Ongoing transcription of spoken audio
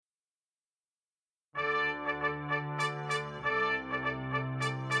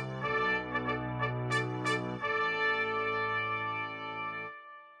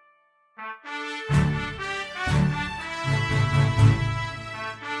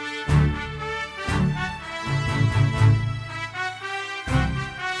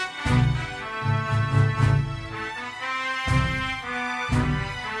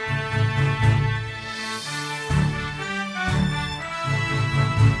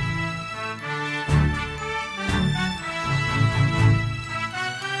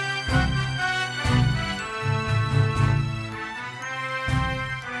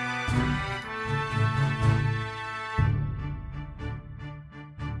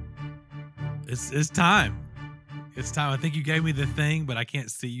It's time. It's time. I think you gave me the thing, but I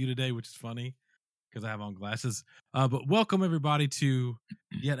can't see you today, which is funny because I have on glasses. But welcome everybody to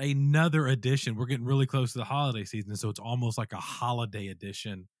yet another edition. We're getting really close to the holiday season, so it's almost like a holiday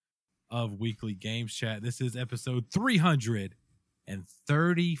edition of Weekly Games Chat. This is episode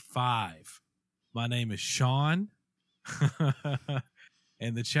 335. My name is Sean,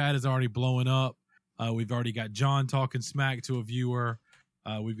 and the chat is already blowing up. We've already got John talking smack to a viewer.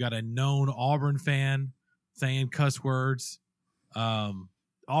 We've got a known Auburn fan saying cuss words.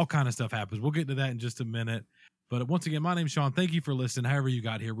 All kind of stuff happens. We'll get to that in just a minute. But once again, my name's Sean. Thank you for listening. However you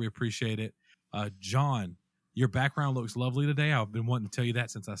got here, we appreciate it. John, your background looks lovely today. I've been wanting to tell you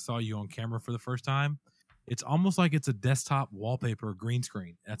that since I saw you on camera for the first time. It's almost like it's a desktop wallpaper green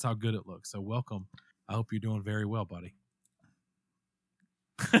screen. That's how good it looks. So welcome. I hope you're doing very well, buddy.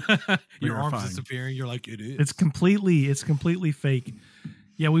 Your arms disappearing. You're like, it is. It's completely fake.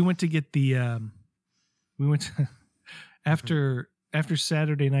 Yeah, we went to get the after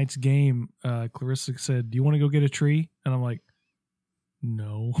Saturday night's game. Clarissa said, "Do you want to go get a tree?" And I'm like,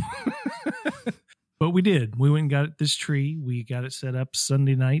 "No," but we did. We went and got this tree. We got it set up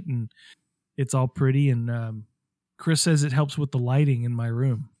Sunday night, and it's all pretty. And Chris says it helps with the lighting in my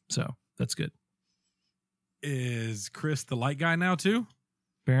room, so that's good. Is Chris the light guy now too?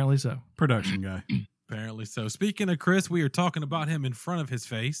 Apparently so. Production guy. Apparently so. Speaking of Chris, we are talking about him in front of his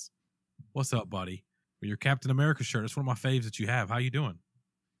face. What's up, buddy? With your Captain America shirt. It's one of my faves that you have. How you doing?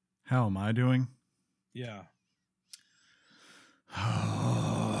 How am I doing? Yeah.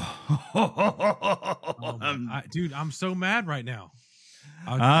 Dude, I'm so mad right now.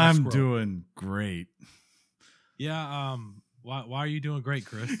 I'm doing great. Yeah. Why are you doing great,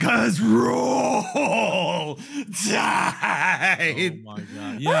 Chris? 'Cause Roll Tide. Oh my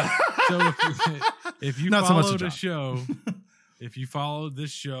god! Yeah. So if you Not so much follow the the show, if you follow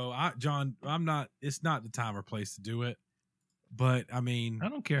this show, John, I'm not. It's not the time or place to do it. But I mean, I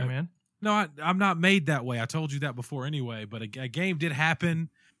don't care, man. No, I'm not made that way. I told you that before anyway. But a game did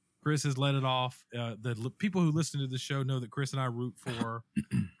happen. Chris has let it off. The people who listen to the show know that Chris and I root for,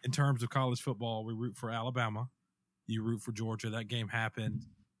 in terms of college football, we root for Alabama. You root for Georgia. That game happened.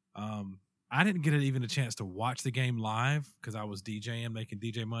 I didn't get even a chance to watch the game live because I was DJing, making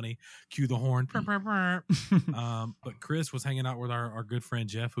DJ money. Cue the horn. But Chris was hanging out with our good friend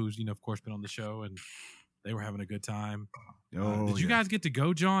Jeff, who's of course been on the show, and they were having a good time. Did you guys get to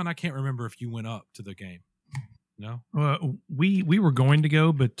go, John? I can't remember if you went up to the game. No. We were going to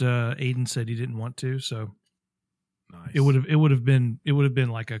go, but Aiden said he didn't want to, so nice. It would have been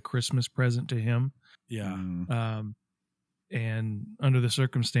like a Christmas present to him. Yeah. And under the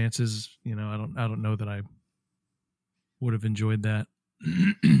circumstances, I don't know that I would have enjoyed that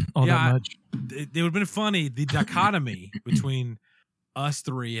that much. It would have been funny. The dichotomy between us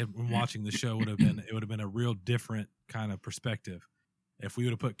three and watching the show would have been a real different kind of perspective. If we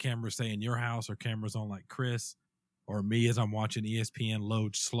would have put cameras, say, in your house, or cameras on like Chris or me as I'm watching ESPN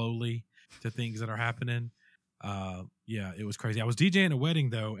load slowly to things that are happening. Yeah, it was crazy. I was DJing a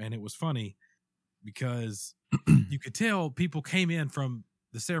wedding though, and it was funny because you could tell people came in from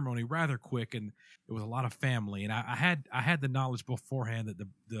the ceremony rather quick, and it was a lot of family. And I had the knowledge beforehand that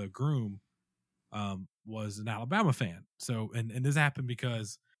the groom was an Alabama fan. So and this happened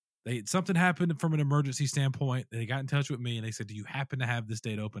because something happened from an emergency standpoint. They got in touch with me and they said, "Do you happen to have this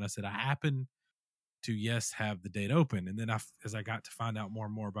date open?" I said, "I happen to have the date open." And then as I got to find out more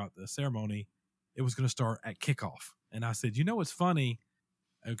and more about the ceremony, it was going to start at kickoff. And I said, "It's funny."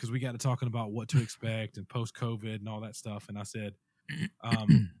 Because we got to talking about what to expect and post-COVID and all that stuff. And I said,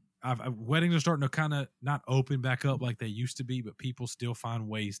 weddings are starting to kind of not open back up like they used to be, but people still find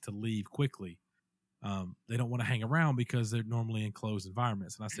ways to leave quickly. They don't want to hang around because they're normally in closed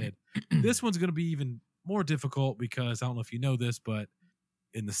environments. And I said, this one's going to be even more difficult because I don't know if you know this, but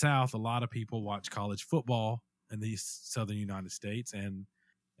in the South, a lot of people watch college football in the Southern United States, and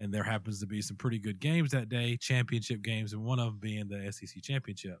there happens to be some pretty good games that day, championship games, and one of them being the SEC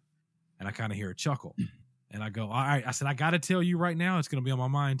championship. And I kind of hear a chuckle. And I go, all right. I said, I got to tell you right now, it's going to be on my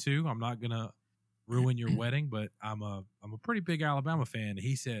mind too. I'm not going to ruin your wedding, but I'm a pretty big Alabama fan. And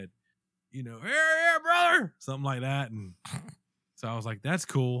he said, yeah, brother, something like that. And so I was like, that's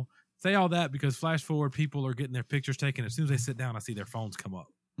cool. Say all that because flash forward, people are getting their pictures taken. As soon as they sit down, I see their phones come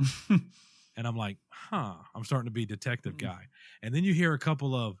up. And I'm like, I'm starting to be detective guy. And then you hear a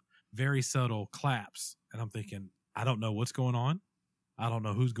couple of very subtle claps. And I'm thinking, I don't know what's going on. I don't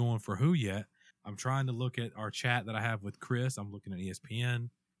know who's going for who yet. I'm trying to look at our chat that I have with Chris. I'm looking at ESPN.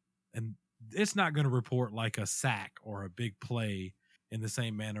 And it's not going to report like a sack or a big play in the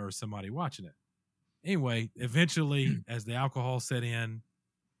same manner as somebody watching it. Anyway, eventually, as the alcohol set in,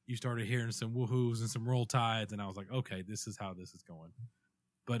 you started hearing some woohoos and some roll tides, and I was like, okay, this is how this is going.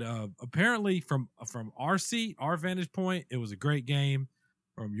 But apparently, from our seat, our vantage point, it was a great game.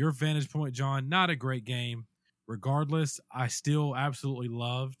 From your vantage point, John, not a great game. Regardless, I still absolutely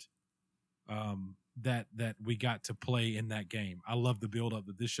loved that we got to play in that game. I love the build up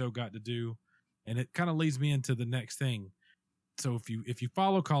that this show got to do, and it kind of leads me into the next thing. So if you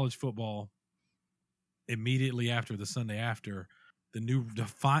follow college football, immediately after the Sunday after,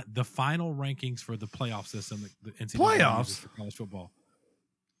 the final rankings for the playoff system, the NCAA uses for college football,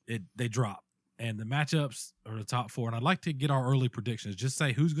 they drop, and the matchups are the top 4. And I'd like to get our early predictions. Just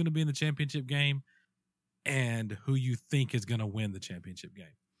say who's going to be in the championship game and who you think is going to win the championship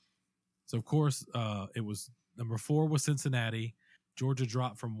game. So of course, it was number 4 was Cincinnati. Georgia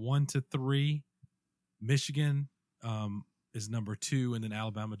dropped from 1 to 3. Michigan is number 2, and then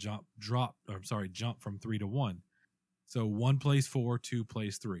Alabama jumped from 3 to 1. So 1 plays 4, 2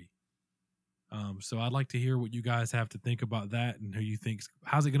 plays 3. So I'd like to hear what you guys have to think about that and who you think,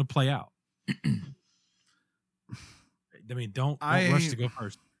 how's it going to play out? I mean, don't rush to go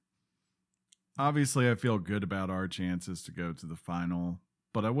first. Obviously, I feel good about our chances to go to the final,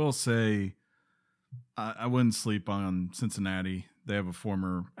 but I will say I wouldn't sleep on Cincinnati. They have a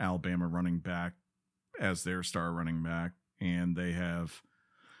former Alabama running back as their star running back, and they have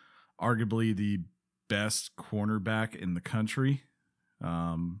arguably the best cornerback in the country.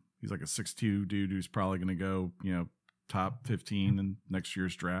 He's like a 6'2" dude who's probably going to go, top 15 in next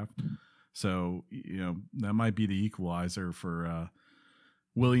year's draft. So, that might be the equalizer for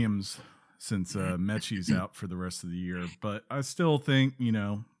Williams since Mechie's out for the rest of the year. But I still think,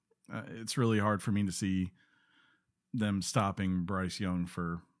 it's really hard for me to see them stopping Bryce Young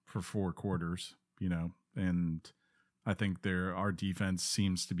for 4 quarters, and I think our defense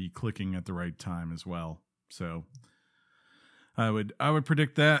seems to be clicking at the right time as well. So I would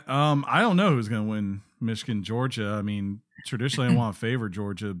predict that. I don't know who's going to win Michigan, Georgia. I mean, traditionally I want to favor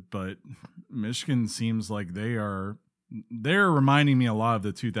Georgia, but Michigan seems like they're reminding me a lot of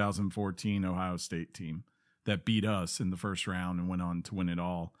the 2014 Ohio State team that beat us in the first round and went on to win it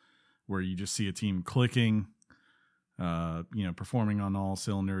all, where you just see a team clicking, performing on all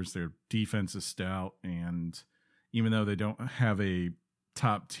cylinders. Their defense is stout, and even though they don't have a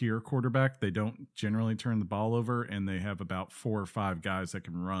top tier quarterback, they don't generally turn the ball over, and they have about 4 or 5 guys that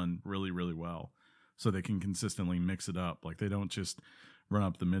can run really, really well. So they can consistently mix it up. Like, they don't just run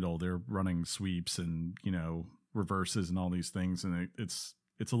up the middle. They're running sweeps and, reverses and all these things. And it's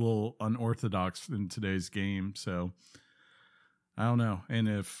a little unorthodox in today's game. So I don't know. And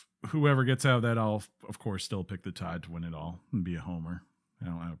if whoever gets out of that, I'll of course still pick the Tide to win it all and be a homer. I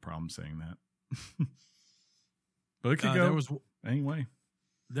don't have a problem saying that. But it could go anyway.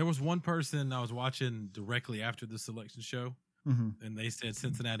 There was one person I was watching directly after the selection show, and they said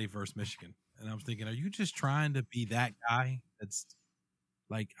Cincinnati versus Michigan. And I was thinking, are you just trying to be that guy? That's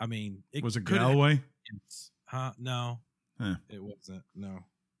like, I mean, was it Galloway? No, It wasn't. No.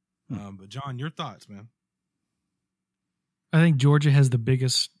 But John, your thoughts, man? I think Georgia has the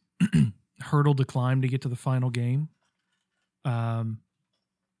biggest hurdle to climb to get to the final game.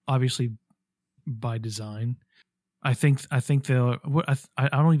 Obviously, by design. I think they're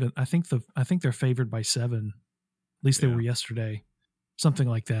favored by 7. At least they were yesterday, something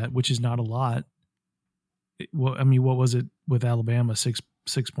like that, which is not a lot. What was it with Alabama?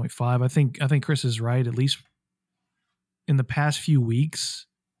 6.5. I think Chris is right. At least in the past few weeks,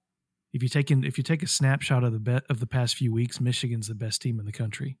 if you take a snapshot of the past few weeks, Michigan's the best team in the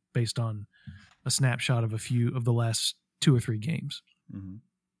country based on a snapshot of a few of the last 2 or 3 games. Mm-hmm.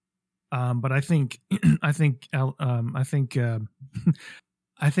 But I think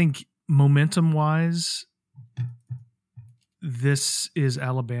momentum wise, this is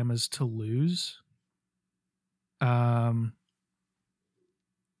Alabama's to lose.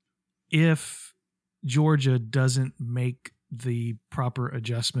 If Georgia doesn't make the proper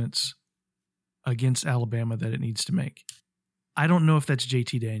adjustments against Alabama that it needs to make. I don't know if that's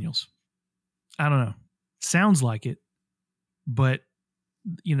JT Daniels. I don't know. Sounds like it, but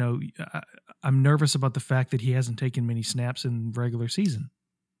I'm nervous about the fact that he hasn't taken many snaps in regular season.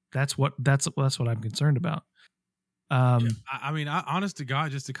 That's what I'm concerned about. I mean, honest to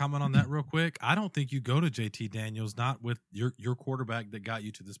God, just to comment on that real quick, I don't think you go to JT Daniels not with your quarterback that got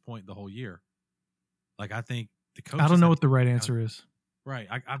you to this point the whole year. Like, I think the coach. I don't know what the right answer is. Right.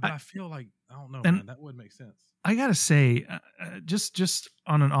 I feel like, I don't know, man. That would make sense. I gotta say, just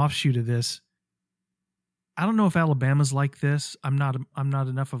on an offshoot of this, I don't know if Alabama's like this. I'm not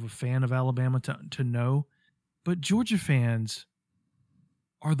enough of a fan of Alabama to know, but Georgia fans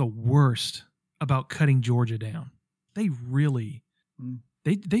are the worst about cutting Georgia down. They really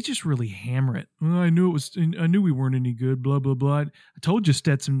they just really hammer it. "Oh, I knew we weren't any good. Blah blah blah. I told you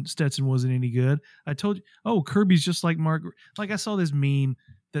Stetson wasn't any good. I told you. Oh, Kirby's just like Mark. Like I saw this meme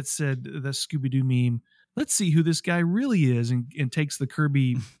that said the Scooby Doo meme. Let's see who this guy really is, and takes the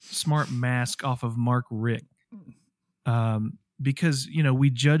Kirby smart mask off of Mark Richt. Because we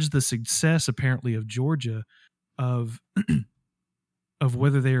judge the success apparently of Georgia of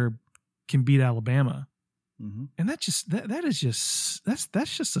whether they can beat Alabama. Mm-hmm. And that's just a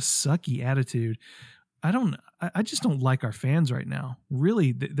sucky attitude. I just don't like our fans right now.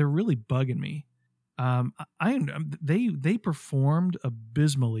 Really, they're really bugging me. They performed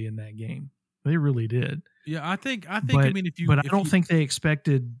abysmally in that game. They really did. Yeah, I think. I mean, I don't think they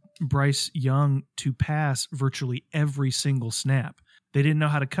expected Bryce Young to pass virtually every single snap. They didn't know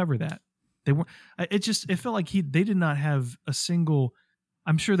how to cover that. They weren't. It felt like they did not have a single.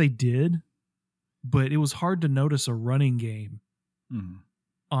 I'm sure they did, but it was hard to notice a running game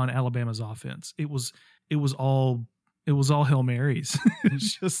on Alabama's offense. It was all Hail Marys.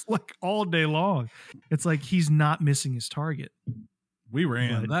 It's just like all day long. It's like he's not missing his target. We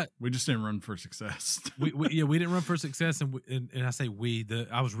ran that. We just didn't run for success. we didn't run for success, and I say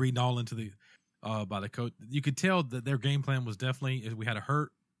I was reading all into the by the coach. You could tell that their game plan was definitely we had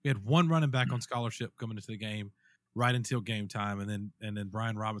we had one running back on scholarship coming into the game right until game time, and then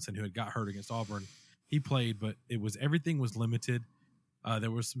Brian Robinson, who had got hurt against Auburn, he played, but everything was limited.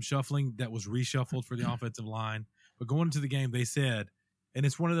 There was some shuffling that was reshuffled for the offensive line, but going into the game, they said. And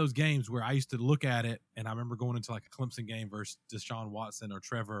it's one of those games where I used to look at it, and I remember going into like a Clemson game versus Deshaun Watson or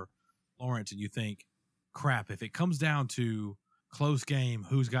Trevor Lawrence, and you think, crap, if it comes down to close game,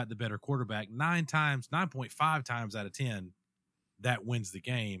 who's got the better quarterback, 9.5 times out of 10, that wins the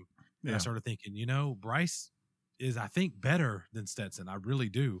game. Yeah. And I started thinking, Bryce is, I think, better than Stetson. I really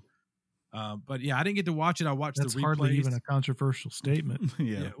do. But yeah, I didn't get to watch it. I watched the replays. That's hardly even a controversial statement.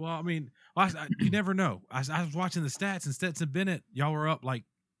 Yeah. Well, I mean, you never know. I was watching the stats, and Stetson Bennett, y'all were up like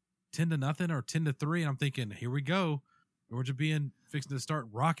 10-0 or 10-3, and I'm thinking, here we go, Georgia fixing to start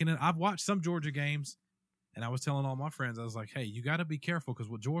rocking it. I've watched some Georgia games, and I was telling all my friends, I was like, hey, you got to be careful, because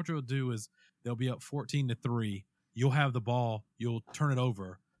what Georgia will do is they'll be up 14-3. You'll have the ball, you'll turn it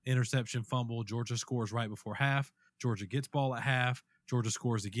over, interception, fumble. Georgia scores right before half. Georgia gets ball at half. Georgia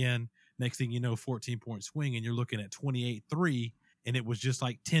scores again. Next thing you know, 14-point swing, and you're looking at 28-3, and it was just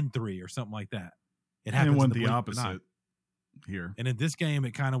like 10-3 or something like that. It happened. And went the opposite here. And in this game,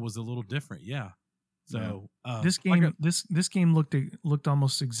 it kind of was a little different. Yeah. So this game, this game looked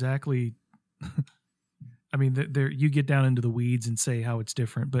almost exactly. I mean, there you get down into the weeds and say how it's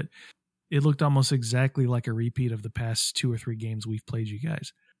different, but it looked almost exactly like a repeat of the past 2 or 3 games we've played you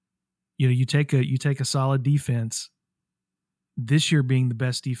guys. You take a solid defense. This year being the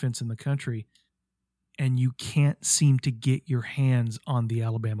best defense in the country, and you can't seem to get your hands on the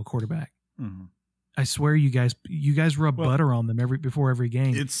Alabama quarterback. Mm-hmm. I swear you guys rub butter on them before every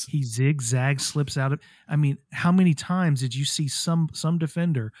game. He zigzags, slips out of. I mean, how many times did you see some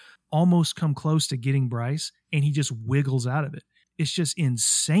defender almost come close to getting Bryce, and he just wiggles out of it? It's just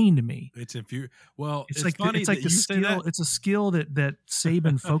insane to me. It's Well, it's like funny. It's like the skill. It's a skill that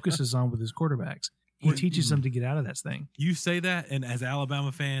Saban focuses on with his quarterbacks. He teaches them to get out of that thing. You say that, and as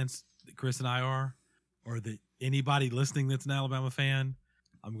Alabama fans, Chris and I are, or anybody listening that's an Alabama fan,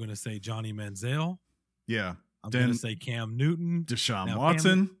 I'm going to say Johnny Manziel. Yeah. I'm going to say Cam Newton. Deshaun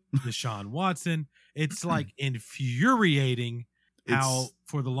Watson. It's like infuriating how,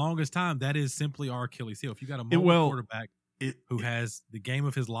 for the longest time, that is simply our Achilles heel. If you got a mobile quarterback who has the game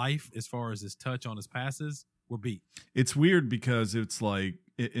of his life as far as his touch on his passes, we're beat. It's weird because it's like,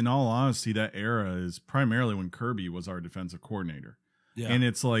 in all honesty, that era is primarily when Kirby was our defensive coordinator. Yeah. And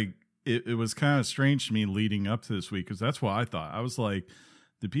it's like, it was kind of strange to me leading up to this week, because that's what I thought. I was like,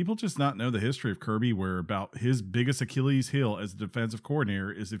 did people just not know the history of Kirby, where about his biggest Achilles heel as a defensive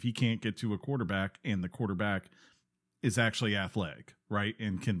coordinator is if he can't get to a quarterback and the quarterback is actually athletic, right?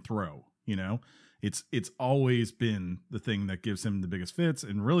 And can throw, it's always been the thing that gives him the biggest fits.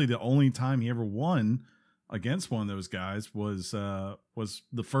 And really the only time he ever won against one of those guys was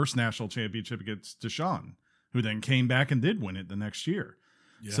the first national championship against Deshaun, who then came back and did win it the next year.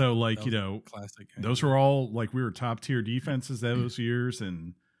 Yeah, so like, classic. Those were all like, we were top tier defenses those years.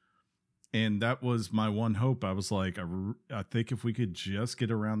 And that was my one hope. I was like, I think if we could just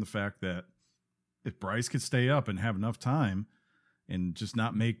get around the fact that if Bryce could stay up and have enough time and just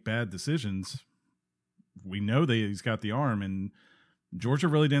not make bad decisions, we know that he's got the arm, and Georgia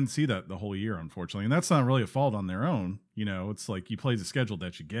really didn't see that the whole year, unfortunately. And that's not really a fault on their own. It's like you play the schedule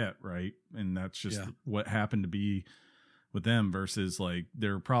that you get, right? And that's just what happened to be with them, versus like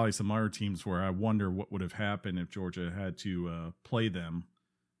there are probably some other teams where I wonder what would have happened if Georgia had to play them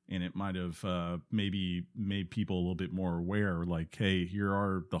and it might have maybe made people a little bit more aware, like, hey, here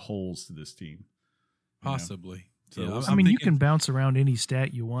are the holes to this team. Possibly. So Yeah, I mean, you can bounce around any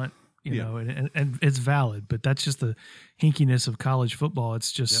stat you want, you know, and it's valid, but that's just the hinkiness of college football.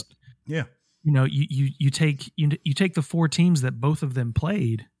 It's just, you know, you take the 4 teams that both of them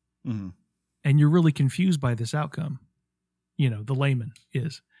played, mm-hmm. and you're really confused by this outcome. You know, the layman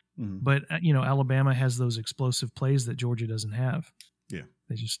is, Mm-hmm. but you know, Alabama has those explosive plays that Georgia doesn't have. Yeah,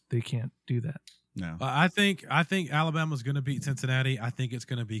 they can't do that. No, I think Alabama's going to beat Cincinnati. I think it's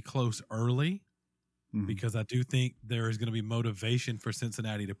going to be close early. mm-hmm. Because I do think there is going to be motivation for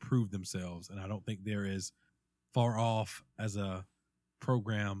Cincinnati to prove themselves. And I don't think they're as far off as a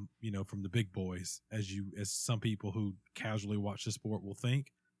program, you know, from the big boys as some people who casually watch the sport will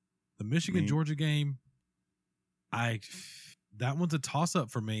think. The Michigan-Georgia game, that one's a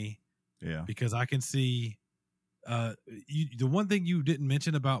toss-up for me. Yeah. Because I can see the one thing you didn't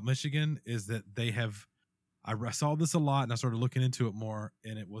mention about Michigan is that I saw this a lot and I started looking into it more,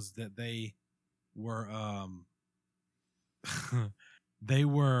 and it was that they were they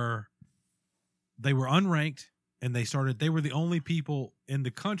were unranked, and they were the only people in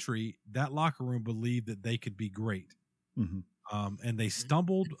the country that locker room believed that they could be great. Mm-hmm. And they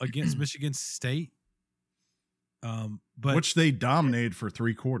stumbled against Michigan State, but which they dominated for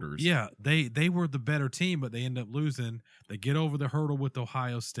 3 quarters. Yeah, they were the better team, but they end up losing. They get over the hurdle with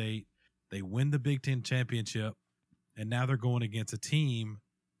Ohio State, they win the Big Ten championship, and now they're going against a team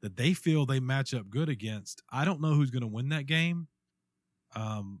that they feel they match up good against. I don't know who's going to win that game.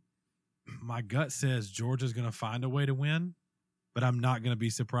 My gut says Georgia's going to find a way to win, but I'm not going to be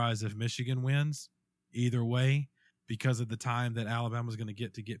surprised if Michigan wins either way because of the time that Alabama's going to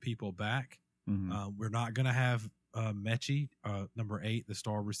get people back. Mm-hmm. We're not going to have Mechie, number 8, the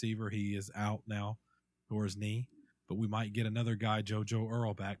star receiver. He is out now for his knee, but we might get another guy, JoJo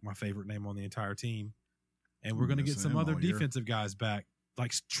Earl, back, my favorite name on the entire team. And we're going to get some other defensive guys back.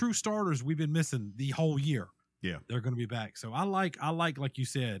 Like true starters we've been missing the whole year. Yeah. They're going to be back. So I like you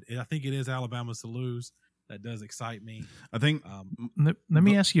said, I think it is Alabama's to lose. That does excite me. I think let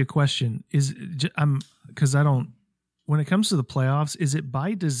me ask you a question. When it comes to the playoffs, is it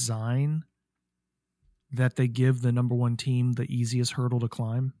by design that they give the number 1 team the easiest hurdle to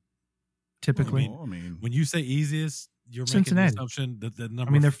climb? Typically. I mean when you say easiest, you're Cincinnati. making the assumption that the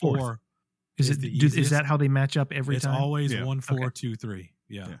number they're 4 fourth. Is that how they match up every it's time? It's always 1, 4, Okay. 2, 3.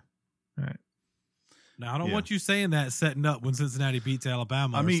 Yeah. All right. Now I don't want you saying that setting up when Cincinnati beats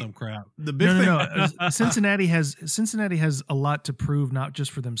Alabama or some crap. The big thing, no. Cincinnati has a lot to prove, not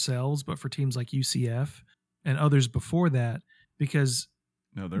just for themselves, but for teams like UCF and others before that, because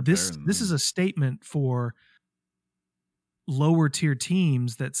this is a statement for lower tier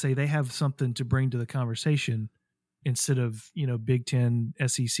teams that say they have something to bring to the conversation instead of, you know, Big Ten,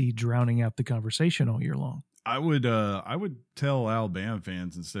 SEC drowning out the conversation all year long. I would tell Alabama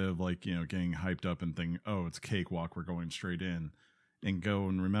fans, instead of like, you know, getting hyped up and thinking, oh, it's a cakewalk, we're going straight in, and go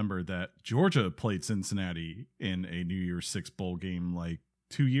and remember that Georgia played Cincinnati in a New Year's Six bowl game like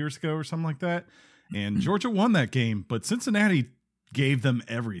 2 years ago or something like that. And Georgia won that game, but Cincinnati gave them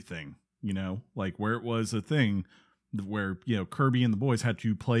everything, you know, like where it was a thing where, you know, Kirby and the boys had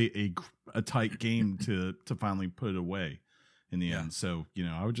to play a tight game to finally put it away in the end. So, you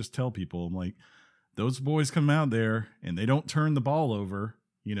know, I would just tell people, I'm like, those boys come out there and they don't turn the ball over,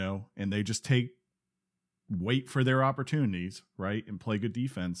 you know, and they just wait for their opportunities, right, and play good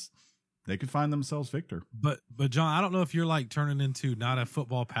defense. They could find themselves victor. But John, I don't know if you're like turning into not a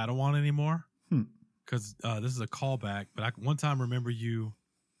football Padawan anymore, because this is a callback. But I one time remember you,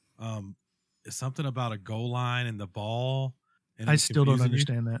 something about a goal line and the ball. And I still don't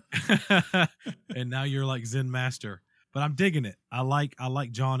understand that. And now you're like Zen master. But I'm digging it. I like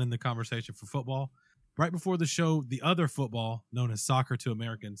John in the conversation for football. Right before the show, the other football known as Soccer to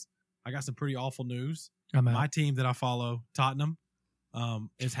Americans, I got some pretty awful news. My team that I follow, Tottenham,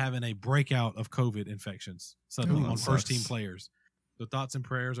 is having a breakout of COVID infections suddenly on first team players. So thoughts and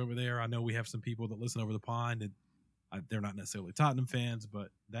prayers over there. I know we have some people that listen over the pond, and they're not necessarily Tottenham fans, but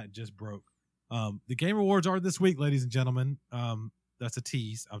that just broke. The game rewards are this week, ladies and gentlemen. That's a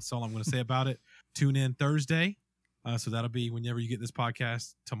tease. That's all I'm going to say about it. Tune in Thursday. So that'll be whenever you get this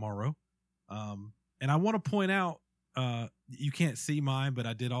podcast tomorrow. And I want to point out, you can't see mine, but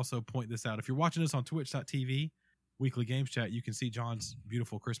I did also point this out. If you're watching us on twitch.tv, Weekly Games Chat, you can see John's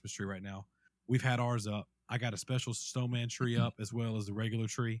beautiful Christmas tree right now. We've had ours up. I got a special snowman tree up as well as the regular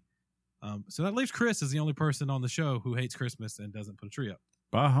tree. So that leaves Chris as the only person on the show who hates Christmas and doesn't put a tree up.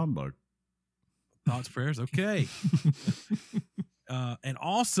 Bah humbug. Thoughts, prayers. Okay. And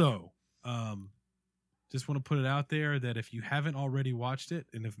also, just want to put it out there that if you haven't already watched it,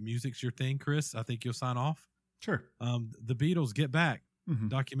 and if music's your thing, Chris, I think you'll sign off. Sure. The Beatles Get Back,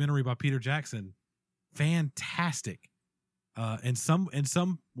 documentary by Peter Jackson, fantastic. In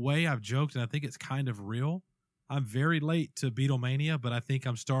some way, I've joked, and I think it's kind of real. I'm very late to Beatlemania, but I think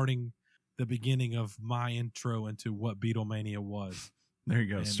I'm starting the beginning of my intro into what Beatlemania was. There you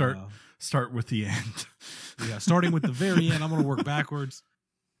go. And, start with the end. Yeah, starting with the very end. I'm going to work backwards.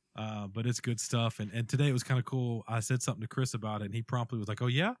 But it's good stuff. And today it was kind of cool. I said something to Chris about it, and he promptly was like, "Oh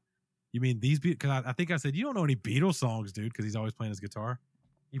yeah, you mean these?" Because I think I said, "You don't know any Beatles songs, dude," because he's always playing his guitar.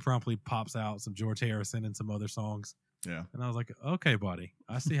 He promptly pops out some George Harrison and some other songs. Yeah, and I was like, "Okay, buddy,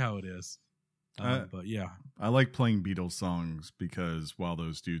 I see how it is." But yeah, I like playing Beatles songs because while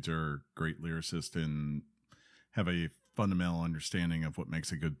those dudes are great lyricists and have a fundamental understanding of what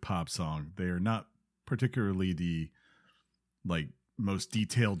makes a good pop song, they are not particularly the most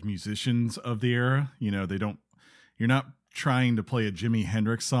detailed musicians of the era. You know, you're not trying to play a Jimi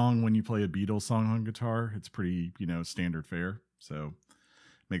Hendrix song when you play a Beatles song on guitar. It's pretty, standard fare. So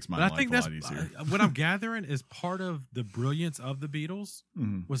makes my life a lot easier. What I'm gathering is part of the brilliance of the Beatles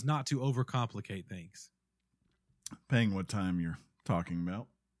was not to overcomplicate things. Depending what time you're talking about.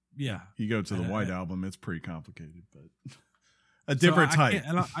 Yeah. You go to the White Album, it's pretty complicated, but a different type.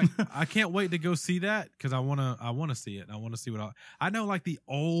 I can't wait to go see that because I want to see it. I want to see what I know, like the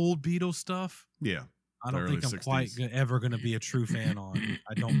old Beatles stuff. Yeah. I don't think I'm 60s. quite ever going to be a true fan on.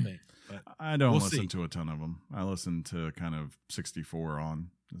 I don't think. But I don't listen to a ton of them. I listen to kind of 64 on.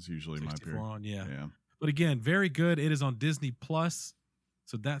 That's usually my period. 64 on, yeah. But again, very good. It is on Disney Plus,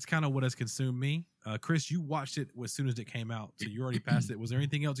 so that's kind of what has consumed me. Chris, you watched it as soon as it came out, so you already passed it. Was there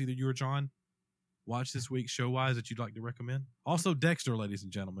anything else either you or John watched this week show-wise that you'd like to recommend? Also, Dexter, ladies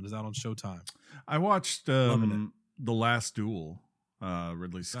and gentlemen, is out on Showtime. I watched The Last Duel,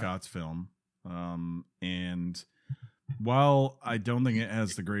 Ridley Scott's film. And while I don't think it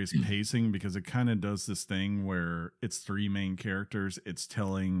has the greatest pacing because it kind of does this thing where it's three main characters, it's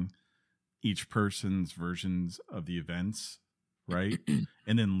telling each person's versions of the events, right?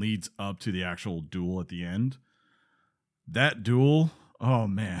 And then leads up to the actual duel at the end. That duel, oh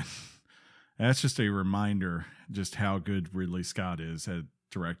man, that's just a reminder just how good Ridley Scott is at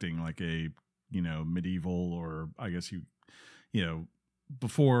directing like a, medieval, or I guess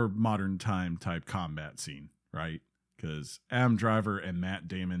before modern time type combat scene, right? Because Adam Driver and Matt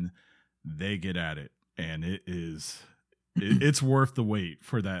Damon, they get at it, and it's worth the wait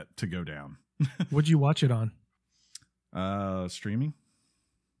for that to go down. What'd you watch it on? Streaming.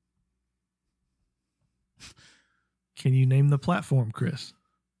 Can you name the platform, Chris?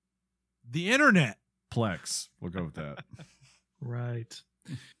 The internet. Plex. We'll go with that. Right.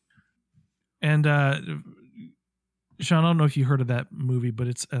 And Sean, I don't know if you heard of that movie,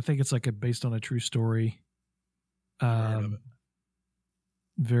 but I think it's based on a true story. Heard of it.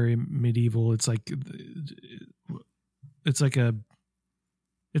 Very medieval. It's like a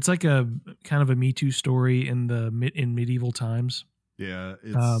kind of a Me Too story in medieval times. Yeah,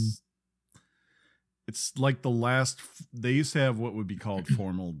 it's like the last. They used to have what would be called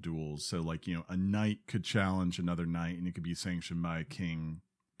formal duels. So, a knight could challenge another knight, and it could be sanctioned by a king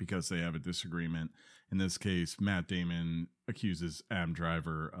because they have a disagreement. In this case, Matt Damon accuses Adam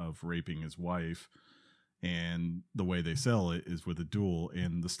Driver of raping his wife, and the way they sell it is with a duel,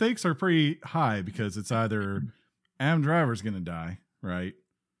 and the stakes are pretty high because it's either Adam Driver's going to die, right?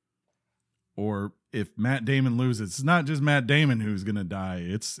 Or if Matt Damon loses, it's not just Matt Damon who's going to die.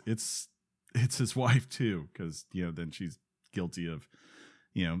 It's his wife too, because then she's guilty of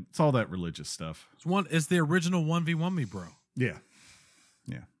it's all that religious stuff. It's the original 1v1 me, bro. Yeah.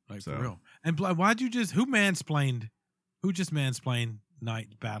 For real. And why'd you who just mansplained knight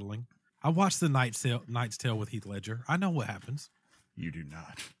battling? I watched the Knight's Tale with Heath Ledger. I know what happens. You do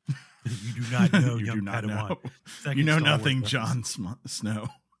not. You do not know. You young do not Padawan. know. You know nothing, Jon Snow.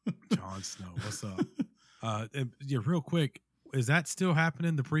 Jon Snow, what's up? Real quick, is that still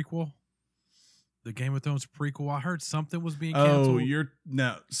happening? The prequel, the Game of Thrones prequel. I heard something was being canceled.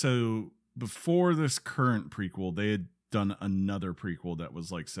 So before this current prequel, they had done another prequel that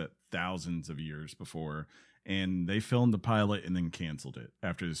was set thousands of years before, and they filmed the pilot and then canceled it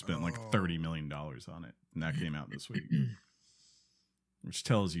after they spent $30 million on it, and that came out this week, which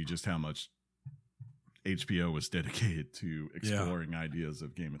tells you just how much HBO was dedicated to exploring ideas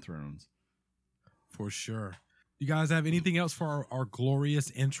of Game of Thrones. For sure. You guys have anything else for our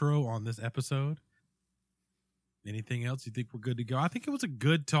glorious intro on this episode? Anything else you think we're good to go? I think it was a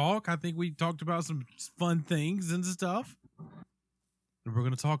good talk. I think we talked about some fun things and stuff. And we're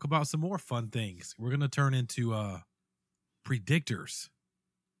going to talk about some more fun things. We're going to turn into predictors.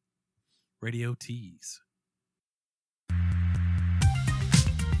 Radio Tees.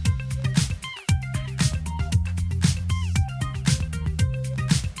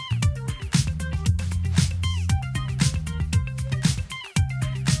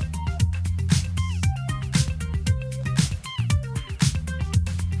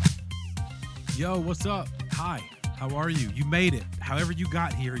 Yo, what's up? Hi, how are you? You made it. However you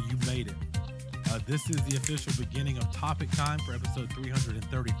got here, you made it. This is the official beginning of Topic Time for episode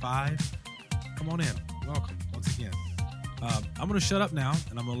 335. Come on in. Welcome once again. I'm going to shut up now,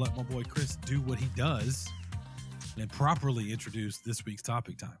 and I'm going to let my boy Chris do what he does and properly introduce this week's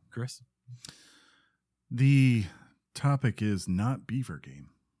Topic Time. Chris? The topic is not Beaver Game.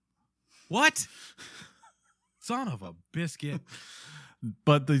 What? Son of a biscuit.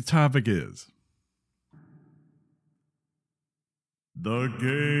 But the topic is the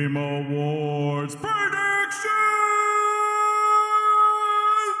Game Awards predictions.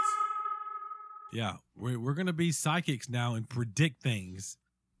 Yeah, we're going to be psychics now and predict things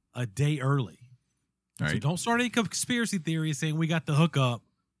a day early. All So right. don't start any conspiracy theories saying we got the hookup,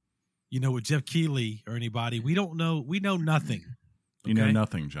 with Jeff Keighley or anybody. We don't know. We know nothing. You know okay?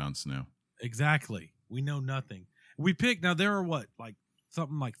 nothing, Jon Snow. Exactly. We know nothing. We picked, now there are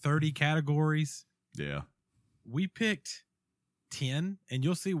something like 30 categories. Yeah. We picked 10, and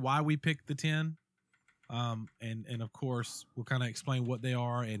you'll see why we picked the 10. And of course, we'll kind of explain what they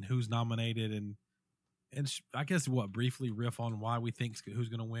are and who's nominated, and I guess briefly riff on why we think who's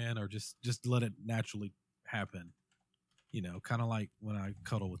going to win, or just let it naturally happen. Kind of like when I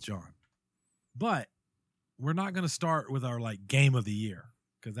cuddle with John. But we're not going to start with our game of the year,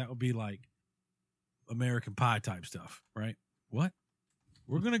 because that would be like American Pie type stuff, right? What?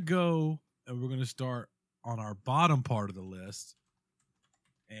 We're going to go and we're going to start on our bottom part of the list.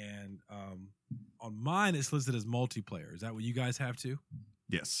 And on mine, it's listed as multiplayer. Is that what you guys have too?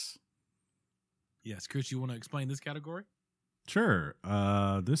 Yes. Yes. Chris, you want to explain this category? Sure.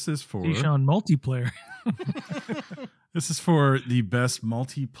 This is for Keyshawn multiplayer. This is for the best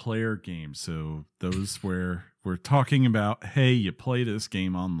multiplayer game. So those where we're talking about, hey, you play this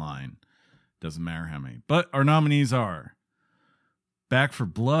game online. Doesn't matter how many. But our nominees are Back 4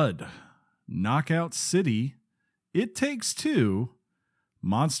 Blood, Knockout City, It Takes Two,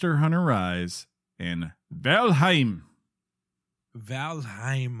 Monster Hunter Rise, and Valheim.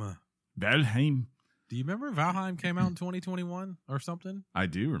 Valheim. Valheim. Do you remember Valheim came out in 2021 or something? I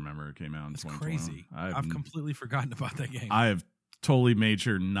do remember it came out in That's 2021. crazy. I've completely forgotten about that game. I have totally made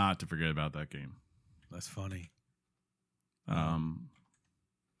sure not to forget about that game. That's funny.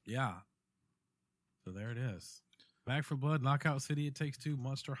 Yeah. So there it is. Back 4 Blood, Knockout City, It Takes Two,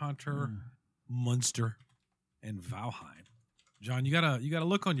 Monster Hunter, Munster, and Valheim. John, you got a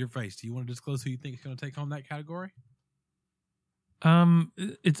look on your face. Do you want to disclose who you think is going to take home that category?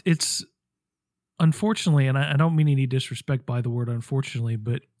 It's unfortunately, and I don't mean any disrespect by the word unfortunately,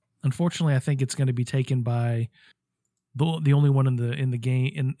 but unfortunately, I think it's going to be taken by the only one in the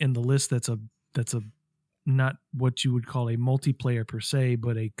game in the list that's a not what you would call a multiplayer per se,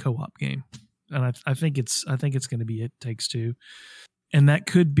 but a co-op game. And I think it's going to be It Takes Two, and that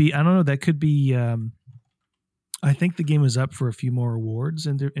could be, I don't know, that could be. I think the game is up for a few more awards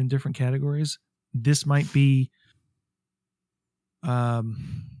in different categories. This might be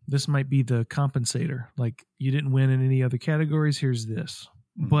the compensator. Like, you didn't win in any other categories. Here's this.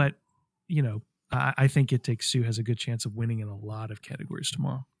 Mm-hmm. But I think It Takes Two has a good chance of winning in a lot of categories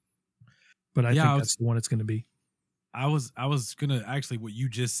tomorrow. But I think that's the one it's going to be. I was gonna actually, what you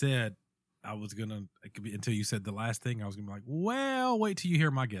just said, it could be until you said the last thing. I was gonna be like, well, wait till you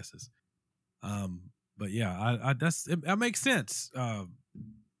hear my guesses. But yeah, that makes sense. I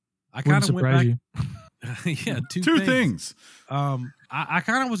kind of went back. You. Yeah, two things. I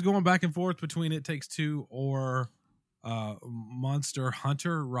kind of was going back and forth between It Takes Two or Monster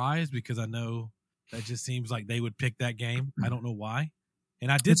Hunter Rise, because I know that just seems like they would pick that game. I don't know why.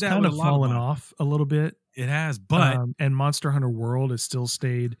 And I did it's that kind with of a lot fallen of off a little bit. It has, but and Monster Hunter World has still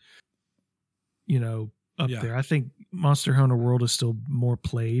stayed, up there. I think Monster Hunter World is still more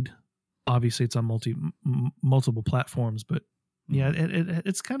played. Obviously, it's on multiple platforms, but yeah,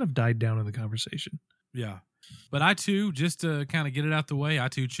 it's kind of died down in the conversation. Yeah, but I too, just to kind of get it out the way, I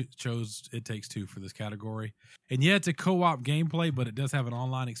too chose It Takes Two for this category. And yeah, it's a co-op gameplay, but it does have an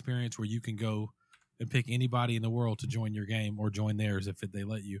online experience where you can go and pick anybody in the world to join your game or join theirs if they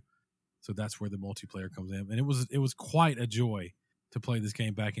let you. So that's where the multiplayer comes in. And it was quite a joy to play this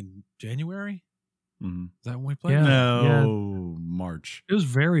game back in January. Mm-hmm. Is that when we played? Yeah. No, March. It was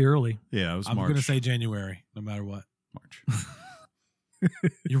very early. Yeah, it was I'm March. going to say January, no matter what. March.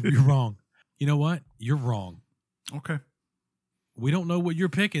 You're wrong. You know what? You're wrong. Okay. we don't know what you're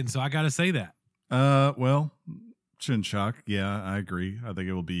picking, so I got to say that. Well, shouldn't shock. Yeah, I agree. I think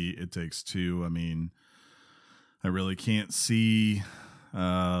it will be It Takes Two. I mean, I really can't see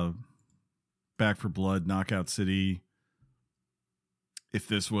Back 4 Blood, Knockout City. If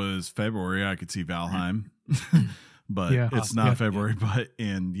this was February, I could see Valheim, but it's not February. But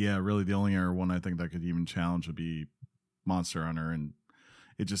really the only other one I think that could even challenge would be Monster Hunter, and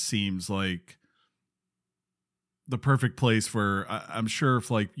it just seems like the perfect place for. I'm sure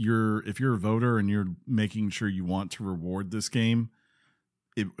if you're a voter and you're making sure you want to reward this game,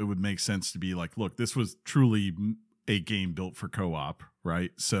 it would make sense to be like, look, this was truly a game built for co-op,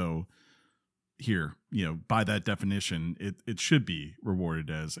 right? So here, by that definition, it should be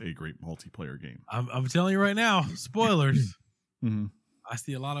rewarded as a great multiplayer game. I'm telling you right now, spoilers. Mm-hmm. I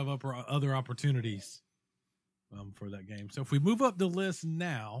see a lot of other opportunities for that game. So if we move up the list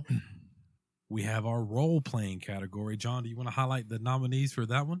now, we have our role-playing category. John, do you want to highlight the nominees for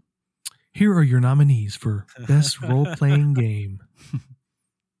that one? Here are your nominees for Best Role-Playing Game.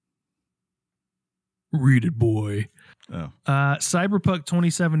 Read it, boy. Cyberpunk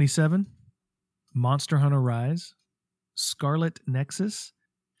 2077, Monster Hunter Rise, Scarlet Nexus,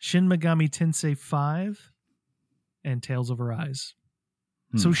 Shin Megami Tensei 5, and Tales of Arise.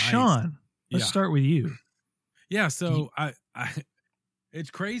 So, Sean, let's start with you. Yeah, so I it's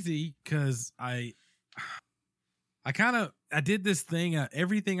crazy because I did this thing.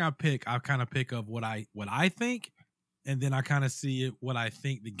 Everything I pick, I kind of pick of what I think, and then I kind of see it what I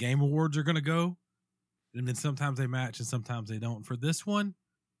think the Game Awards are going to go, and then sometimes they match and sometimes they don't. For this one,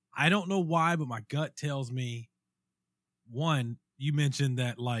 I don't know why, but my gut tells me, one, you mentioned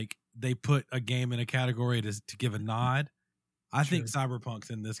that like they put a game in a category to give a nod. I think Cyberpunk's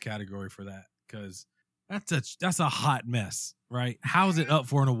in this category for that, because that's a hot mess, right? How is it up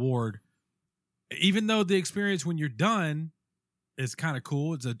for an award? Even though the experience when you're done is kind of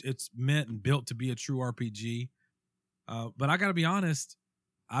cool, it's meant and built to be a true RPG. But I got to be honest,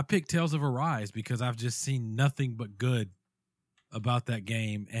 I picked Tales of Arise because I've just seen nothing but good about that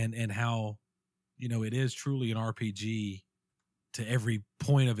game and how, it is truly an RPG to every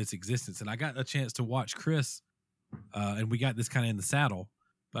point of its existence. And I got a chance to watch Chris, and we got this kind of in the saddle,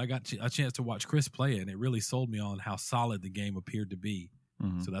 but I got a chance to watch Chris play it, and it really sold me on how solid the game appeared to be.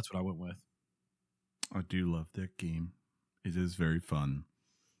 Mm-hmm. So that's what I went with. I do love that game. It is very fun.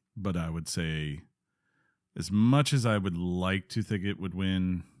 But I would say, as much as I would like to think it would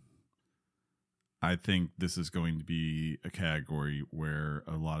win, I think this is going to be a category where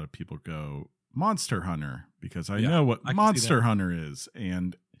a lot of people go Monster Hunter, because I know what Monster Hunter is,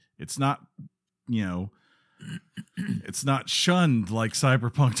 and it's not, it's not shunned like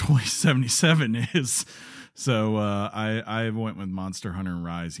Cyberpunk 2077 is. So I went with Monster Hunter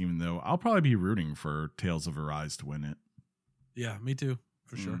Rise, even though I'll probably be rooting for Tales of Arise to win it. Yeah, me too,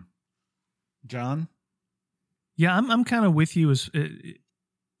 for sure. John? Yeah, I'm kind of with you.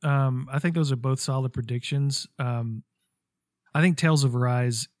 I think those are both solid predictions. I think Tales of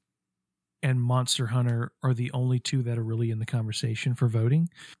Arise and Monster Hunter are the only two that are really in the conversation for voting.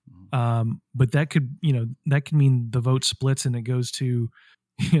 But that could mean the vote splits and it goes to,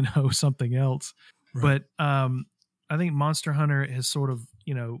 something else. Right. But I think Monster Hunter has sort of,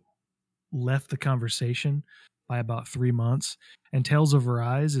 left the conversation by about 3 months, and Tales of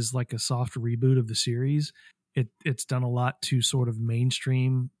Arise is like a soft reboot of the series. It's done a lot to sort of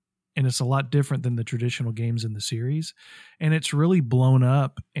mainstream, and it's a lot different than the traditional games in the series. And it's really blown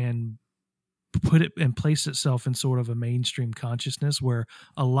up and put it and placed itself in sort of a mainstream consciousness where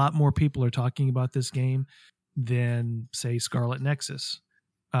a lot more people are talking about this game than, say, Scarlet Nexus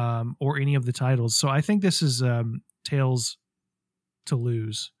or any of the titles. So I think this is Tales to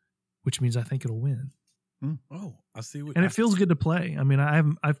lose, which means I think it'll win. Oh, I see. And it feels good to play. I mean,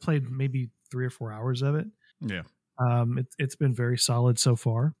 I've played maybe 3 or 4 hours of it. Yeah. It's been very solid so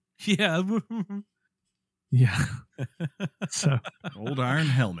far. Yeah. Yeah. So old Iron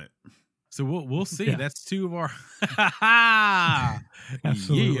Helmet. So we'll see. Yeah. That's two of our.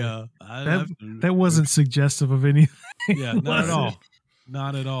 Absolutely. Yeah. That wasn't suggestive of anything. Yeah, not at all.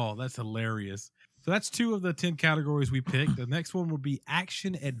 Not at all. That's hilarious. So that's 2 of the 10 categories we picked. The next one would be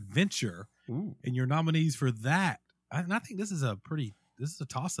action adventure. Ooh. And your nominees for that, and I think this is a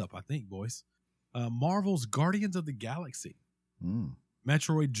toss up. I think, boys. Marvel's Guardians of the Galaxy,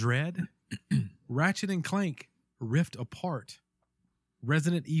 Metroid Dread, Ratchet and Clank Rift Apart,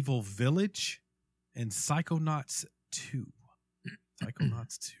 Resident Evil Village, and Psychonauts 2.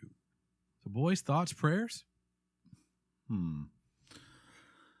 Psychonauts 2. So, boys, thoughts, prayers?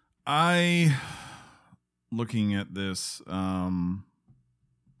 Looking at this, I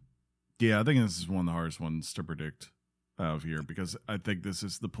think this is one of the hardest ones to predict. of here, because I think this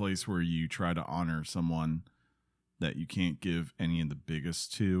is the place where you try to honor someone that you can't give any of the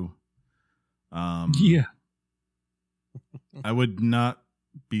biggest to. Yeah. I would not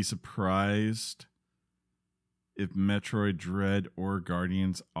be surprised if Metroid Dread or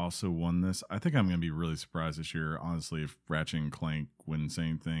Guardians also won this. I think I'm going to be really surprised this year, honestly, if Ratchet and Clank win the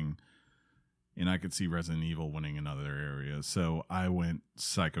same thing. And I could see Resident Evil winning in other areas. So I went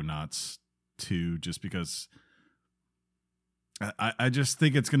Psychonauts 2 just because I just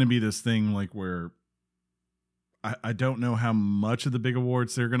think it's going to be this thing like where I don't know how much of the big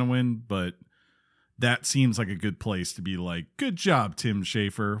awards they're going to win, but that seems like a good place to be like, good job, Tim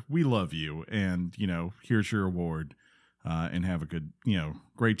Schafer. We love you. And, here's your award, and have a good,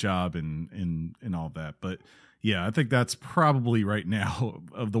 great job and all that. But yeah, I think that's probably right now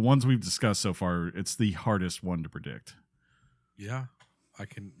of the ones we've discussed so far, it's the hardest one to predict. Yeah,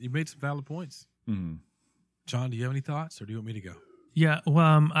 you made some valid points. Mm-hmm. John, do you have any thoughts or do you want me to go? Yeah.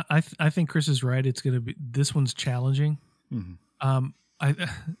 Well, I think Chris is right. It's going to be, this one's challenging. Mm-hmm.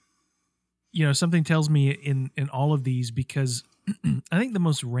 Something tells me in all of these, because I think the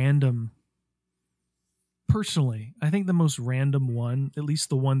most random, personally, I think the most random one, at least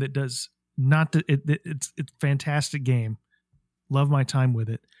the one that does not, it's fantastic game. Love my time with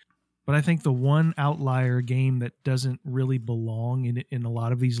it. But I think the one outlier game that doesn't really belong in a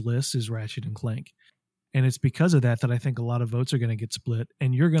lot of these lists is Ratchet and Clank. And it's because of that I think a lot of votes are going to get split,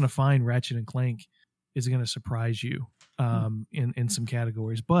 and you're going to find Ratchet and Clank is going to surprise you in some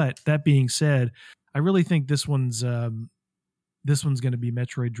categories. But that being said, I really think this one's going to be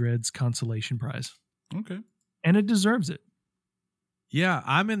Metroid Dread's consolation prize. Okay. And it deserves it. Yeah,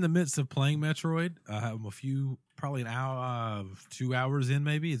 I'm in the midst of playing Metroid. I'm probably an hour, 2 hours in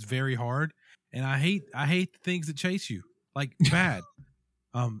maybe. It's very hard. And I hate the things that chase you, like bad.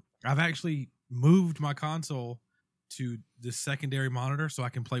 I've actually moved my console to this secondary monitor so I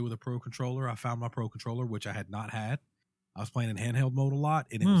can play with a Pro Controller. I found my Pro Controller, which I had not had. I was playing in handheld mode a lot,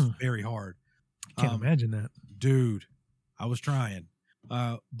 and it was very hard. Can't imagine that. Dude, I was trying.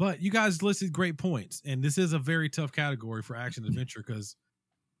 But you guys listed great points, and this is a very tough category for action adventure, because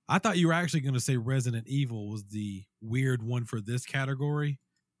I thought you were actually going to say Resident Evil was the weird one for this category.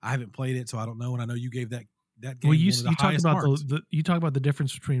 I haven't played it, so I don't know, and I know you gave that game well, you talk about you talk about the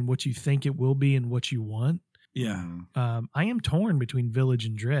difference between what you think it will be and what you want. Yeah. I am torn between Village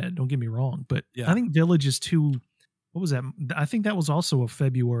and Dread. Don't get me wrong, but yeah. I think Village is too. What was that? I think that was also a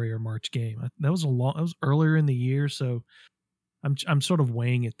February or March game. That was earlier in the year, so I'm sort of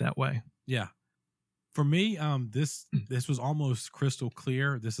weighing it that way. Yeah. For me, this was almost crystal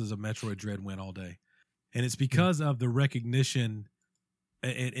clear. This is a Metroid Dread win all day, and it's because of the recognition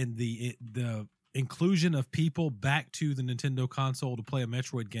and the inclusion of people back to the Nintendo console to play a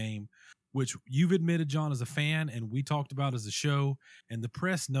Metroid game, which you've admitted, John, as a fan, and we talked about as a show, and the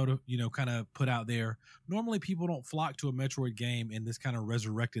press kind of put out there. Normally, people don't flock to a Metroid game, and this kind of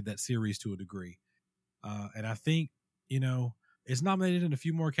resurrected that series to a degree. And I think, it's nominated in a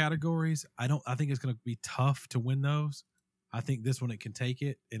few more categories. I think it's going to be tough to win those. I think this one, it can take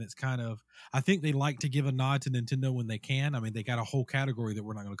it. And it's I think they like to give a nod to Nintendo when they can. I mean, they got a whole category that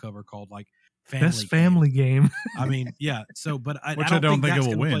we're not going to cover called like Best family game. I mean, yeah. So, but I Which don't think it that's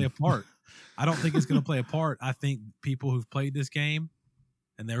will going to win. play a part. I don't think it's going to play a part. I think people who've played this game,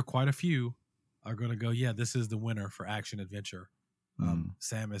 and there are quite a few, are going to go, yeah, this is the winner for action adventure.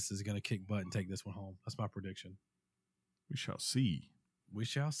 Samus is going to kick butt and take this one home. That's my prediction. We shall see. We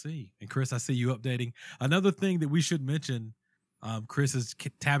shall see. And Chris, I see you updating. Another thing that we should mention, Chris is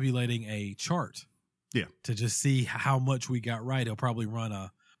tabulating a chart. Yeah. To just see how much we got right. He'll probably run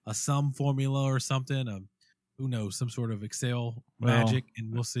a sum formula or something. Who knows, some sort of Excel magic,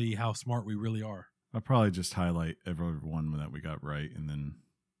 and we'll see how smart we really are. I'll probably just highlight everyone that we got right, and then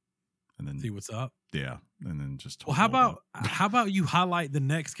see what's up. Yeah, and then just. Well, how about you highlight the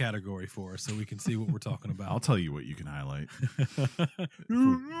next category for us so we can see what we're talking about? I'll tell you what you can highlight.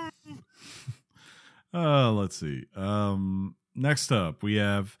 Let's see. Next up, we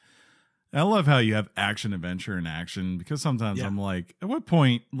have. I love how you have action, adventure, and action, because sometimes I'm like, at what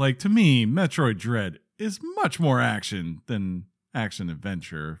point, like, to me, Metroid Dread is much more action than action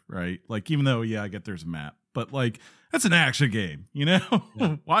adventure, right? Like, even though, I get there's a map, but like, that's an action game, Yeah.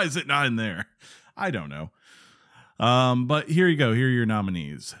 Why is it not in there? I don't know. But here you go. Here are your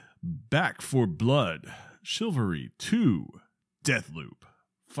nominees: Back 4 Blood, Chivalry 2, Deathloop,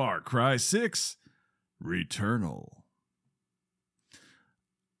 Far Cry 6, Returnal.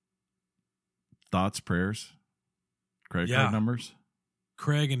 Thoughts, prayers, credit card numbers?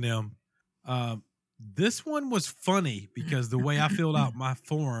 Craig and them. This one was funny because the way I filled out my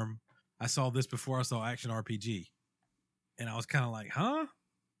form, I saw this before I saw Action RPG. and I was kind of like, huh?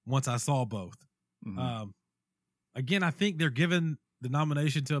 Once I saw both. Mhm. Again, I think they're giving the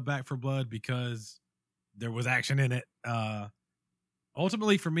nomination to A Back for Blood because there was action in it.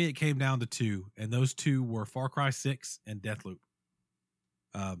 Ultimately, for me, it came down to two, and those two were Far Cry 6 and Deathloop.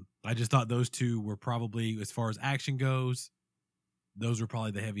 I just thought those two were probably, as far as action goes, those were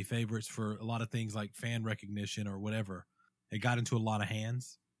probably the heavy favorites for a lot of things like fan recognition or whatever. It got into a lot of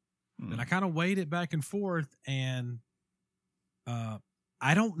hands. Mm. And I kind of weighed it back and forth, and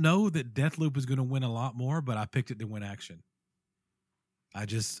I don't know that Deathloop is going to win a lot more, but I picked it to win action. I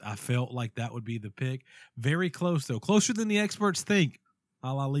felt like that would be the pick. Very close, though. Closer than the experts think,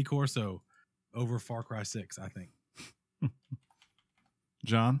 a la Lee Corso, over Far Cry 6, I think.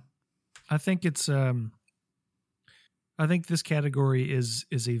 John? I think it's I think this category is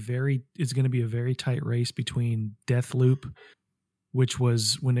going to be a very tight race between Deathloop, which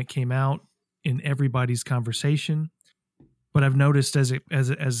was when it came out in everybody's conversation. But I've noticed as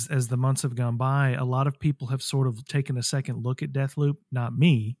the months have gone by, a lot of people have sort of taken a second look at Deathloop. Not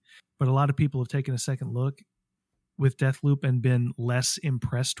me, but a lot of people have taken a second look with Deathloop and been less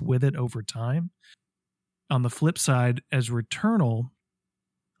impressed with it over time. On the flip side, as Returnal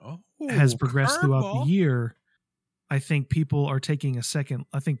has progressed throughout the year, I think people are taking a second.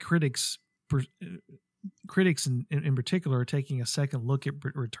 I think critics in particular are taking a second look at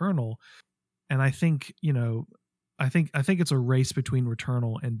Returnal, and I think I think it's a race between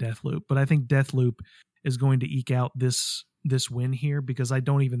Returnal and Deathloop, but I think Deathloop is going to eke out this win here because I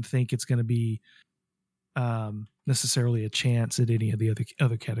don't even think it's going to be necessarily a chance at any of the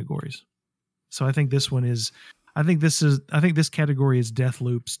other categories. So I think this category is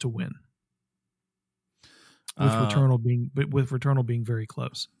Deathloop's to win, with Returnal being very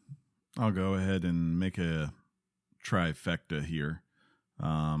close. I'll go ahead and make a trifecta here.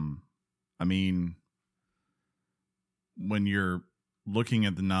 I mean, when you're looking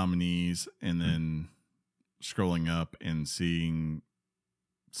at the nominees and then scrolling up and seeing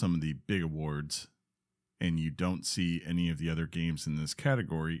some of the big awards, and you don't see any of the other games in this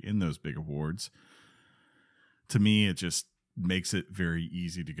category in those big awards, to me, it just makes it very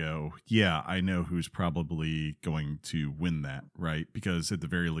easy to go, yeah, I know who's probably going to win that, right? Because at the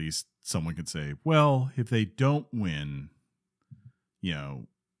very least, someone could say, well, if they don't win,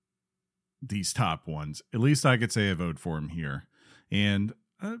 these top ones, at least I could say I vote for them here. And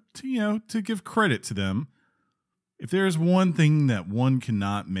to give credit to them, if there's one thing that one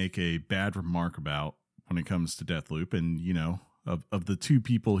cannot make a bad remark about when it comes to Deathloop, and of the two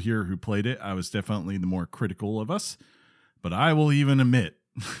people here who played it, I was definitely the more critical of us, but I will even admit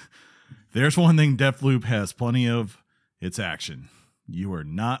there's one thing Deathloop has plenty of, it's action. You are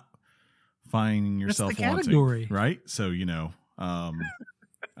not finding yourself wanting, right? So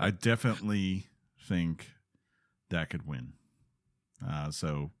I definitely think that could win.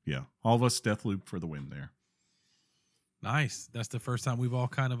 So, yeah, all of us Deathloop for the win there. Nice. That's the first time we've all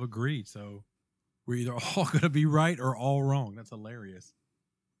kind of agreed. So we're either all going to be right or all wrong. That's hilarious.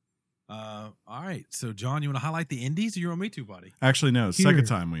 All right. So, John, you want to highlight the indies, or you want me to, buddy? Actually, no. Second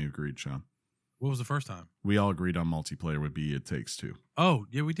time we agreed, Sean. What was the first time? We all agreed on multiplayer would be It Takes Two. Oh,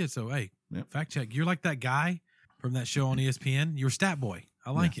 yeah, we did. So, hey, Fact check. You're like that guy from that show on ESPN. You're Stat Boy.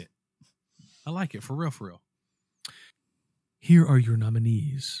 I like it. I like it. For real, for real. Here are your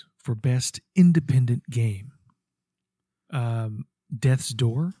nominees for Best Independent Game. Death's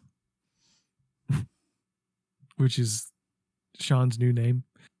Door, which is Sean's new name.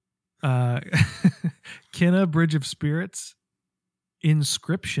 Kena, Bridge of Spirits,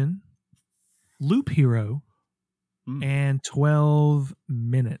 Inscription, Loop Hero, and 12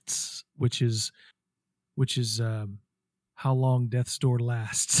 Minutes, which is how long Death's Door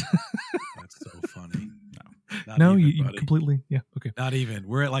lasts. That's so funny. No, you completely, yeah, okay. Not even.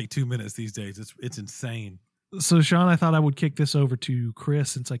 We're at like 2 minutes these days. It's insane. So, Sean, I thought I would kick this over to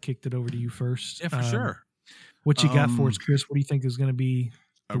Chris since I kicked it over to you first. Yeah, for sure. What you got for us, Chris? What do you think is going to be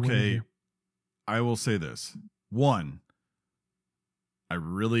the winner Okay, here? I will say this. One, I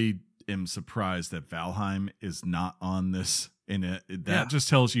really am surprised that Valheim is not on this. And that just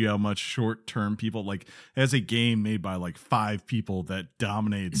tells you how much short-term people, like, as a game made by like 5 people that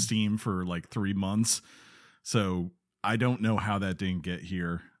dominated Steam for like 3 months. So I don't know how that didn't get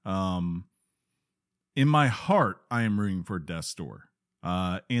here. In my heart, I am rooting for Death's Door.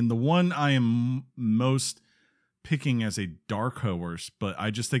 And the one I am most picking as a dark horse, but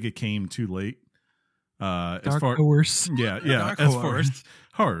I just think it came too late. Dark horse. Yeah. As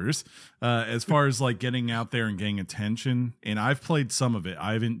far as like getting out there and getting attention, and I've played some of it.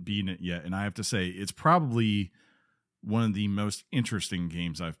 I haven't beaten it yet, and I have to say it's probably one of the most interesting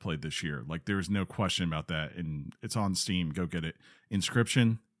games I've played this year. Like, there's no question about that. And it's on Steam. Go get it.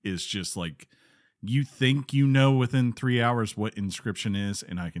 Inscription is just like, you think you know within 3 hours what Inscription is.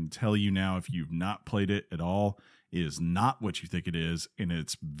 And I can tell you now, if you've not played it at all, it is not what you think it is. And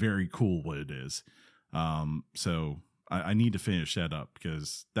it's very cool what it is. So I need to finish that up,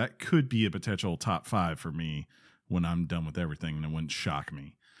 because that could be a potential top 5 for me when I'm done with everything, and it wouldn't shock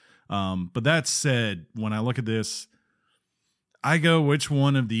me. But that said, when I look at this, I go, which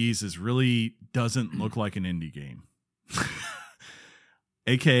one of these really doesn't look like an indie game?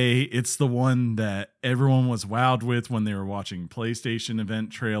 AKA, it's the one that everyone was wowed with when they were watching PlayStation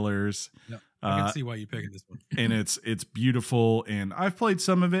event trailers. No, I can see why you're picking this one. And it's beautiful. And I've played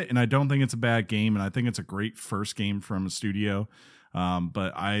some of it, and I don't think it's a bad game. And I think it's a great first game from a studio.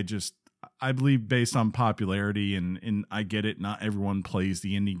 But I believe, based on popularity, and I get it, not everyone plays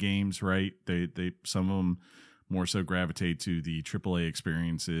the indie games, right? They some of them more so gravitate to the AAA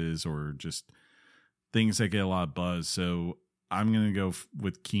experiences or just things that get a lot of buzz. So I'm going to go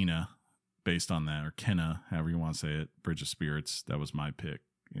with Kena based on that, or Kena, however you want to say it. Bridge of Spirits. That was my pick.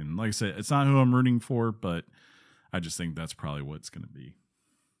 And like I said, it's not who I'm rooting for, but I just think that's probably what it's going to be.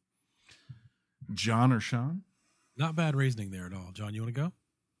 John or Sean? Not bad reasoning there at all. John, you want to go?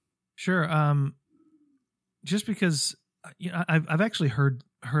 Sure. Just because I've actually heard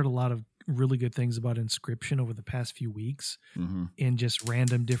a lot of really good things about Inscription over the past few weeks, in just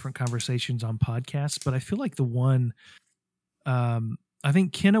random different conversations on podcasts. But I feel like the one, I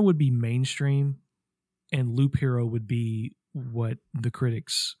think Kena would be mainstream, and Loop Hero would be what the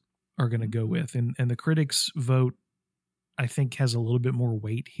critics are going to go with. And the critics vote, I think, has a little bit more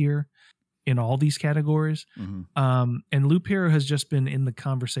weight here in all these categories. And Loop Hero has just been in the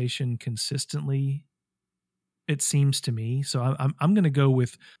conversation consistently, it seems to me. So I'm going to go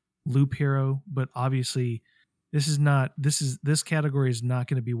with Loop Hero, but obviously this category is not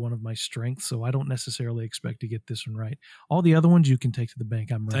going to be one of my strengths, so I don't necessarily expect to get this one right. All the other ones you can take to the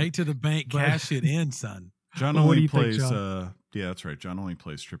bank. I'm right. Take to the bank, cash it in, son. John only plays yeah, that's right. John only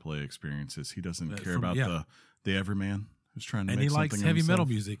plays AAA experiences. He doesn't care about the everyman who's trying to make something. And he likes heavy metal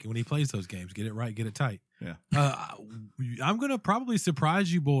music, and when he plays those games, get it right, get it tight. Yeah. I'm going to probably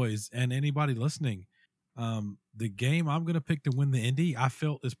surprise you boys and anybody listening. The game I'm going to pick to win the indie, I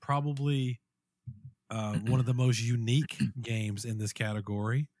felt, is probably one of the most unique games in this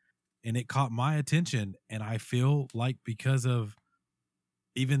category, and it caught my attention. And I feel like, because of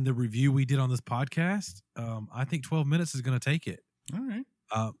even the review we did on this podcast, I think 12 minutes is going to take it. All right.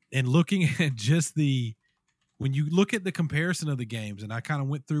 And looking at just when you look at the comparison of the games, and I kind of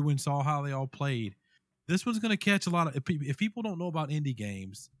went through and saw how they all played, this one's going to catch a lot of, if people don't know about indie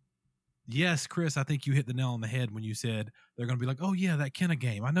games. Yes, Chris, I think you hit the nail on the head when you said they're going to be like, oh yeah, that Kena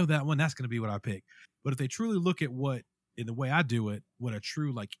game, I know that one, that's going to be what I pick. But if they truly look at what, in the way I do it, what a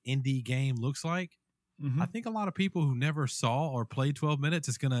true like indie game looks like, I think a lot of people who never saw or played 12 minutes,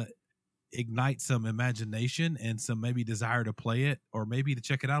 is going to ignite some imagination and some maybe desire to play it, or maybe to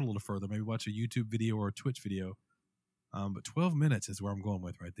check it out a little further, maybe watch a YouTube video or a Twitch video. But 12 minutes is where I'm going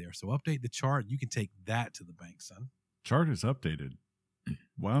with right there. So update the chart. You can take that to the bank, son. Chart is updated.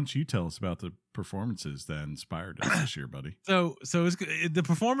 Why don't you tell us about the performances that inspired us this year, buddy? So it's, the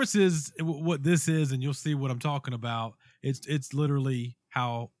performances, what this is, and you'll see what I'm talking about. It's literally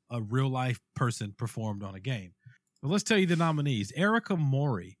how a real life person performed on a game. But let's tell you the nominees. Erica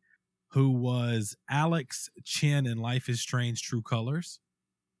Mori, who was Alex Chen in Life is Strange: True Colors.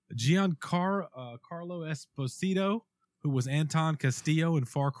 Giancarlo Esposito, who was Anton Castillo in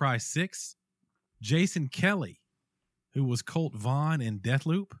Far Cry 6. Jason Kelly, who was Colt Vaughn in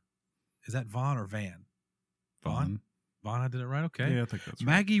Deathloop. Is that Vaughn or Van? Vaughn, I did it right? Okay. Yeah, I think that's right.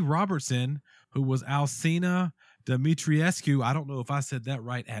 Maggie Robertson, who was Alcina Dimitriescu. I don't know if I said that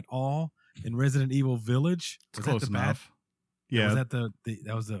right at all. In Resident Evil Village. Was close enough. Yeah. Was that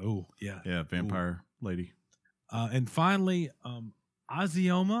that was the, oh, yeah. Yeah, vampire lady. And finally,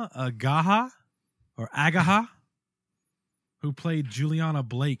 Azioma Agaha, who played Juliana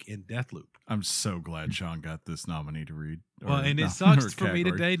Blake in Deathloop. I'm so glad Sean got this nominee to read. Well, and it sucks for me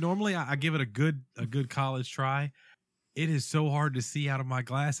today. Normally, I give it a good college try. It is so hard to see out of my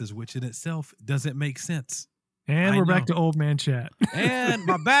glasses, which in itself doesn't make sense. And we're back to old man chat. And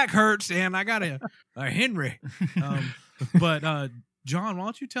my back hurts, and I got a Henry. But John, why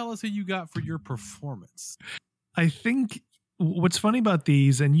don't you tell us who you got for your performance? I think what's funny about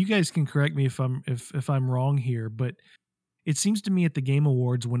these, and you guys can correct me if I'm wrong here, but it seems to me at the Game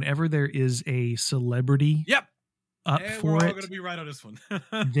Awards, whenever there is a celebrity up for we're all it, going to be right on this one.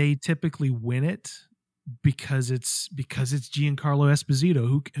 they typically win it because it's Giancarlo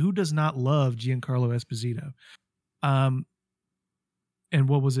Esposito. Who does not love Giancarlo Esposito? And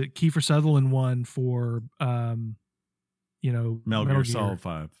what was it? Kiefer Sutherland won for, Metal Gear Solid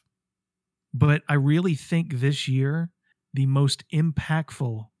 5. But I really think this year, the most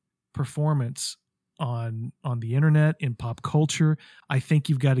impactful performance on the internet, in pop culture, I think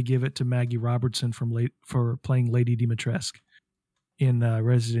you've got to give it to Maggie Robertson for playing Lady Dimitrescu in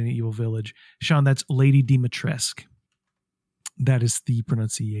Resident Evil Village. Sean, that's Lady Dimitrescu. That is the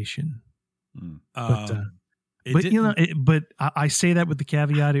pronunciation. But I say that with the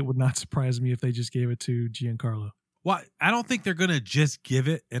caveat, it would not surprise me if they just gave it to Giancarlo. Well, I don't think they're going to just give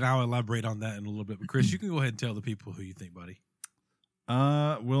it, and I'll elaborate on that in a little bit. But Chris, you can go ahead and tell the people who you think, buddy.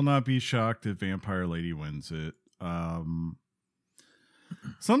 Will not be shocked if Vampire Lady wins it.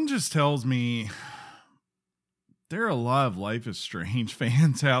 Something just tells me there are a lot of Life is Strange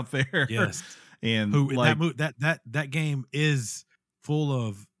fans out there. Yes, and who that game is full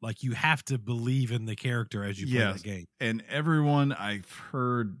of, like, you have to believe in the character as you play that game. And everyone I've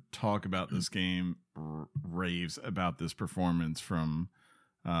heard talk about this game raves about this performance from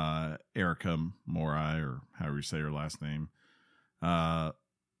Erica Morai, or however you say her last name,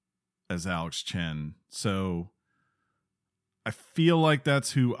 as Alex Chen. So I feel like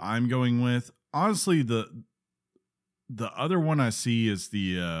that's who I'm going with. Honestly, the other one I see is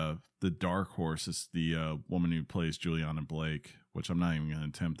the dark horse, is the woman who plays Juliana Blake, which I'm not even going to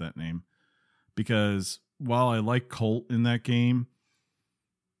attempt that name, because while I like Colt in that game,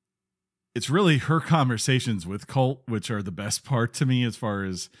 it's really her conversations with Colt which are the best part to me, as far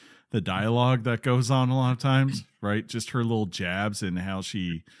as the dialogue that goes on a lot of times, right? Just her little jabs and how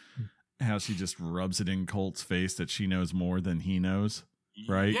she just rubs it in Colt's face that she knows more than he knows,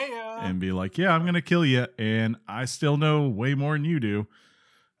 right? Yeah. And be like, yeah, I'm going to kill you, and I still know way more than you do.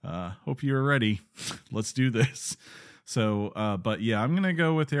 Hope you're ready. Let's do this. So, but yeah, I'm going to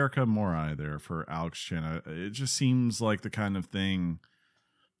go with Erica Morai there for Alex Chen. It just seems like the kind of thing,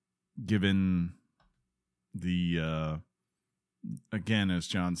 given the, again, as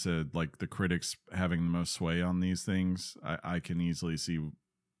John said, like the critics having the most sway on these things, I can easily see,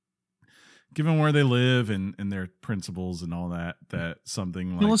 given where they live and their principles and all that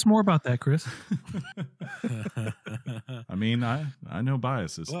something like... Tell us more about that, Chris. I mean, I know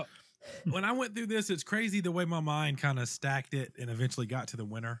biases. Well, when I went through this, it's crazy the way my mind kind of stacked it and eventually got to the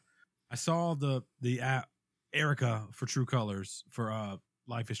winner. I saw the Erica for True Colors for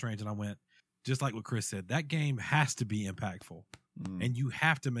Life is Strange, and I went, just like what Chris said, that game has to be impactful, and you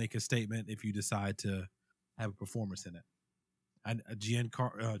have to make a statement if you decide to have a performance in it.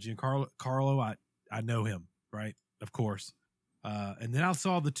 Giancarlo, I know him, right? Of course. And then I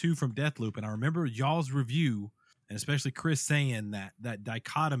saw the two from Deathloop, and I remember y'all's review, and especially Chris saying that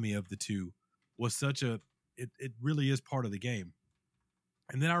dichotomy of the two was such it really is part of the game.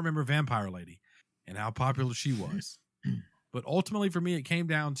 And then I remember Vampire Lady and how popular she was. But ultimately for me, it came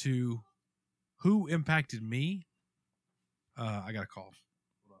down to who impacted me. I got a call.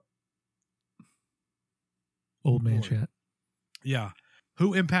 Old man chat. Yeah.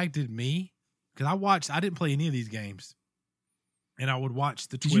 Who impacted me? Because I didn't play any of these games. And I would watch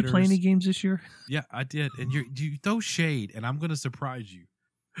the Twitters. Did you play any games this year? Yeah, I did. And you throw shade, and I'm going to surprise you.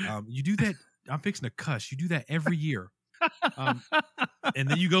 You do that. I'm fixing to cuss. You do that every year. And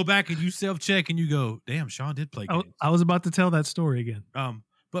then you go back and you self-check and you go, damn, Sean did play games. I was about to tell that story again.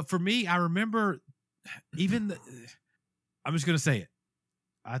 But for me, I remember I'm just going to say it.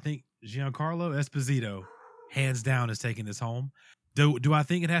 I think Giancarlo Esposito, hands down, is taking this home. Do I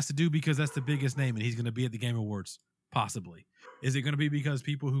think it has to do because that's the biggest name and he's going to be at the Game Awards? Possibly. Is it going to be because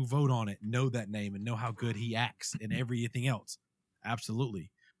people who vote on it know that name and know how good he acts and everything else?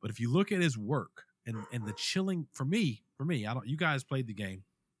 Absolutely. But if you look at his work and the chilling, for me, you guys played the game,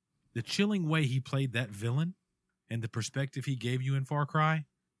 the chilling way he played that villain and the perspective he gave you in Far Cry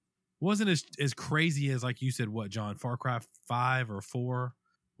wasn't as crazy as, like you said, what, John, Far Cry 5 or 4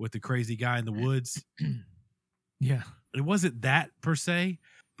 with the crazy guy in the woods. Yeah. It wasn't that per se,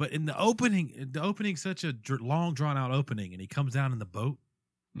 but in the opening, such a long drawn out opening, and he comes down in the boat.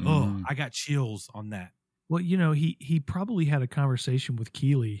 Oh, I got chills on that. Well, he probably had a conversation with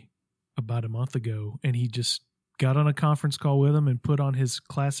Keeley about a month ago, and he just got on a conference call with him and put on his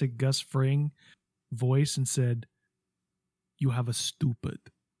classic Gus Fring voice and said, "You have a stupid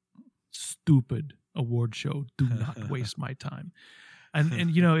award show. Do not waste my time."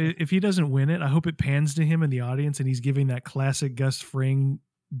 And if he doesn't win it, I hope it pans to him in the audience and he's giving that classic Gus Fring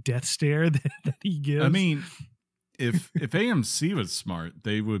death stare that he gives. I mean, if AMC was smart,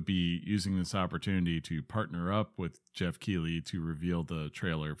 they would be using this opportunity to partner up with Jeff Keighley to reveal the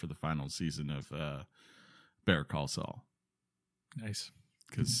trailer for the final season of Better Call Saul. Nice.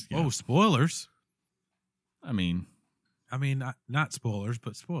 Because spoilers. I mean, not spoilers,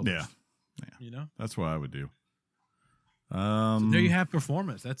 but spoilers. yeah. You know, That's what I would do. so there you have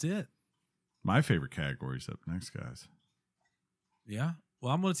performance. That's it. My favorite categories up next, guys. Yeah.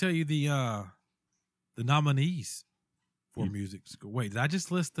 Well, I'm going to tell you the nominees for music score. Wait, did I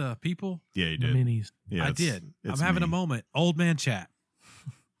just list the people? Yeah, you The did. minis. Yeah, I did. I'm it's having a me. moment. Old man chat.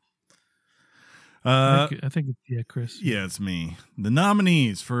 I think it's Chris. Yeah, it's me. The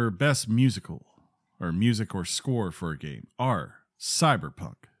nominees for best musical or music or score for a game are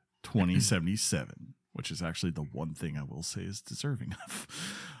Cyberpunk 2077, which is actually the one thing I will say is deserving of.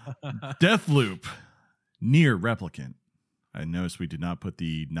 Deathloop, Nier Replicant. I noticed we did not put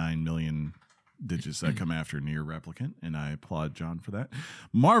the 9 million digits that come after Nier Replicant, and I applaud John for that.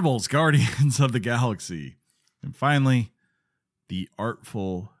 Marvel's Guardians of the Galaxy. And finally, The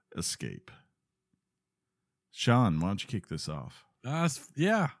Artful Escape. Sean, why don't you kick this off?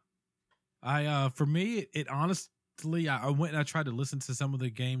 Yeah. For me, it honestly, I went and I tried to listen to some of the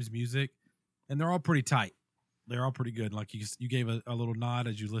game's music, and they're all pretty tight. They're all pretty good. Like you gave a little nod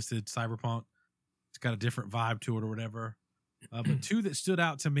as you listed Cyberpunk. It's got a different vibe to it or whatever. But two that stood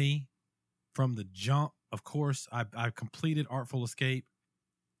out to me from the jump, of course, I completed Artful Escape,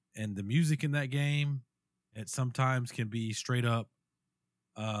 and the music in that game, it sometimes can be straight up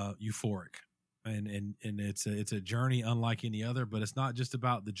euphoric. And it's a journey unlike any other, but it's not just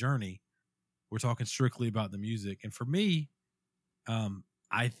about the journey. We're talking strictly about the music. And for me,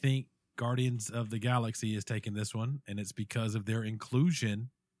 I think Guardians of the Galaxy is taking this one, and it's because of their inclusion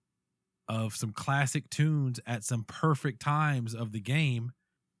of some classic tunes at some perfect times of the game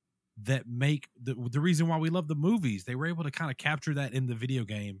that make the reason why we love the movies. They were able to kind of capture that in the video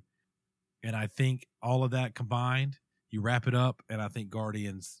game. And I think all of that combined, you wrap it up, and I think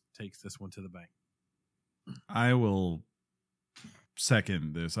Guardians takes this one to the bank. I will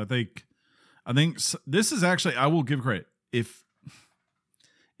second this. I think this is actually, I will give credit. If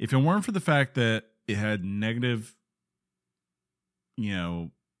it weren't for the fact that it had negative,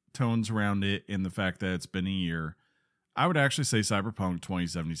 tones around it and the fact that it's been a year, I would actually say Cyberpunk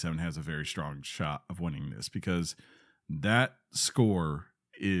 2077 has a very strong shot of winning this because that score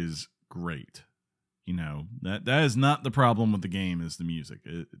is great. That is not the problem with the game is the music.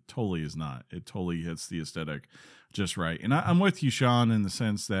 It totally is not. It totally hits the aesthetic just right. And I'm with you, Sean, in the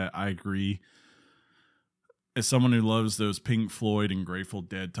sense that I agree. As someone who loves those Pink Floyd and Grateful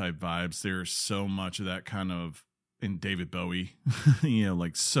Dead type vibes, there's so much of that kind of in David Bowie,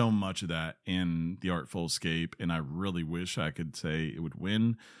 like so much of that in The Artful Escape. And I really wish I could say it would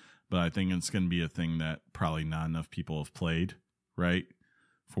win, but I think it's going to be a thing that probably not enough people have played, right,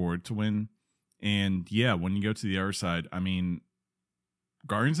 for it to win. And yeah, when you go to the other side, I mean,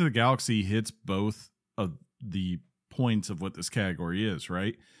 Guardians of the Galaxy hits both of the points of what this category is,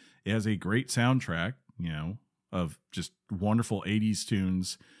 right? It has a great soundtrack, of just wonderful 80s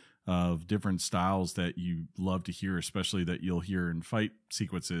tunes of different styles that you love to hear, especially that you'll hear in fight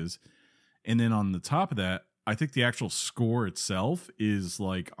sequences. And then on the top of that, I think the actual score itself is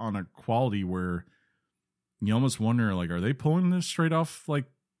like on a quality where you almost wonder, like, are they pulling this straight off like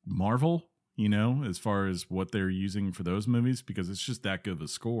Marvel? As far as what they're using for those movies, because it's just that good of a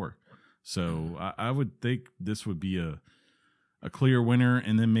score. So I would think this would be a clear winner.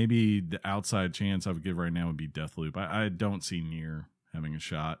 And then maybe the outside chance I would give right now would be Deathloop. I don't see Nier having a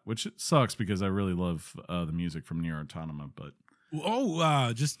shot, which sucks because I really love the music from Nier Automata. But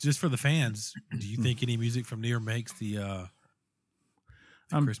just for the fans, do you think any music from Nier makes the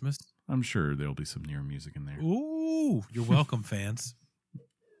Christmas? I'm sure there'll be some Nier music in there. Ooh, you're welcome, fans.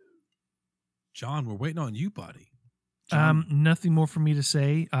 John, we're waiting on you, buddy. Nothing more for me to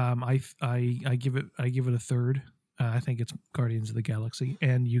say. I give it a third. I think it's Guardians of the Galaxy,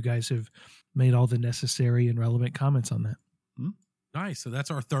 and you guys have made all the necessary and relevant comments on that. Nice. So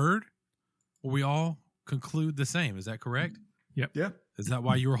that's our third. Will we all conclude the same? Is that correct? Yep. Yeah. Is that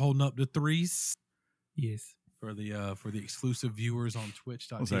why you were holding up the threes? Yes. For the exclusive viewers on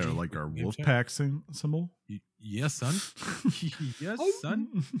Twitch.tv. Was that like our Wolfpack symbol? Yes, son. Yes,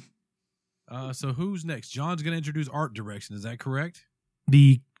 son. So who's next? John's going to introduce art direction. Is that correct?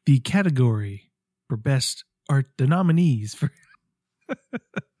 The category for best art, the nominees for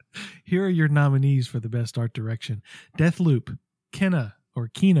here are your nominees for the best art direction: Deathloop, Kena,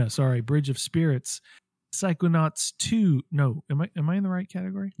 Bridge of Spirits, Psychonauts 2. No, am I in the right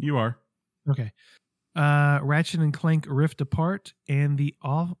category? You are. Okay. Ratchet and Clank Rift Apart and The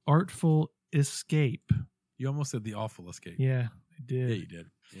Artful Escape. You almost said The Awful Escape. Yeah, I did. Yeah, you did.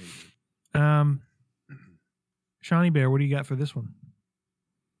 Shawnee Bear, what do you got for this one?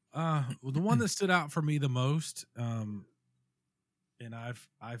 Well, the one that stood out for me the most, and I've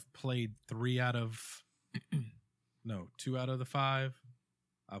played 3 out of No, 2 out of the 5.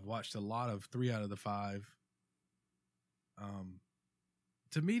 I've watched a lot of 3 out of the 5.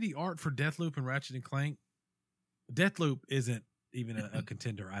 To me, the art for Deathloop and Ratchet and Clank, Deathloop isn't even a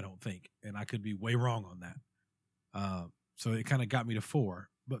contender, I don't think, and I could be way wrong on that. So it kind of got me to 4.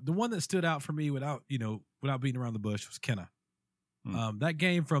 But the one that stood out for me without beating around the bush was Kenna. That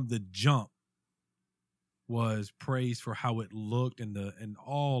game from the jump was praised for how it looked and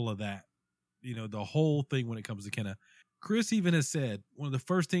all of that. The whole thing when it comes to Kenna. Chris even has said one of the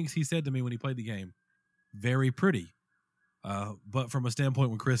first things he said to me when he played the game, very pretty. But from a standpoint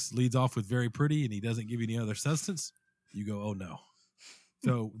when Chris leads off with very pretty and he doesn't give you any other substance, you go, oh no.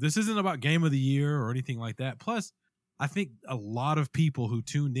 So this isn't about game of the year or anything like that. Plus, I think a lot of people who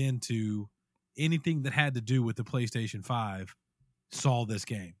tuned into anything that had to do with the PlayStation 5 saw this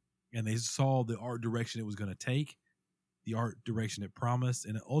game and they saw the art direction it was going to take, the art direction it promised,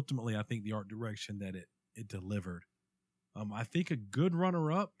 and ultimately I think the art direction that it delivered. I think a good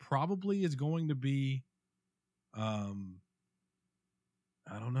runner-up probably is going to be, I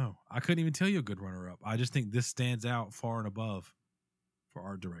don't know. I couldn't even tell you a good runner-up. I just think this stands out far and above for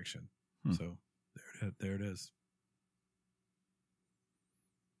art direction. So there it is.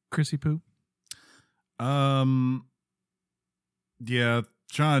 Chrissy Poo? Yeah,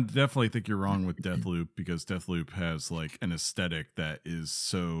 John, I definitely think you're wrong with Deathloop because Deathloop has like an aesthetic that is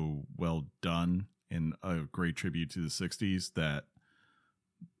so well done and a great tribute to the 60s that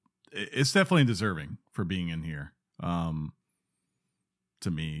it's definitely deserving for being in here. To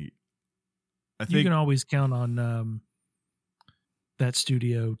me, I think you can always count on that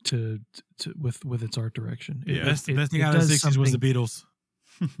studio to with its art direction. Best thing out of the 60s was the Beatles.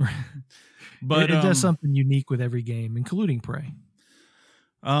 But it does something unique with every game, including Prey.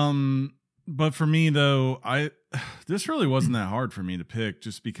 But for me though, this really wasn't that hard for me to pick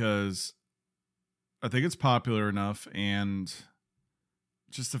just because I think it's popular enough and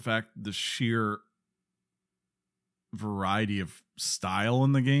just the fact the sheer variety of style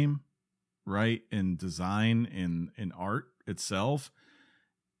in the game, right? And design and art itself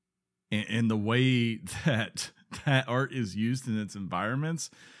and the way that art is used in its environments,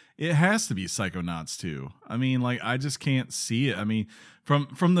 it has to be Psychonauts 2. I mean, like I just can't see it. I mean,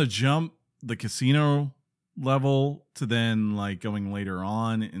 from the jump, the casino level to then like going later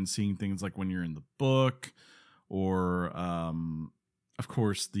on and seeing things like when you're in the book or of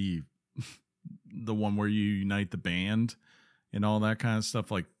course the one where you unite the band and all that kind of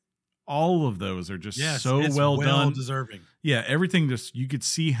stuff, like all of those are just so well done, deserving. Yeah, everything just you could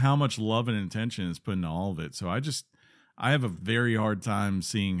see how much love and intention is put into all of it. So I have a very hard time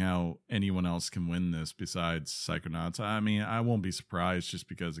seeing how anyone else can win this besides Psychonauts. I mean, I won't be surprised just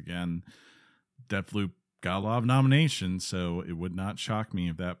because again, Deathloop got a lot of nominations, so it would not shock me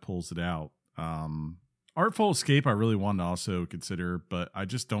if that pulls it out. Artful Escape I really want to also consider, but I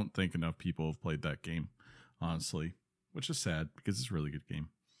just don't think enough people have played that game, honestly, which is sad because it's a really good game.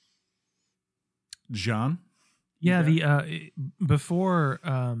 John? Yeah, the before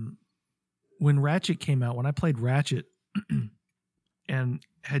when Ratchet came out, when I played Ratchet and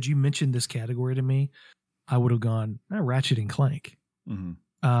had you mentioned this category to me, I would have gone Ratchet and Clank.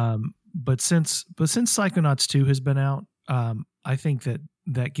 Mm-hmm. But since Psychonauts 2 has been out, I think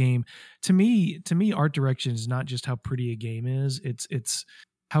that game to me art direction is not just how pretty a game is, it's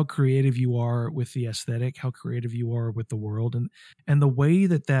how creative you are with the aesthetic, how creative you are with the world, and the way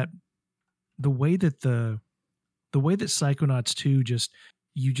that Psychonauts 2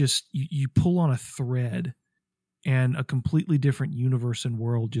 you pull on a thread and a completely different universe and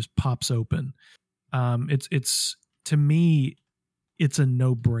world just pops open. It's to me it's a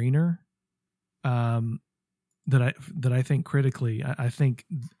no-brainer. That I think critically, I think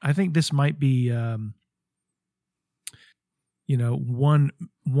this might be, one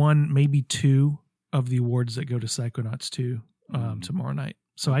maybe 2 of the awards that go to Psychonauts 2 tomorrow night.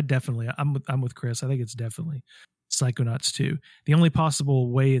 So I'm with Chris. I think it's definitely Psychonauts 2. The only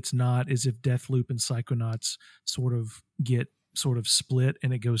possible way it's not is if Deathloop and Psychonauts sort of split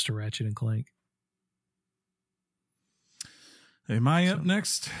and it goes to Ratchet and Clank. Am I up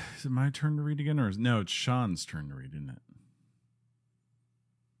next? Is it my turn to read again? No, it's Sean's turn to read, isn't it?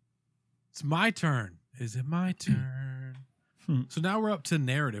 It's my turn. Is it my turn? So now we're up to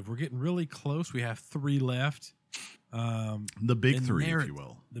narrative. We're getting really close. We have 3 left. The big 3, if you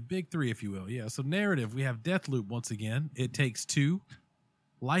will. The big 3, if you will. Yeah. So narrative, we have Deathloop once again. It Takes Two.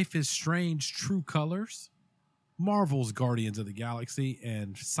 Life is Strange, True Colors. Marvel's Guardians of the Galaxy.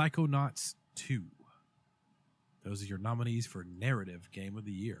 And Psychonauts 2. Those are your nominees for narrative game of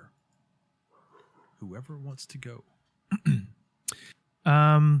the year. Whoever wants to go.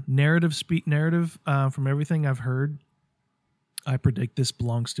 Narrative. From everything I've heard, I predict this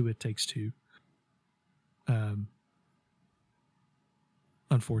belongs to It Takes Two.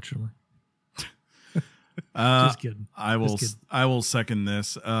 Unfortunately. Just kidding. I will second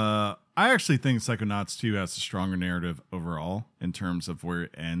this. I actually think Psychonauts 2 has a stronger narrative overall in terms of where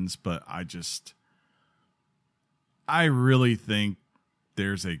it ends, but I really think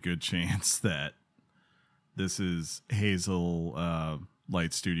there's a good chance that this is Hazel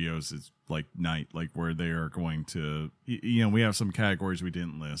Light Studios is like Night, like where they are going to, we have some categories we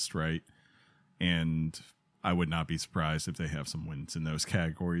didn't list, right? And I would not be surprised if they have some wins in those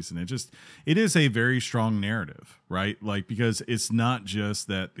categories. And it is a very strong narrative, right? Like, because it's not just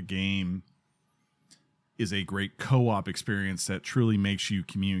that the game is a great co-op experience that truly makes you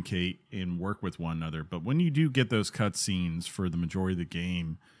communicate and work with one another. But when you do get those cutscenes for the majority of the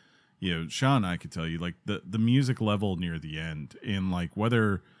game, Sean, I could tell you, like the music level near the end, and like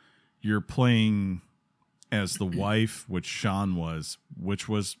whether you're playing as the wife, which Sean was,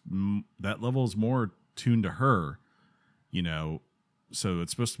 that level is more tuned to her, so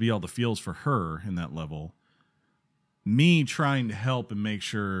it's supposed to be all the feels for her in that level. Me trying to help and make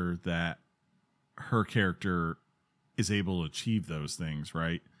sure that her character is able to achieve those things,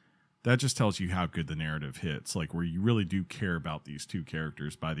 right? That just tells you how good the narrative hits, like where you really do care about these two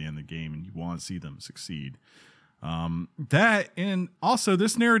characters by the end of the game and you want to see them succeed. That, and also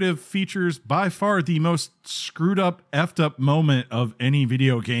this narrative features by far the most screwed up, effed up moment of any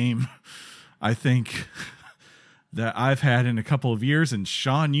video game, I think, that I've had in a couple of years. And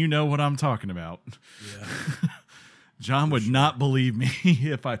Sean, you know what I'm talking about. Yeah. John would not believe me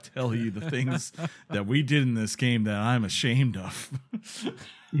if I tell you the things that we did in this game that I'm ashamed of.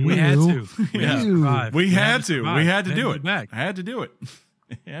 We had to. We had to. We had to do it. Back. I had to do it.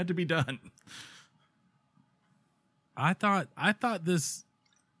 It had to be done. I thought this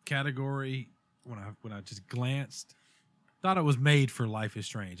category, when I just glanced, thought it was made for Life is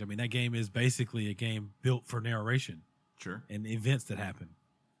Strange. I mean, that game is basically a game built for narration. Sure. And events that happen.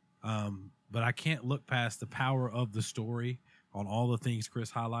 But I can't look past the power of the story on all the things Chris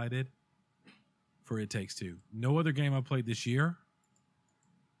highlighted for It Takes Two. No other game I played this year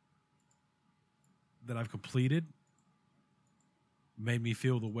that I've completed made me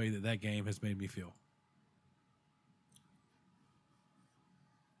feel the way that game has made me feel.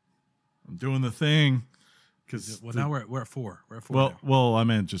 I'm doing the thing. Well, now we're at 4. We're at 4 now. Well, I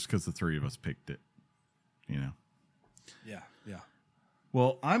meant just because the three of us picked it, Yeah.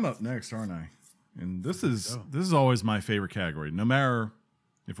 Well, I'm up next, aren't I? And this is always my favorite category, no matter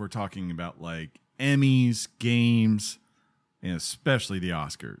if we're talking about like Emmys, games, and especially the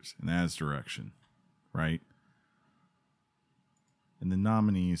Oscars, and that is direction, right? And the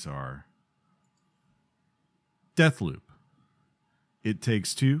nominees are Deathloop, It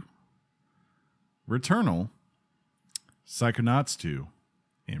Takes Two, Returnal, Psychonauts 2,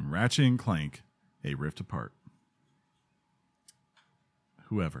 and Ratchet & Clank, A Rift Apart.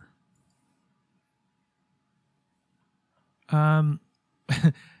 Whoever.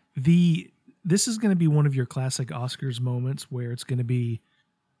 This is going to be one of your classic Oscars moments where it's going to be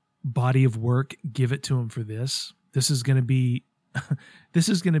body of work. Give it to him for this. This is going to be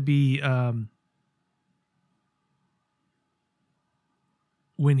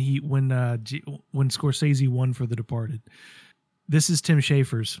when Scorsese won for The Departed. This is Tim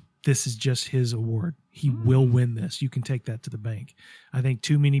Schafer's. This is just his award. He will win this. You can take that to the bank. I think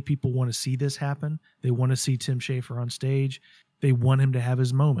too many people want to see this happen. They want to see Tim Schafer on stage. They want him to have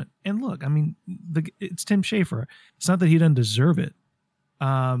his moment. And look, I mean, it's Tim Schafer. It's not that he doesn't deserve it.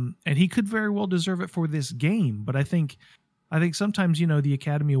 And he could very well deserve it for this game. But I think sometimes, the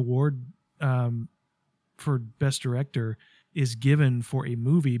Academy Award for Best Director is given for a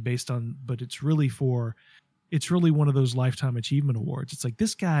movie but it's really one of those lifetime achievement awards. It's like,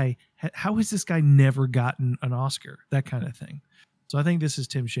 this guy, how has this guy never gotten an Oscar? That kind of thing. So I think this is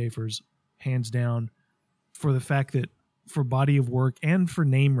Tim Schafer's, hands down, for the fact that for body of work and for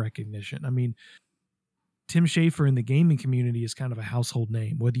name recognition. I mean, Tim Schafer in the gaming community is kind of a household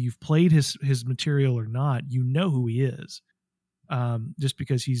name. Whether you've played his material or not, you know who he is. Just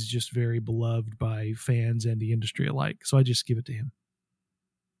because he's just very beloved by fans and the industry alike. So I just give it to him.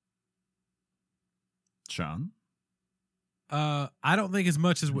 Sean? I don't think as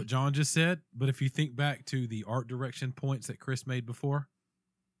much as what John just said, but if you think back to the art direction points that Chris made before,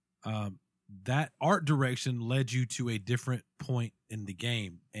 that art direction led you to a different point in the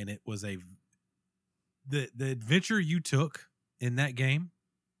game, and it was the adventure you took in that game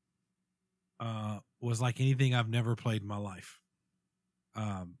was like anything I've never played in my life.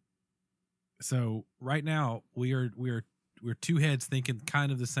 So right now we are we're two heads thinking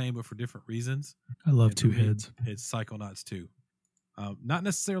kind of the same, but for different reasons. I love And two for me, heads. It's Psychonauts 2. Not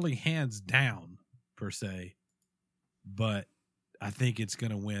necessarily hands down per se, but I think it's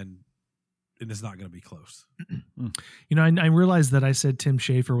going to win, and it's not going to be close. You know, I realized that I said Tim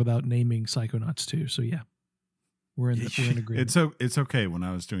Schafer without naming Psychonauts 2. So yeah, we're in agreement. It's okay. When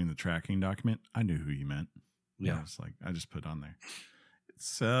I was doing the tracking document, I knew who you meant. Yeah. It's like I just put on there.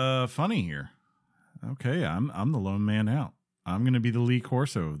 It's funny here. Okay, I'm the lone man out. I'm going to be the Lee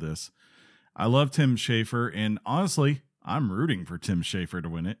Corso of this. I love Tim Schafer, and honestly, I'm rooting for Tim Schafer to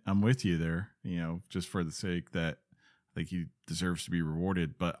win it. I'm with you there, just for the sake that I think he deserves to be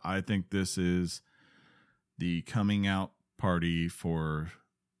rewarded. But I think this is the coming out party for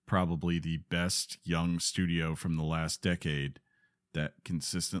probably the best young studio from the last decade that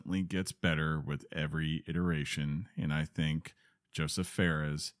consistently gets better with every iteration. And I think Joseph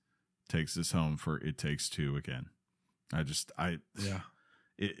Fares takes this home for It Takes Two again.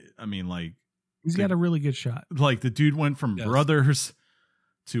 He's got a really good shot. Like the dude went from Yes. Brothers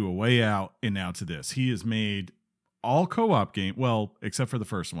to A Way Out and now to this. He has made all co-op game, well, except for the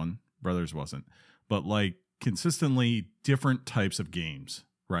first one. Brothers wasn't, but like consistently different types of games,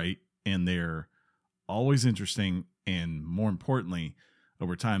 right? And they're always interesting, and more importantly,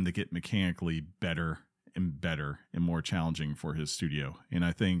 over time they get mechanically better and more challenging for his studio. And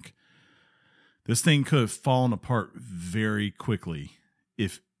I think this thing could have fallen apart very quickly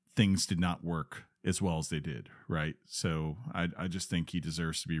if things did not work as well as they did, right? So I just think he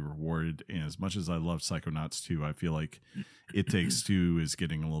deserves to be rewarded. And as much as I love Psychonauts 2, I feel like It Takes Two is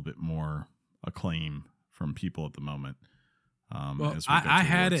getting a little bit more acclaim from people at the moment. Well, as we get to I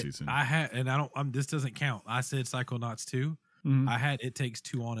had award it. season. I had, and I don't. This doesn't count. I said Psychonauts 2. Mhm. I had It Takes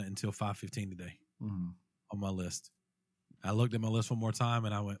Two on it until 5:15 today Mhm. on my list. I looked at my list one more time,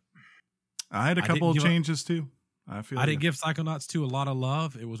 and I went. I had a couple of changes too. I didn't give Psychonauts 2 a lot of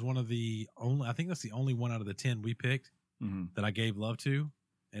love. It was one of the only. I think that's the only one out of the 10 we picked Mhm. that I gave love to,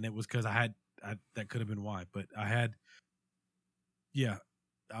 and it was because that could have been why. But I had. Yeah,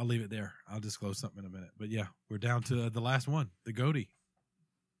 I'll leave it there. I'll disclose something in a minute. But yeah, we're down to the last one, the Goatee.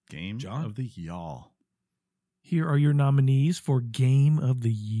 Game John? of the Y'all. Here are your nominees for Game of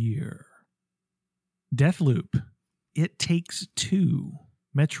the Year: Deathloop, It Takes Two,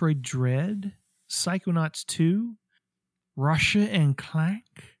 Metroid Dread, Psychonauts 2, Russia and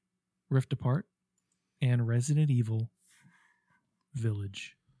Clank, Rift Apart, and Resident Evil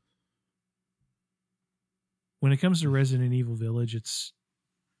Village. When it comes to Resident Evil Village, it's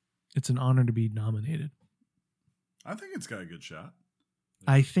an honor to be nominated. I think it's got a good shot.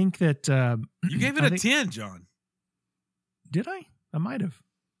 I think that You gave it I a think- 10, John. Did I? I might have.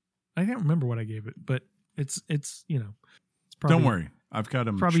 I can't remember what I gave it, but it's it's probably, Don't worry. I've got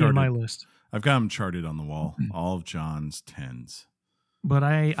them probably charted. on my list. I've got them charted on the wall. All of John's 10s. But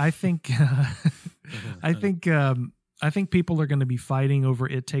I think I think people are going to be fighting over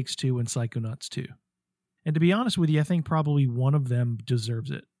It Takes Two and Psychonauts 2. And to be honest with you, I think probably one of them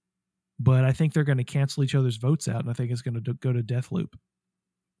deserves it. But I think they're going to cancel each other's votes out, and I think it's going to go to Deathloop,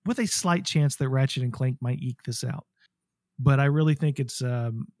 with a slight chance that Ratchet and Clank might eke this out. But I really think it's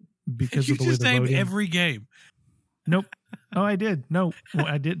because You of the way just they're named voting. every game. Nope. Oh, I did. No, well,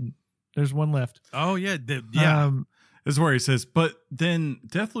 I didn't. There's one left. Oh yeah, yeah. This is where he says, but then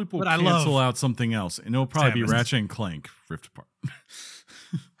Deathloop will But I cancel love- out something else, and it'll probably be Samus. Ratchet and Clank Rift Apart.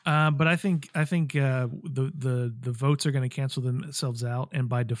 But I think the votes are going to cancel themselves out, and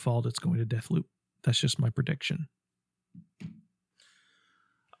by default, it's going to Deathloop. That's just my prediction.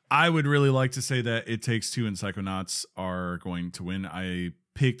 I would really like to say that It Takes Two and Psychonauts are going to win. I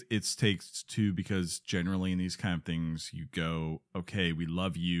picked It Takes Two because generally in these kind of things, you go, okay, we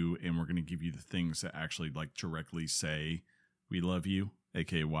love you, and we're going to give you the things that actually like directly say we love you.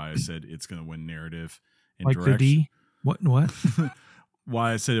 AKA why I said it's going to win narrative and Like direction. the D? What?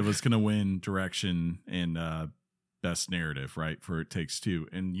 Why I said it was going to win direction and best narrative, right, for It Takes Two.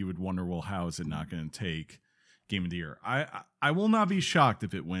 And you would wonder, well, how is it not going to take Game of the Year? I will not be shocked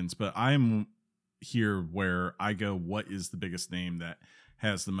if it wins, but I'm here where I go, what is the biggest name that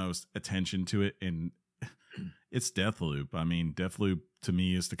has the most attention to it? And it's Deathloop. I mean, Deathloop to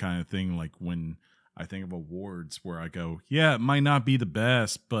me is the kind of thing like when I think of awards where I go, yeah, it might not be the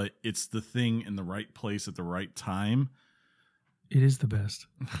best, but it's the thing in the right place at the right time. It is the best.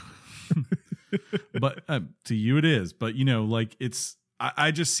 But to you it is, but like it's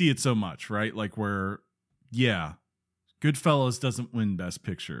I just see it so much, right? Like where yeah, Goodfellas doesn't win best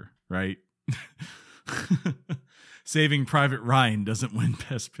picture, right? Saving Private Ryan doesn't win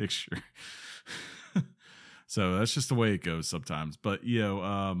best picture. So that's just the way it goes sometimes. But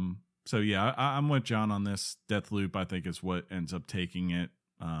So yeah, I'm with John on this. Deathloop, I think, is what ends up taking it,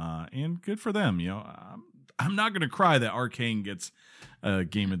 and good for them. I'm not going to cry that Arcane gets a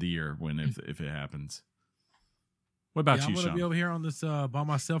Game of the Year win if it happens. What about you, I'm going to Sean? be over here on this by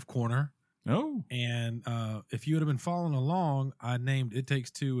myself corner. Oh, And if you would have been following along, I named It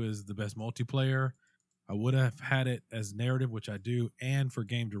Takes Two as the best multiplayer. I would have had it as narrative, which I do, and for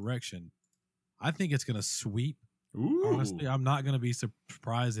game direction. I think it's going to sweep. ooh. Honestly, I'm not going to be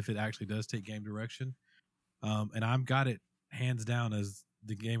surprised if it actually does take game direction. And I've got it hands down as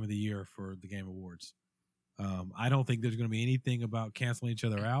the game of the year for the Game Awards. I don't think there's going to be anything about canceling each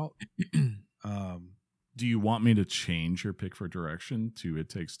other out. Do you want me to change your pick for direction to It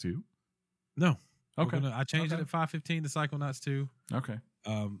Takes Two? No. Okay. I changed it at 5:15 to Psychonauts 2. Okay.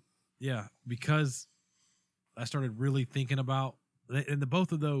 Yeah, because I started really thinking about, and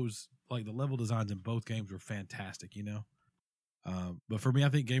both of those, like the level designs in both games were fantastic, But for me, I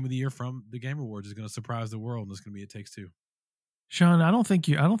think Game of the Year from the Game Awards is going to surprise the world, and it's going to be It Takes Two. Sean, I don't think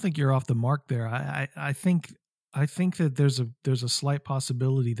you're off the mark there. I think that there's a slight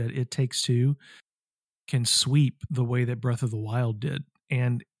possibility that It Takes Two can sweep the way that Breath of the Wild did,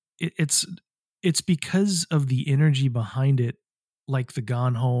 and it's because of the energy behind it, like the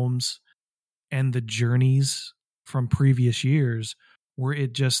Gone Homes and the Journeys from previous years, where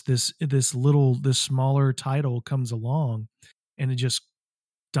it just this smaller title comes along and it just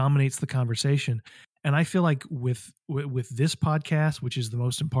dominates the conversation. And I feel like with this podcast, which is the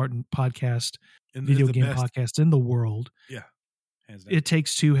most important podcast, video game podcast in the world, yeah, hands down. It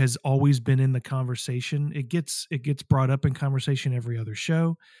Takes Two has always been in the conversation. It gets brought up in conversation every other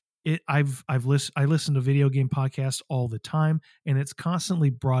show. I listen to video game podcasts all the time, and it's constantly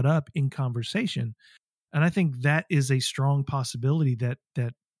brought up in conversation. And I think that is a strong possibility that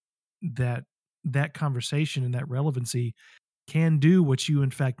conversation and that relevancy can do what you in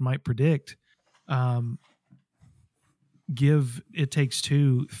fact might predict. Give It Takes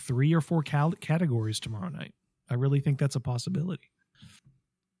Two 3 or 4 categories tomorrow night. I really think that's a possibility.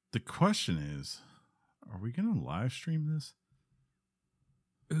 The question is, are we going to live stream this?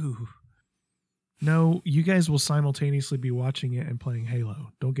 Ooh. No, you guys will simultaneously be watching it and playing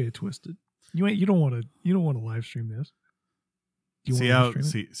Halo. Don't get it twisted. You don't want to live stream this. Do you want to live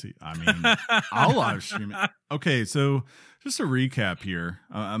stream it? I mean, I'll live stream it. Okay, so just a recap here.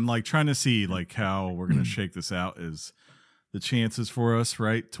 I'm like trying to see like how we're gonna shake this out. Is the chances for us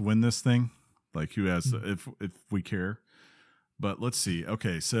right to win this thing? Like who has if we care? But let's see.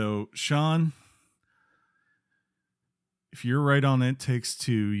 Okay, so Sean, if you're right on It Takes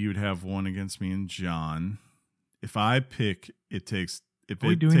Two, you'd have one against me and John. If I pick It Takes. If Are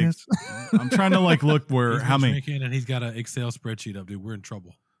we doing this? I'm trying to like look where He's how many. and he's got an Excel spreadsheet up, dude. We're in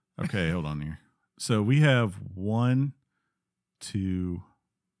trouble. Okay, hold on here. So we have 1, 2,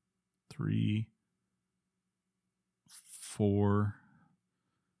 3, 4,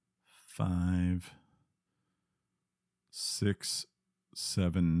 5, 6,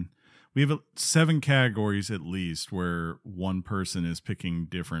 7. We have 7 categories at least where one person is picking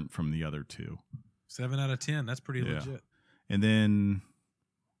different from the other 2. 7 out of 10. That's pretty legit. And then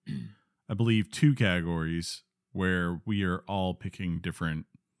I believe 2 categories where we are all picking different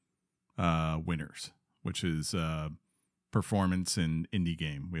winners, which is performance and indie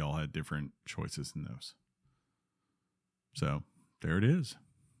game. We all had different choices in those. So there it is.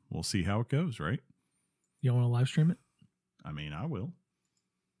 We'll see how it goes, right? You want to live stream it? I mean, I will.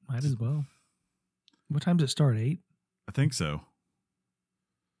 Might as well. What time does it start? 8? I think so.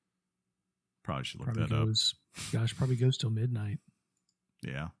 Probably should look that up. Gosh, probably goes till midnight.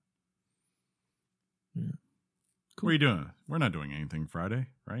 Yeah. Yeah. What Cool. are you doing? We're not doing anything Friday,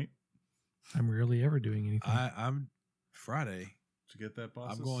 right? I'm rarely ever doing anything. I'm Friday. Did you get that,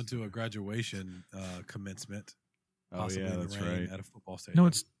 boss? I'm going to a graduation commencement. Oh yeah, that's right. At a football stadium.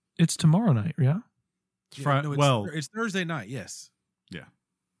 No, it's tomorrow night. Yeah. It's Thursday night. Yes. Yeah.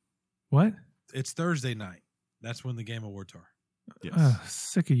 What? It's Thursday night. That's when the Game Awards are. Yes.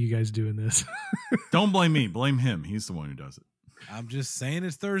 Sick of you guys doing this. Don't blame me. Blame him. He's the one who does it. I'm just saying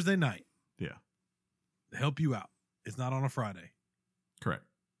it's Thursday night. Yeah. To help you out. It's not on a Friday. Correct.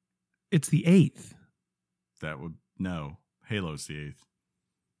 It's the 8th. No. Halo's the 8th.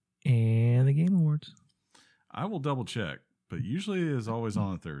 And the Game Awards. I will double check, but usually it is always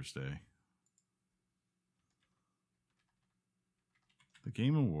on a Thursday. The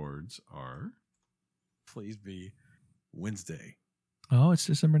Game Awards are... Please be Wednesday. Oh, it's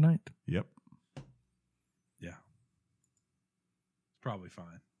December 9th. Yep. Yeah. It's probably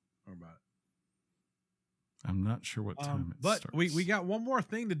fine. Or about it. I'm not sure what time it starts. But we got one more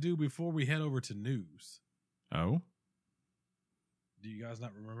thing to do before we head over to news. Oh? Do you guys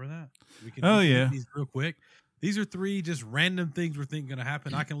not remember that? We can yeah. these real quick. These are 3 just random things we're thinking going to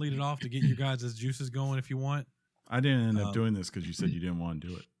happen. I can lead it off to get you guys' juices going if you want. I didn't end up doing this because you said you didn't want to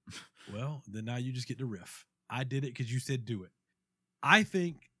do it. Well, then now you just get to riff. I did it because you said do it. I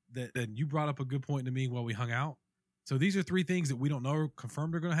think that you brought up a good point to me while we hung out. So these are 3 things that we don't know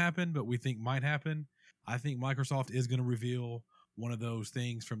confirmed are going to happen, but we think might happen. I think Microsoft is going to reveal one of those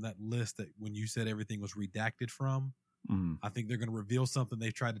things from that list that when you said everything was redacted from. I think they're going to reveal something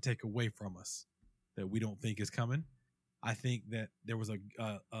they've tried to take away from us that we don't think is coming. I think that there was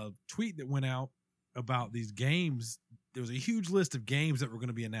a tweet that went out about these games. There was a huge list of games that were going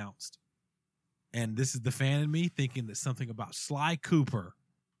to be announced. And this is the fan in me thinking that something about Sly Cooper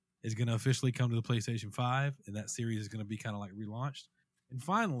is going to officially come to the PlayStation 5, and that series is going to be kind of like relaunched. And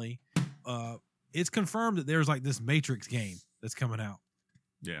finally, it's confirmed that there's like this Matrix game that's coming out.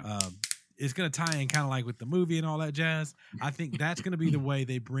 Yeah. It's going to tie in kind of like with the movie and all that jazz. I think that's going to be the way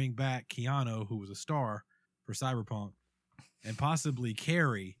they bring back Keanu, who was a star for Cyberpunk, and possibly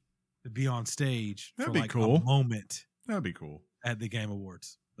Carrie to be on stage That'd for be like cool. a moment That'd be cool. at the Game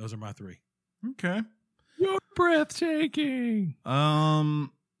Awards. Those are my 3. Okay. You're breathtaking.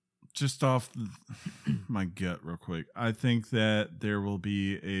 Just off my gut real quick. I think that there will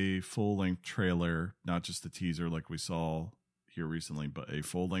be a full-length trailer, not just a teaser like we saw here recently, but a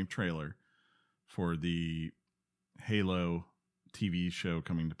full-length trailer for the Halo TV show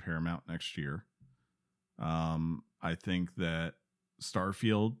coming to Paramount next year. I think that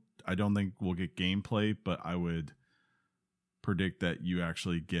Starfield, I don't think we'll get gameplay, but I would predict that you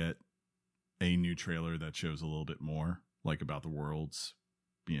actually get a new trailer that shows a little bit more, like about the worlds,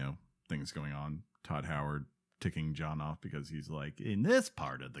 things going on. Todd Howard ticking John off because he's like, in this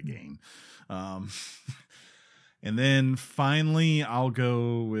part of the game. And then finally, I'll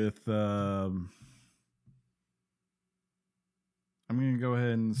go with... I'm going to go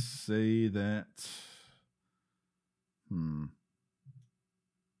ahead and say that...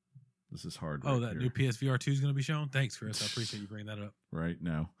 This is hard. Oh, that new PSVR 2 is going to be shown? Thanks, Chris. I appreciate you bringing that up. Right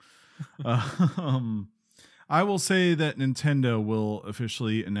now. I will say that Nintendo will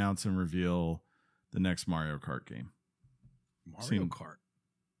officially announce and reveal the next Mario Kart game. Mario Kart.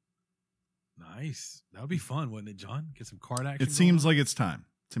 Nice. That would be fun, wouldn't it, John? Get some kart action. It seems like it's time,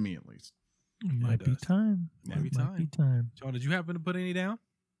 to me at least. Might be time. Might be time. John, did you happen to put any down?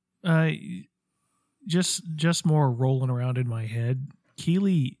 Just more rolling around in my head.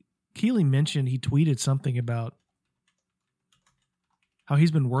 Keeley mentioned, he tweeted something about how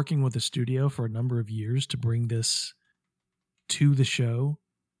he's been working with the studio for a number of years to bring this to the show.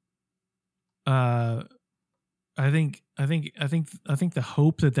 I think the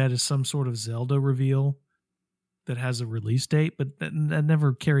hope that is some sort of Zelda reveal that has a release date, but that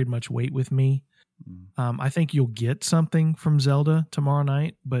never carried much weight with me. I think you'll get something from Zelda tomorrow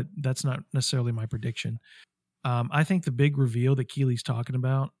night, but that's not necessarily my prediction. I think the big reveal that Keeley's talking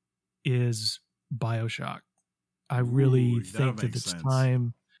about is BioShock. I really think that it's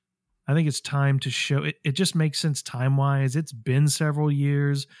time. I think it's time to show it. It just makes sense time-wise. It's been several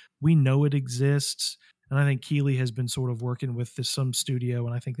years. We know it exists. And I think Keeley has been sort of working with some studio,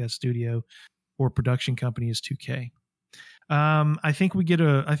 and I think that studio or production company is 2K. I think we get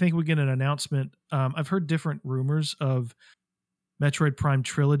an announcement. I've heard different rumors of Metroid Prime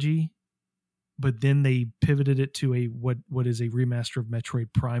Trilogy, but then they pivoted it to a what is a remaster of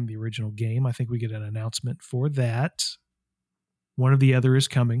Metroid Prime, the original game. I think we get an announcement for that. One or the other is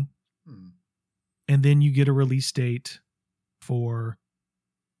coming. And then you get a release date for,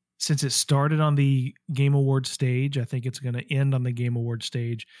 since it started on the Game Awards stage, I think it's going to end on the Game Awards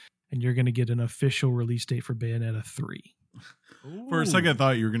stage, and you're going to get an official release date for Bayonetta 3. For a second, I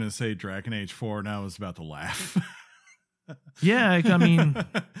thought you were going to say Dragon Age 4, and I was about to laugh. Yeah, I mean...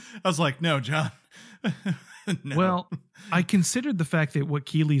 I was like, no, John. No. Well, I considered the fact that what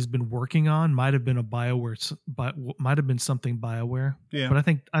Keeley's been working on might have been might have been something BioWare. Yeah. But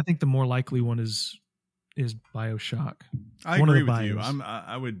I think the more likely one is BioShock. I agree with you.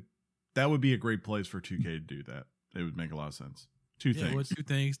 That would be a great place for 2K to do that. It would make a lot of sense. Two things. Two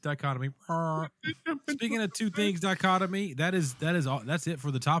things. Dichotomy. Speaking of two things, dichotomy. That's it for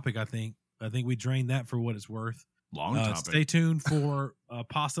the topic. I think we drained that for what it's worth. Long topic. Stay tuned for a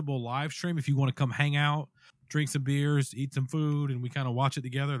possible live stream if you want to come hang out, drink some beers, eat some food, and we kind of watch it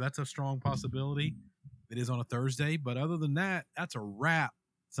together. That's a strong possibility. It is on a Thursday, but other than that, that's a wrap,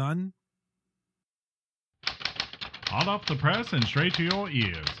 son. Hot off the press and straight to your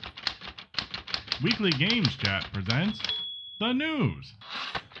ears. Weekly Games Chat presents the news.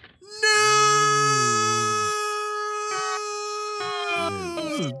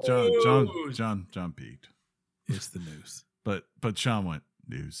 John peaked. It's the news. But Sean went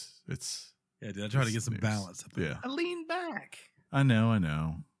news. It's Yeah, dude, I try to it's get some news. balance up there. Yeah, I lean back. I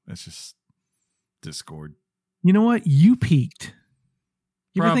know. It's just Discord. You know what? You peaked.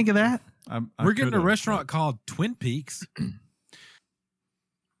 You ever Prob- think of that? We're getting a could've, restaurant but- called Twin Peaks.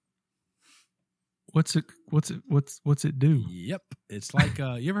 What's it do? Yep. It's like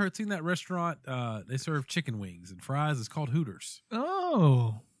you ever seen that restaurant? They serve chicken wings and fries. It's called Hooters.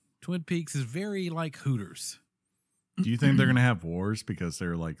 Oh, Twin Peaks is very like Hooters. Do you think they're gonna have wars because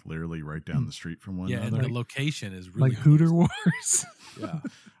they're like literally right down the street from one Yeah, and another? the location is really like Hooter close. Wars. Yeah.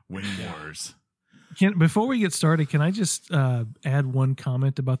 Wing wars. Before we get started, can I just add one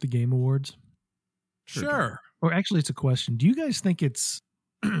comment about the Game Awards? Sure. Or actually, it's a question. Do you guys think it's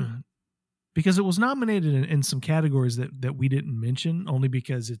because it was nominated in some categories that we didn't mention, only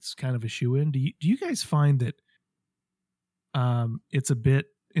because it's kind of a shoe-in? Do you guys find that it's a bit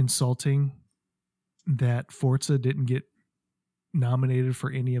insulting that Forza didn't get nominated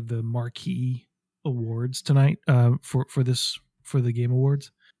for any of the marquee awards tonight for the Game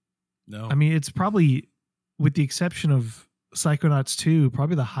Awards? No. I mean, it's probably, with the exception of Psychonauts 2,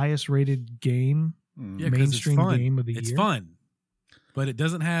 probably the highest rated game, Yeah, 'cause it's mainstream fun. game of the It's year. fun, but it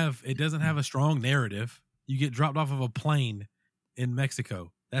doesn't have a strong narrative. You get dropped off of a plane in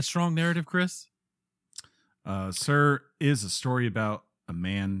Mexico. That's strong narrative, Chris. Sir, is a story about a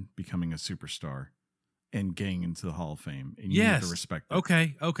man becoming a superstar and getting into the Hall of Fame, and you need Yes. to respect it.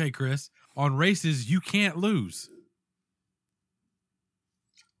 Okay, Chris. On races, you can't lose.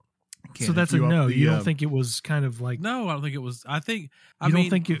 So that's a no. You don't think it was kind of like No, I don't think it was. I think I you mean,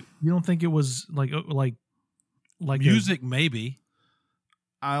 don't think it was like music maybe.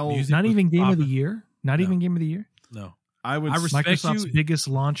 Music not was even game of the popping. year. Not No. even game of the year. No, I would. I respect Microsoft's you. biggest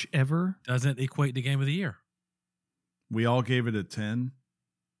launch ever. Doesn't equate to game of the year. We all gave it a 10.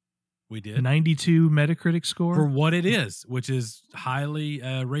 We did 92 Metacritic score. for what it is, which is highly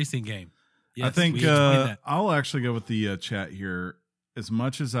racing game. Yes, I think we explained that. I'll actually go with the chat here. As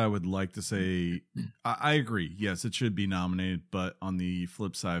much as I would like to say, I agree. Yes, it should be nominated. But on the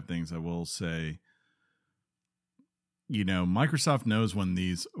flip side of things, I will say, Microsoft knows when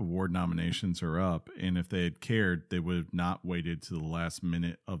these award nominations are up. And if they had cared, they would have not waited to the last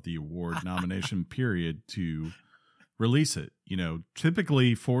minute of the award nomination period to release it.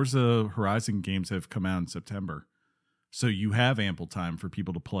 Typically Forza Horizon games have come out in September. So you have ample time for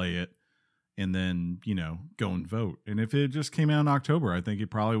people to play it and then, go and vote. And if it just came out in October, I think it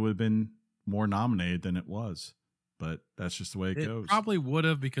probably would have been more nominated than it was. But that's just the way it goes. Probably would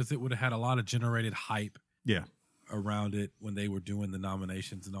have, because it would have had a lot of generated hype Yeah. around it when they were doing the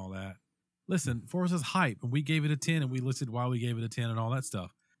nominations and all that. Listen, Forza's hype, and we gave it a 10, and we listed why we gave it a 10 and all that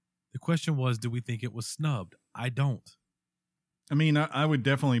stuff. The question was, do we think it was snubbed? I don't. I mean, I would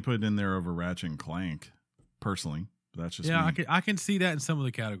definitely put it in there over Ratchet and Clank, personally. But that's just Yeah, me. I can see that in some of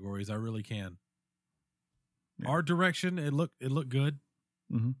the categories. I really can. Yeah. Art direction, it looked good.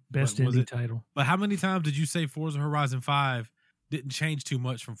 Mhm. Best But was indie it- title. But how many times did you say Forza Horizon 5 didn't change too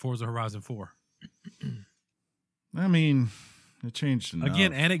much from Forza Horizon 4? I mean, it changed enough.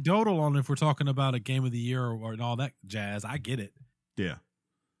 Again, anecdotal on if we're talking about a game of the year or and all that jazz. I get it. Yeah.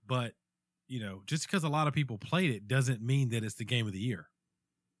 But, just because a lot of people played it doesn't mean that it's the game of the year.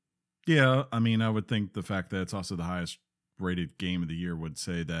 Yeah, I mean, I would think the fact that it's also the highest rated game of the year would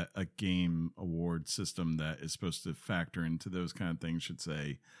say that a game award system that is supposed to factor into those kind of things should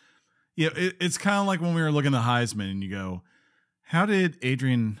say, it's kind of like when we were looking at the Heisman and you go, how did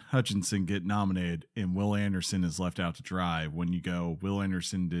Adrian Hutchinson get nominated and Will Anderson is left out to dry when you go, Will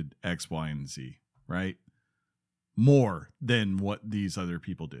Anderson did X, Y, and Z, right? More than what these other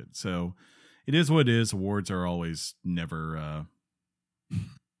people did. So it is what it is. Awards are always never,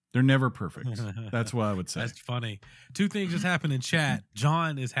 they're never perfect. That's what I would say. That's funny. Two things just happened in chat.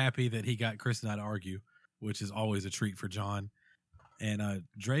 John is happy that he got Chris and I to argue, which is always a treat for John. And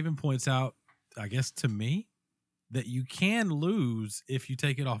Draven points out, I guess to me, that you can lose if you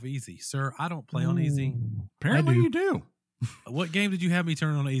take it off easy. Sir, I don't play on easy. Ooh, Apparently I do. you do. What game did you have me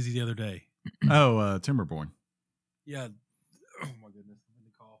turn on easy the other day? Oh, Timberborn. Yeah. Oh my goodness. Let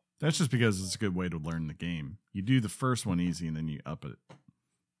me call. That's just because it's a good way to learn the game. You do the first one easy and then you up it.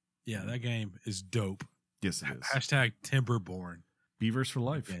 Yeah, that game is dope. Yes, it is. Hashtag Timberborn. Beavers for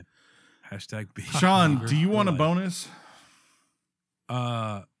life. Again. Hashtag B. Sean, do you want a bonus?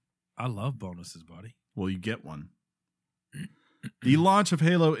 I love bonuses, buddy. Well, you get one. The launch of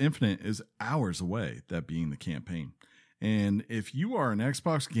Halo Infinite is hours away, that being the campaign. And if you are an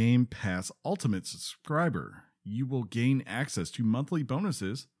Xbox Game Pass Ultimate subscriber, you will gain access to monthly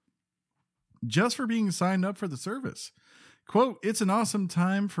bonuses just for being signed up for the service. Quote, it's an awesome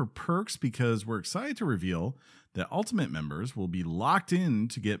time for perks because we're excited to reveal that Ultimate members will be locked in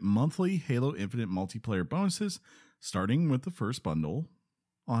to get monthly Halo Infinite multiplayer bonuses, starting with the first bundle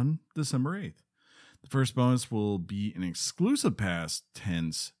on December 8th. The first bonus will be an exclusive Past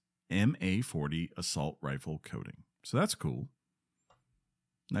Tense MA40 assault rifle coating. So that's cool.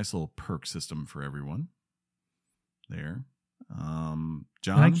 Nice little perk system for everyone there. John?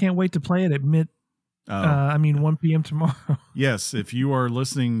 And I can't wait to play it at 1 p.m. tomorrow. Yes, if you are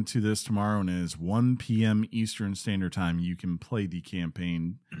listening to this tomorrow and it is 1 p.m. Eastern Standard Time, you can play the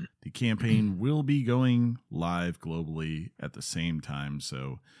campaign. The campaign will be going live globally at the same time.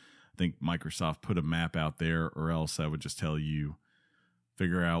 So I think Microsoft put a map out there, or else I would just tell you,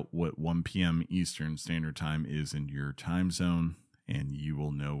 figure out what 1 p.m. Eastern Standard Time is in your time zone, and you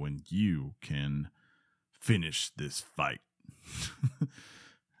will know when you can finish this fight,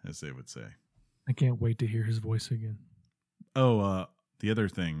 as they would say. I can't wait to hear his voice again. Oh, the other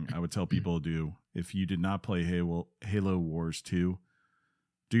thing I would tell people to do, if you did not play Halo Wars 2,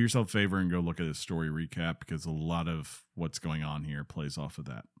 do yourself a favor and go look at a story recap, because a lot of what's going on here plays off of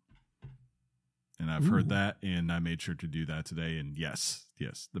that. And I've heard that, and I made sure to do that today. And yes,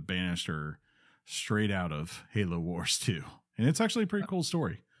 the Banished are straight out of Halo Wars 2. And it's actually a pretty cool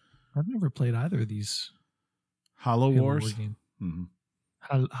story. I've never played either of these Halo Wars? War games. Mm-hmm.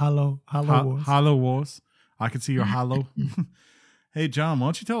 Halo Wars. Halo Wars. I can see your Halo. Hey, John, why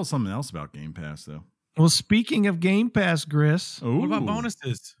don't you tell us something else about Game Pass, though? Well, speaking of Game Pass, Gris. What about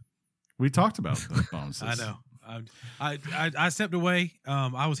bonuses? We talked about the bonuses. I know. I stepped away.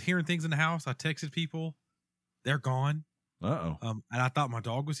 I was hearing things in the house. I texted people. They're gone. Uh-oh. And I thought my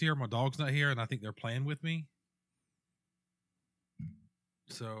dog was here. My dog's not here, and I think they're playing with me.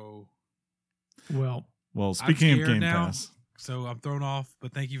 So, well, speaking of Game now, Pass. So I'm thrown off,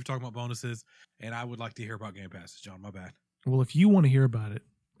 but thank you for talking about bonuses, and I would like to hear about Game Passes, John. My bad. Well, if you want to hear about it,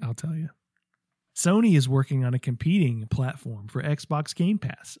 I'll tell you. Sony is working on a competing platform for Xbox Game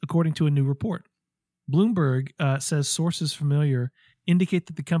Pass, according to a new report. Bloomberg says sources familiar indicate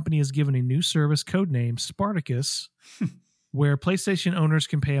that the company has given a new service codenamed Spartacus, where PlayStation owners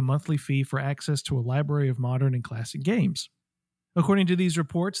can pay a monthly fee for access to a library of modern and classic games. According to these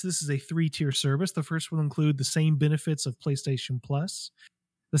reports, this is a 3-tier service. The first will include the same benefits of PlayStation Plus.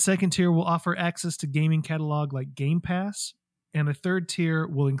 The second tier will offer access to gaming catalog like Game Pass. And a third tier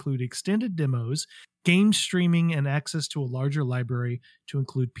will include extended demos, game streaming, and access to a larger library to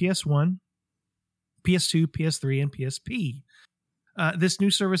include PS1, PS2, PS3, and PSP. This new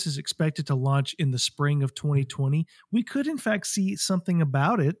service is expected to launch in the spring of 2020. We could, in fact, see something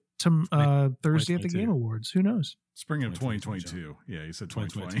about it Thursday at the Game Awards. Who knows? Spring of 2022. Yeah, you said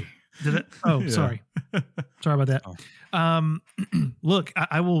 2020. Did it? Oh, yeah. Sorry about that. Look,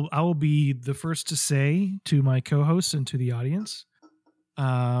 I will be the first to say to my co-hosts and to the audience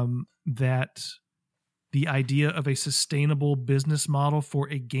that the idea of a sustainable business model for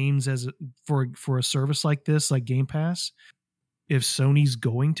for a service like this, like Game Pass, if Sony's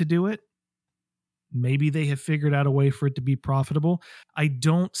going to do it, maybe they have figured out a way for it to be profitable. I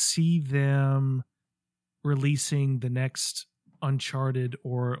don't see them releasing the next Uncharted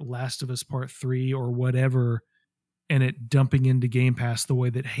or Last of Us Part 3 or whatever, and it dumping into Game Pass the way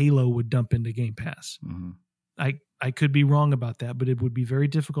that Halo would dump into Game Pass. Mm-hmm. I could be wrong about that, but it would be very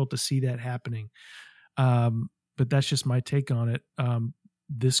difficult to see that happening. But that's just my take on it.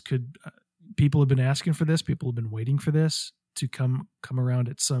 People have been asking for this. People have been waiting for this to come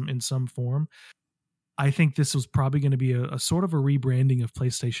around in some form. I think this was probably going to be a sort of a rebranding of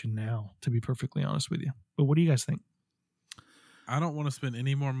PlayStation Now, to be perfectly honest with you. But what do you guys think? I don't want to spend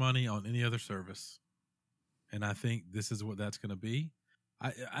any more money on any other service. And I think this is what that's going to be.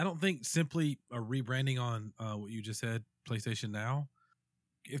 I don't think simply a rebranding on what you just said, PlayStation Now.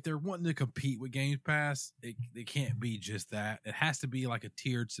 If they're wanting to compete with Game Pass, it can't be just that. It has to be like a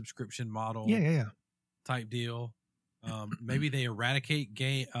tiered subscription model type deal. Maybe they eradicate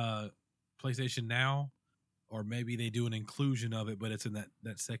PlayStation Now, or maybe they do an inclusion of it, but it's in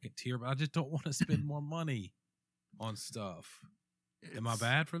that second tier. But I just don't want to spend more money on stuff. Am I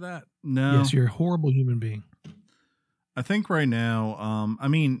bad for that? No. Yes, you're a horrible human being. I think right now,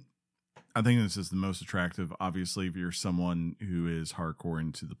 I think this is the most attractive. Obviously, if you're someone who is hardcore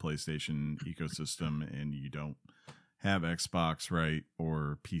into the PlayStation ecosystem and you don't have Xbox, right,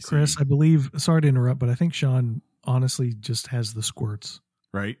 or PC. Chris, I believe, sorry to interrupt, but I think Sean honestly just has the squirts.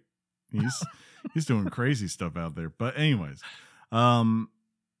 Right? He's doing crazy stuff out there. But anyways, I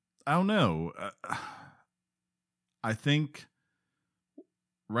don't know. I think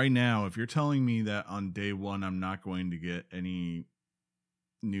right now, if you're telling me that on day one I'm not going to get any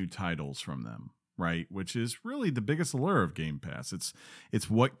new titles from them, right? Which is really the biggest allure of Game Pass. It's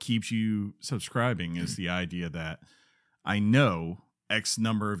what keeps you subscribing, is the idea that I know X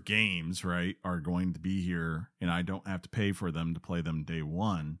number of games, right, are going to be here and I don't have to pay for them to play them day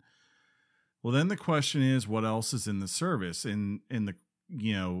one. Well, then the question is, what else is in the service? In the,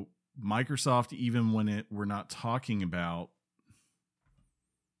 you know, Microsoft, even when we're not talking about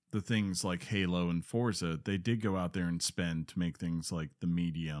the things like Halo and Forza, they did go out there and spend to make things like The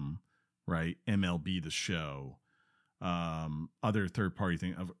Medium, right? MLB The Show, other third party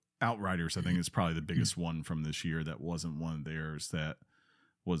thing of Outriders, I think is probably the biggest one from this year that wasn't one of theirs that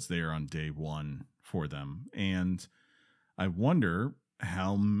was there on day one for them. And I wonder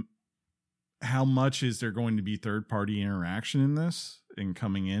how much is there going to be third party interaction in this and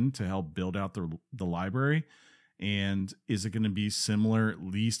coming in to help build out the library? And is it going to be similar, at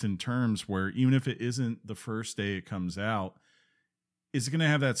least in terms where even if it isn't the first day it comes out, is it going to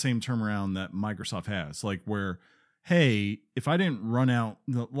have that same turnaround that Microsoft has? Like where, hey, if I didn't run out,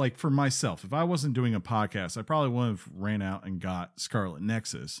 like for myself, if I wasn't doing a podcast, I probably would have ran out and got Scarlet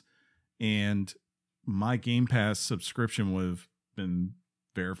Nexus, and my Game Pass subscription would have been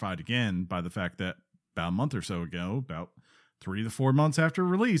verified again by the fact that about a month or so ago, about 3 to 4 months after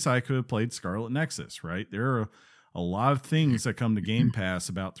release, I could have played Scarlet Nexus, right? There are a lot of things that come to Game Pass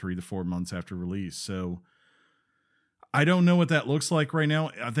about 3 to 4 months after release. So I don't know what that looks like right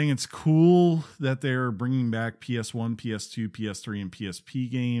now. I think it's cool that they're bringing back PS1, PS2, PS3, and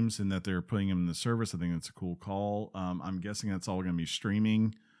PSP games and that they're putting them in the service. I think that's a cool call. I'm guessing that's all going to be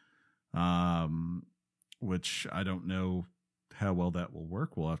streaming, which I don't know how well that will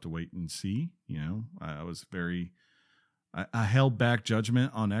work. We'll have to wait and see. You know, I held back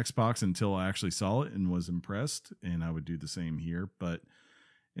judgment on Xbox until I actually saw it and was impressed, and I would do the same here. But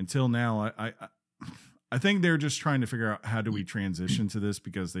until now, I think they're just trying to figure out how do we transition to this,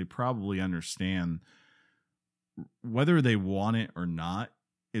 because they probably understand whether they want it or not.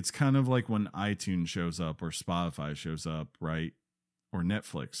 It's kind of like when iTunes shows up or Spotify shows up, right? Or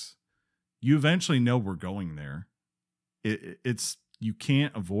Netflix. You eventually know we're going there. It's you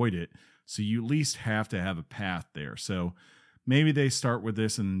can't avoid it. So you at least have to have a path there. So maybe they start with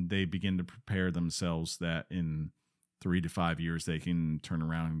this and they begin to prepare themselves that in 3 to 5 years, they can turn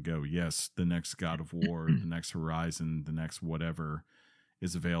around and go, yes, the next God of War, the next Horizon, the next whatever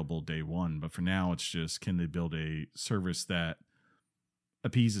is available day one. But for now, it's just, can they build a service that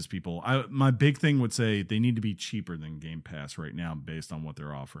appeases people? My big thing would say they need to be cheaper than Game Pass right now based on what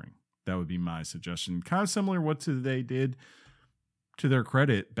they're offering. That would be my suggestion. Kind of similar to what they did, to their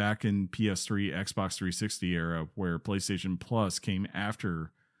credit, back in PS3, Xbox 360 era, where PlayStation Plus came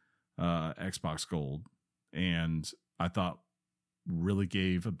after Xbox Gold. And I thought really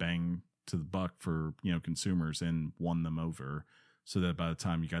gave a bang to the buck for, you know, consumers and won them over, so that by the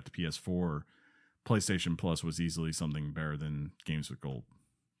time you got to PS4, PlayStation Plus was easily something better than games with gold.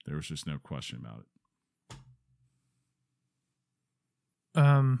 There was just no question about it.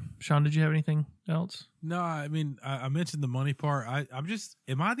 Sean, did you have anything else? No, I mean, I mentioned the money part. I'm just,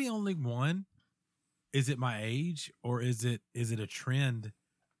 am I the only one? Is it my age, or is it a trend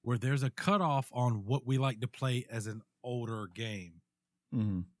where there's a cutoff on what we like to play as an older game?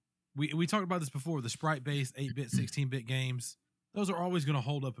 Mm-hmm. We talked about this before, the sprite-based 8-bit, 16-bit games. Those are always going to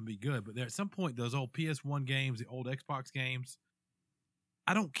hold up and be good. But at some point, those old PS1 games, the old Xbox games,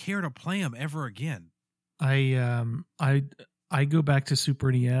 I don't care to play them ever again. I go back to Super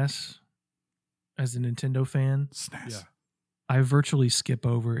NES as a Nintendo fan. SNES. Yeah. I virtually skip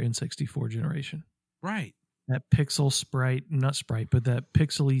over N64 generation. Right. That pixel sprite, not sprite, but that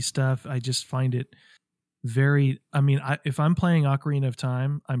pixely stuff, I just find it very, I mean, if I'm playing Ocarina of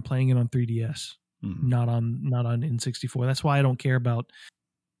Time, I'm playing it on 3DS, not on N64. That's why I don't care about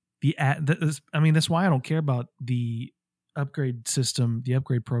that's why I don't care about the upgrade system, the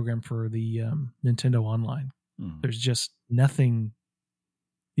upgrade program for the Nintendo Online. There's just nothing.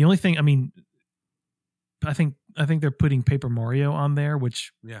 The only thing, I mean, I think they're putting Paper Mario on there,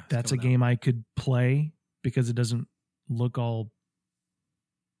 which that's a game I could play because it doesn't look all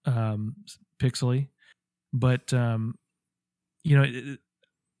pixely. But you know,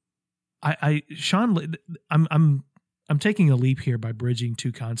 Sean, I'm taking a leap here by bridging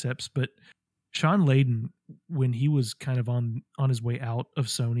two concepts, but Sean Layden, when he was kind of on his way out of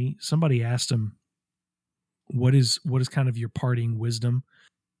Sony, somebody asked him, what is kind of your parting wisdom?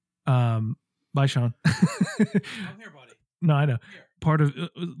 Bye, Sean. I'm here, buddy. No, I know. Part of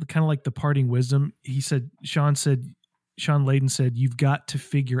kind of like the parting wisdom. Sean Layden said, you've got to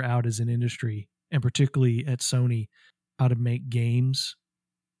figure out as an industry, and particularly at Sony, how to make games,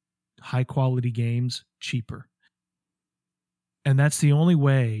 high quality games, cheaper. And that's the only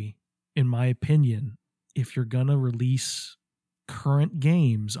way in my opinion, if you're going to release current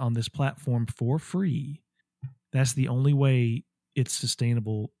games on this platform for free, that's the only way it's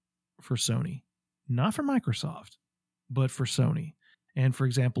sustainable for Sony. Not for Microsoft, but for Sony. And for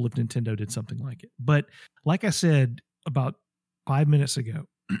example, if Nintendo did something like it. But like I said about 5 minutes ago,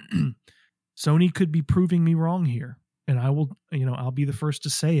 Sony could be proving me wrong here. And I'll be the first to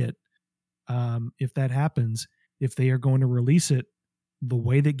say it. If that happens, if they are going to release it the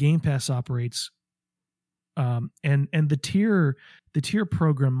way that Game Pass operates, and the tier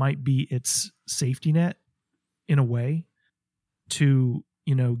program might be its safety net in a way to,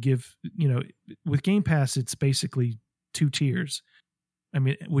 give, with Game Pass, it's basically 2 tiers. I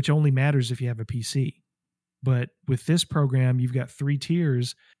mean, which only matters if you have a PC. But with this program, you've got 3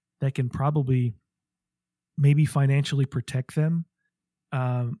 tiers that can probably maybe financially protect them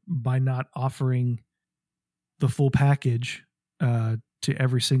by not offering the full package to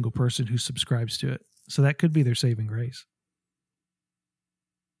every single person who subscribes to it. So that could be their saving grace.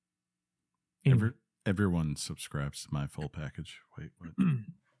 Anyway. Everyone subscribes to my full package. Wait, what?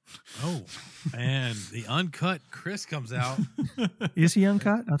 Oh, and the uncut Chris comes out. Is he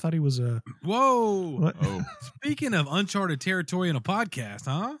uncut? I thought he was a. Whoa! What? Oh, Speaking of uncharted territory in a podcast,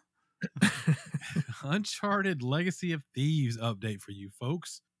 huh? Uncharted Legacy of Thieves update for you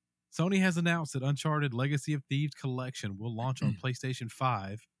folks. Sony has announced that Uncharted Legacy of Thieves Collection will launch on PlayStation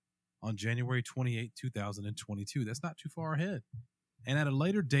 5 on January 28, 2022. That's not too far ahead. And at a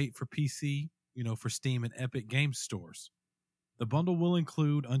later date for PC, for Steam and Epic Games stores. The bundle will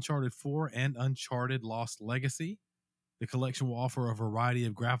include Uncharted 4 and Uncharted Lost Legacy. The collection will offer a variety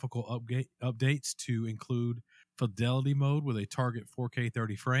of graphical updates to include Fidelity Mode with a target 4K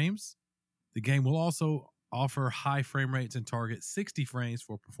 30 frames. The game will also offer high frame rates and target 60 frames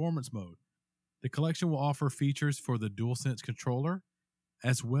for Performance Mode. The collection will offer features for the DualSense controller,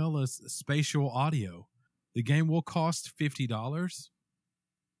 as well as spatial audio. The game will cost $50.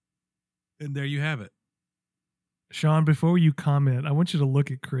 And there you have it. Sean, before you comment, I want you to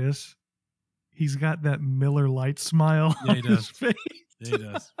look at Chris. He's got that Miller Lite smile Yeah, on he his does. face. Yeah, it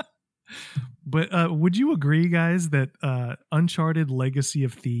does. But would you agree, guys, that Uncharted Legacy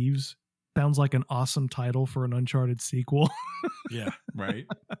of Thieves sounds like an awesome title for an Uncharted sequel? Yeah, right.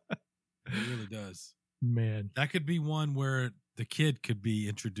 it really does. Man, That could be one where the kid could be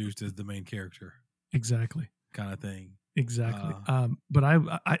introduced as the main character, exactly. kind of thing. Exactly. But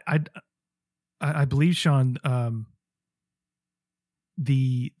I believe, Sean,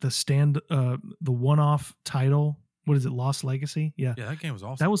 the one-off title, what is it, Lost Legacy? Yeah. Yeah, that game was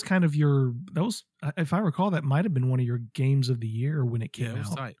awesome. That was kind of if I recall, that might have been one of your games of the year when it came yeah, it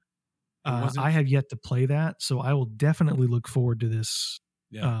was out. tight. I have yet to play that, so I will definitely look forward to this.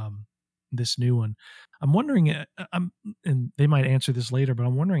 Yeah. This new one. I'm wondering, and they might answer this later, but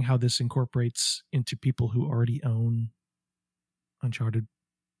I'm wondering how this incorporates into people who already own Uncharted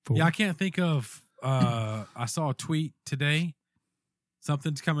 4. Yeah, I can't think of. I saw a tweet today.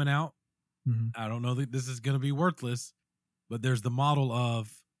 Something's coming out. Mm-hmm. I don't know that this is going to be worthless, but there's the model of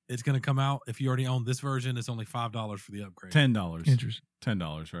it's going to come out. If you already own this version, it's only $5 for the upgrade. $10. Interesting.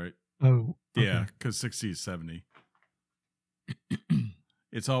 $10, right? Oh, okay. Yeah, because 60 is 70.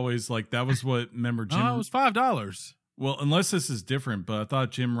 It's always like that was what remember Jim. No, it was $5. Well, unless this is different, but I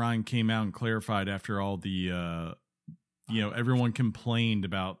thought Jim Ryan came out and clarified after all the everyone complained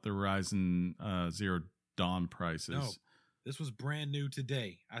about the Horizon Zero Dawn prices. No, this was brand new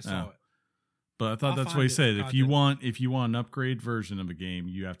today. I saw it. But I thought I'll that's find what he it said. for If you want an upgrade version of a game,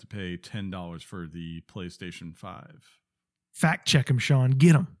 you have to pay $10 for the PlayStation 5. Fact check him, Sean.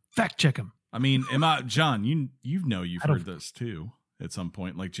 Get him. Fact check him. I mean, John, you've heard this too at some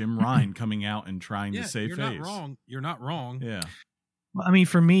point, like Jim Ryan coming out and trying to save you're face. not wrong. You're not wrong. Yeah. I mean,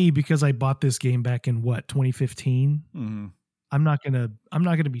 for me, because I bought this game back in 2015, Mm-hmm. I'm not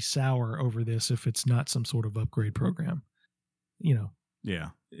gonna be sour over this if it's not some sort of upgrade program. Yeah.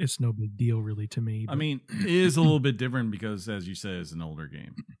 It's no big deal really to me. I mean, it is a little bit different because, as you said, it's an older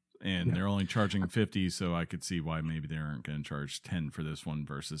game. And they're only charging 50, so I could see why maybe they aren't going to charge 10 for this one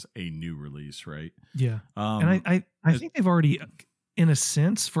versus a new release, right? Yeah. And I think they've already, in a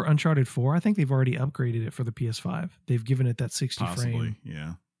sense, for Uncharted 4, I think they've already upgraded it for the PS5. They've given it that 60 frame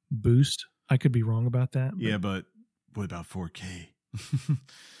boost. I could be wrong about that. Yeah, but what about 4K?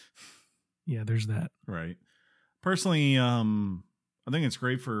 Yeah, there's that. Right. Personally, I think it's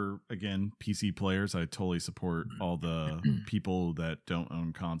great for, again, PC players. I totally support all the people that don't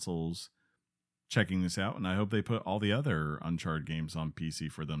own consoles checking this out. And I hope they put all the other Uncharted games on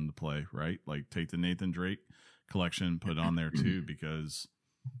PC for them to play, right? Like take the Nathan Drake collection and put it on there too, because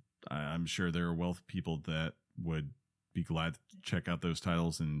I'm sure there are wealth people that would be glad to check out those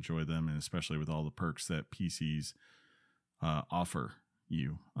titles and enjoy them, and especially with all the perks that PCs offer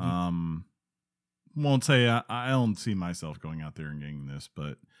you. Won't say I don't see myself going out there and getting this,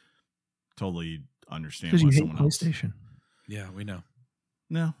 but totally understand Because why you hate someone else. PlayStation. Yeah, we know.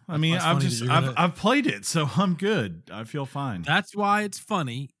 No, I That's mean why it's I've funny just that you're gonna- I've played it, so I'm good. I feel fine. That's why it's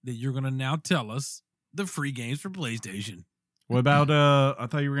funny that you're going to now tell us the free games for PlayStation. What about I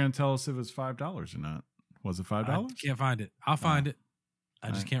thought you were going to tell us if it was $5 or not. Was it $5? I can't find it. I'll find it. I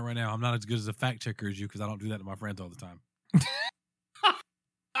just Alright. can't right now. I'm not as good as a fact checker as you because I don't do that to my friends all the time.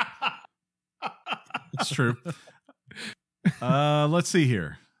 It's true. Let's see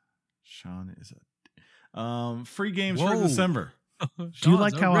here. Sean is a free games for Whoa. December. Do you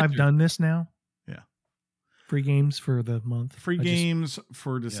like how I've done this now? Yeah. Free games for the month. Free I just- games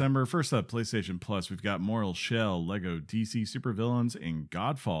for December. First up, PlayStation Plus. We've got Mortal Shell, Lego DC Supervillains, and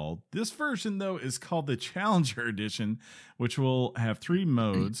Godfall. This version, though, is called the Challenger Edition, which will have 3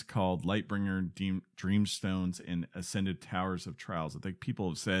 modes called Lightbringer, Dreamstones, and Ascended Towers of Trials. I think people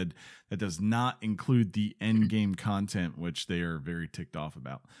have said that does not include the end game content, which they are very ticked off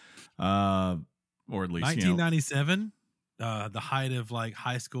about. Or at least, 1997, the height of like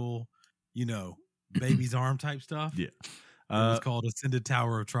high school, baby's arm type stuff. Yeah. It was called Ascended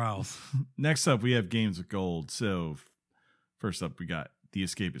Tower of Trials. Next up, we have Games with Gold. So, first up, we got The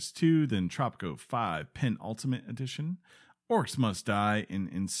Escapist 2, then Tropico 5 Penultimate Edition, Orcs Must Die, and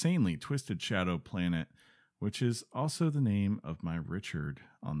Insanely Twisted Shadow Planet, which is also the name of my Richard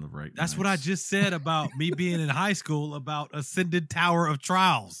on the right. That's what I just said about me being in high school about Ascended Tower of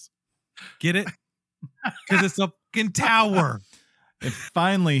Trials. Get it? Because it's a fucking tower. And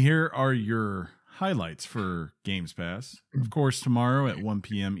finally, here are your highlights for Games Pass. Of course, tomorrow at 1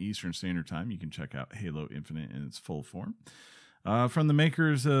 p.m. Eastern Standard Time, you can check out Halo Infinite in its full form. From the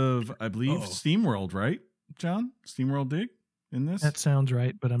makers of, I believe, SteamWorld, right, John? SteamWorld Dig in this? That sounds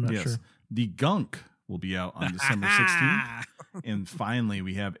right, but I'm not sure. The Gunk will be out on December 16th. And finally,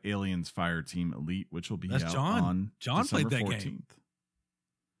 we have Aliens Fireteam Elite, which will be That's out John. on John December played that 14th. game.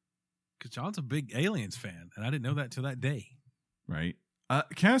 Because John's a big Aliens fan, and I didn't know that till that day. Right.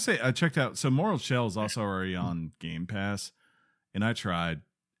 Can I say I checked out? So Mortal Shell is also already on Game Pass, and I tried,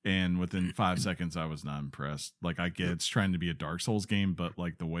 and within 5 seconds I was not impressed. Like, I get it's trying to be a Dark Souls game, but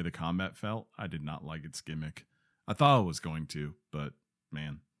like the way the combat felt, I did not like its gimmick. I thought I was going to, but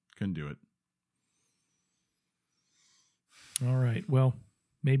man, couldn't do it. All right. Well,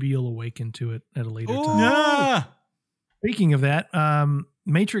 maybe you'll awaken to it at a later Oh! time. Yeah. Speaking of that,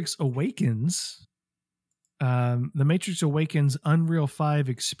 Matrix Awakens, the Matrix Awakens Unreal 5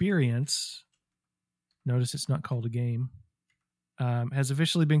 experience, notice it's not called a game, has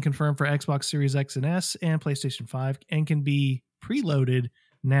officially been confirmed for Xbox Series X and S and PlayStation 5 and can be preloaded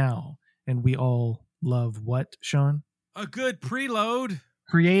now. And we all love what, Sean? A good preload.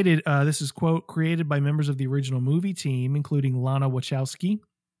 Created, this is quote, created by members of the original movie team, including Lana Wachowski,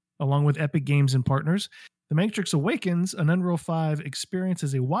 along with Epic Games and partners. The Matrix Awakens, an Unreal 5 experience,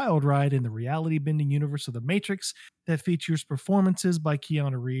 is a wild ride in the reality-bending universe of The Matrix that features performances by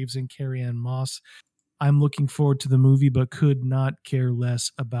Keanu Reeves and Carrie-Anne Moss. I'm looking forward to the movie, but could not care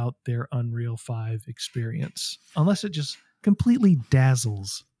less about their Unreal 5 experience, unless it just completely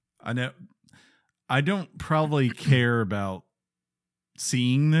dazzles. I know. I don't probably care about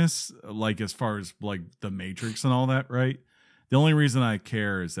seeing this, like as far as like the Matrix and all that, right? The only reason I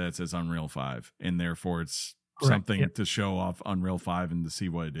care is that it says Unreal 5, and therefore it's Correct, something yep. to show off Unreal 5 and to see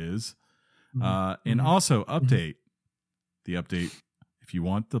what it is. Mhm. And also update the update. If you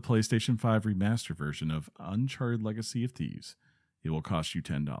want the PlayStation 5 remaster version of Uncharted Legacy of Thieves, it will cost you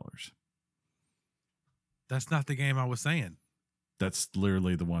 $10. That's not the game I was saying. That's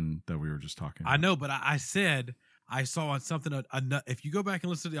literally the one that we were just talking about. I know, but I said I saw on something. If you go back and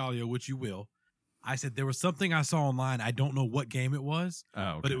listen to the audio, which you will, I said there was something I saw online. I don't know what game it was, Oh,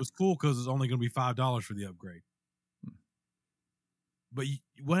 okay. but it was cool because it's only going to be $5 for the upgrade. But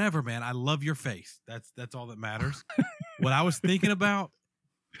whatever, man. I love your face. That's all that matters. What I was thinking about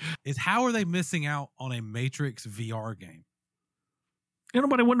is how are they missing out on a Matrix VR game? Ain't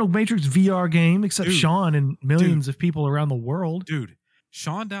nobody want no Matrix VR game except Dude. Sean and millions of people around the world. Dude,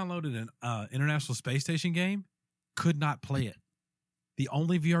 Sean downloaded an International Space Station game, could not play it. The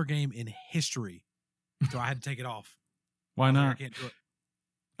only VR game in history. So I had to take it off. Why I was like, not? I can't do it.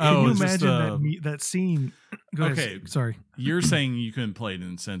 Can you it's just, imagine that scene? Go ahead. Okay. Sorry. You're saying you couldn't play it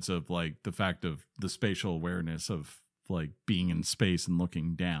in the sense of like the fact of the spatial awareness of like being in space and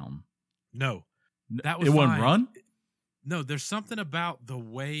looking down. No. That was it wouldn't fine. run? No, there's something about the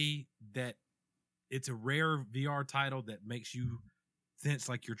way that it's a rare VR title that makes you sense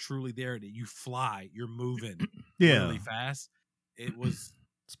like you're truly there, that you fly, you're moving. Yeah. really fast. It was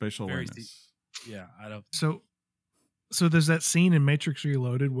Spatial very awareness. yeah. I don't. So there's that scene in Matrix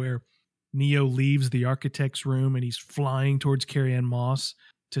Reloaded where Neo leaves the architect's room and he's flying towards Carrie-Anne Moss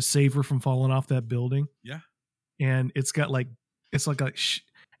to save her from falling off that building. Yeah. And it's got like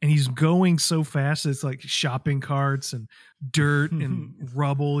and he's going so fast. It's like shopping carts and dirt and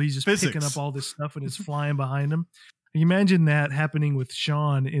rubble. He's just picking up all this stuff and it's flying behind him. You imagine that happening with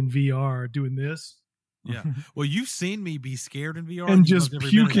Sean in VR doing this. Yeah. Well, you've seen me be scared in VR and just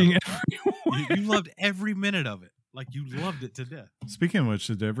puking everywhere. You loved every minute of it. Like you loved it to death. Speaking of which,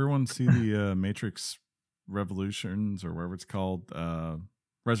 did everyone see the Matrix Revolutions or whatever it's called,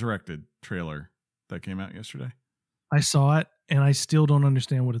 Resurrected trailer that came out yesterday? I saw it and I still don't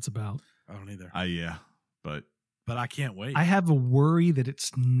understand what it's about. I don't either. Yeah, but I can't wait. I have a worry that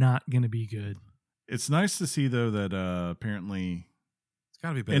it's not going to be good. It's nice to see though that apparently it's got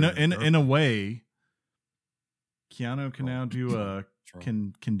to be better. In a way, Keanu can now do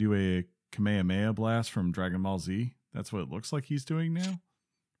can do a Kamehameha blast from Dragon Ball Z. That's what it looks like he's doing now,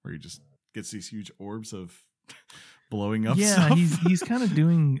 where he just gets these huge orbs of blowing up. Yeah, stuff. he's kind of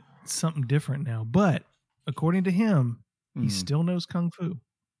doing something different now. But according to him, he still knows kung fu.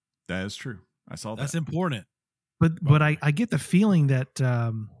 That is true. I saw that. That's important. But I get the feeling that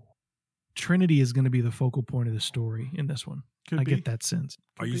Trinity is going to be the focal point of the story in this one. I get that sense.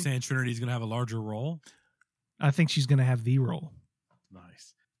 Are you saying Trinity's going to have a larger role? I think she's going to have the role.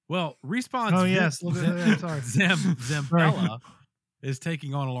 Nice. Well, Respawn's Zampella is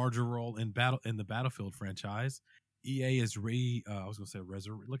taking on a larger role in the Battlefield franchise. EA is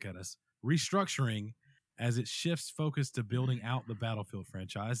look at us restructuring as it shifts focus to building out the Battlefield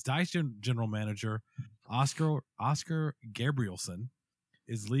franchise. DICE general manager Oscar Gabrielson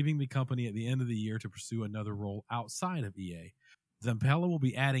is leaving the company at the end of the year to pursue another role outside of EA. Zampella will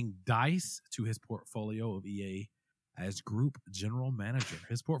be adding DICE to his portfolio of EA as group general manager.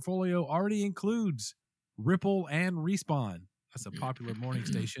 His portfolio already includes Ripple and Respawn. That's a popular morning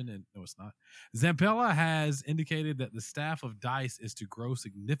station, and no, it's not. Zampella has indicated that the staff of DICE is to grow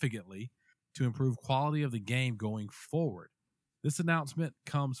significantly to improve quality of the game going forward. This announcement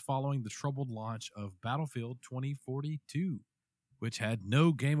comes following the troubled launch of Battlefield 2042, which had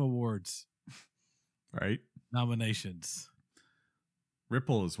no Game Awards nominations.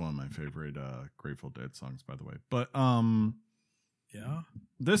 Ripple is one of my favorite Grateful Dead songs, by the way. But yeah,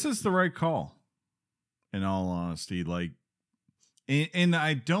 this is the right call. In all honesty, like, and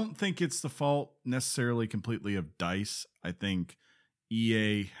I don't think it's the fault necessarily completely of DICE. I think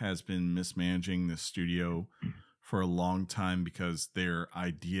EA has been mismanaging the studio for a long time because their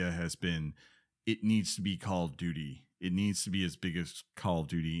idea has been it needs to be Call of Duty. It needs to be as big as Call of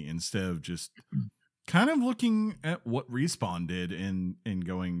Duty instead of just kind of looking at what Respawn did and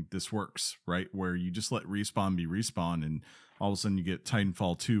going, this works, right? Where you just let Respawn be Respawn and all of a sudden you get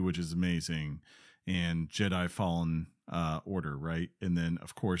Titanfall 2, which is amazing, and Jedi Fallen Order, right? And then,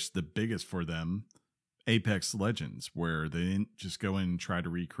 of course, the biggest for them, Apex Legends, where they didn't just go in and try to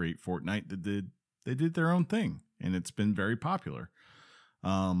recreate Fortnite. They did their own thing, and it's been very popular.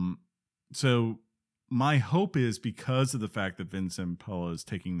 So my hope is because of the fact that Vince Zampella is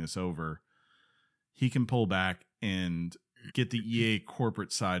taking this over, he can pull back and get the EA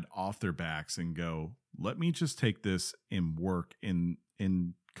corporate side off their backs and go, let me just take this and work and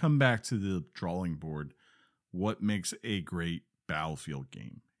come back to the drawing board. What makes a great Battlefield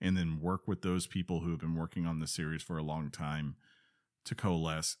game? And then work with those people who have been working on the series for a long time to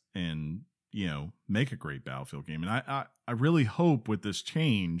coalesce and, make a great Battlefield game. And I really hope with this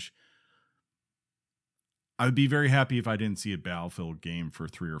change, I would be very happy if I didn't see a Battlefield game for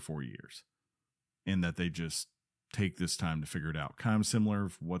 3 or 4 years. And that they just take this time to figure it out. Kind of similar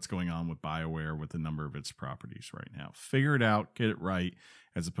to what's going on with BioWare with a number of its properties right now. Figure it out, get it right,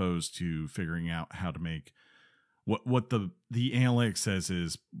 as opposed to figuring out how to make what the analytics says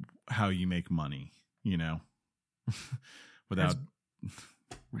is how you make money, without.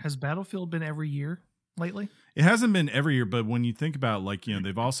 Has Battlefield been every year lately? It hasn't been every year, but when you think about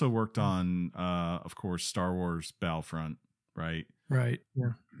they've also worked on, of course, Star Wars Battlefront, right? Right.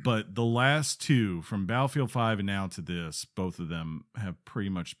 Yeah. But the last two, from Battlefield 5 and now to this, both of them have pretty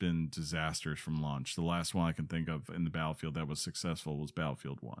much been disasters from launch. The last one I can think of in the Battlefield that was successful was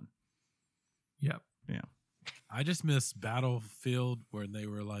Battlefield 1. Yep. Yeah. I just miss Battlefield where they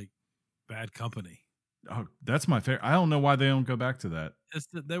were like Bad Company. Oh, that's my favorite. I don't know why they don't go back to that.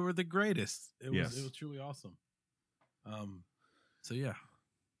 They were the greatest. It Yes. was truly awesome. So yeah.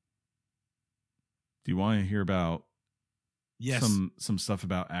 Do you want to hear about Yes. some stuff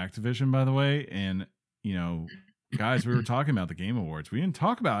about Activision, by the way? And, guys, we were talking about the Game Awards. We didn't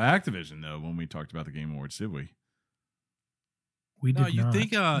talk about Activision, though, when we talked about the Game Awards, did we? We No, did you not.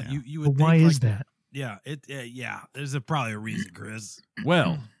 think Yeah. you But would why think is that? Yeah, yeah. There's probably a reason, Chris.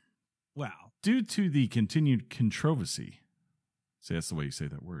 Well, Wow. due to the continued controversy, see, that's the way you say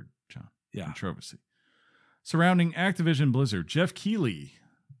that word, John. Yeah. Controversy surrounding Activision Blizzard, Jeff Keighley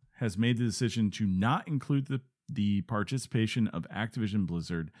has made the decision to not include the participation of Activision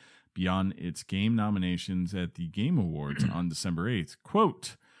Blizzard beyond its game nominations at the Game Awards on December 8th.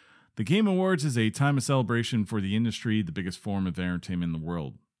 Quote, "The Game Awards is a time of celebration for the industry, the biggest form of entertainment in the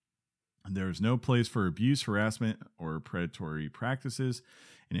world. There is no place for abuse, harassment, or predatory practices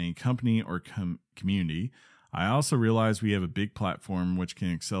in any company or community. I also realize we have a big platform which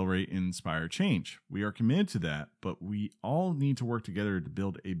can accelerate and inspire change. We are committed to that, but we all need to work together to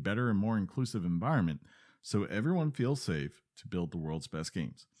build a better and more inclusive environment so everyone feels safe to build the world's best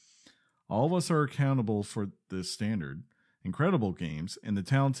games. All of us are accountable for this standard. Incredible games and the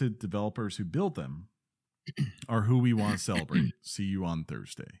talented developers who build them are who we want to celebrate. See you on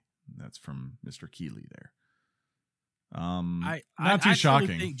Thursday." That's from Mr. Keighley there. Not too I shocking.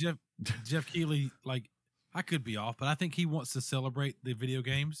 Totally think Jeff Keighley, like, I could be off, but I think he wants to celebrate the video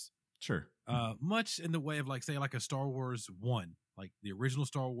games. Sure. Much in the way of, like, say, like a Star Wars 1, like the original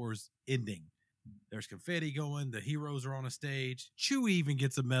Star Wars ending. There's confetti going. The heroes are on a stage. Chewie even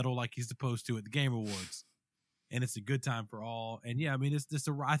gets a medal like he's supposed to at the Game Awards. And it's a good time for all. And yeah, I mean,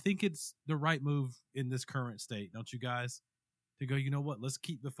 I think it's the right move in this current state. Don't you guys? To go, you know what? Let's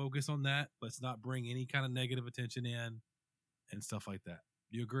keep the focus on that. Let's not bring any kind of negative attention in and stuff like that.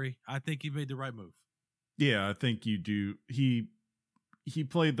 Do you agree? I think you made the right move. Yeah, I think you do. He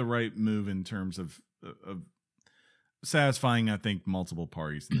played the right move in terms of satisfying, I think, multiple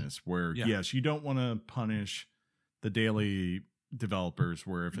parties in this, where yes, you don't want to punish the daily developers,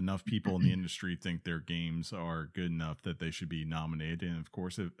 where if enough people in the industry think their games are good enough that they should be nominated, and of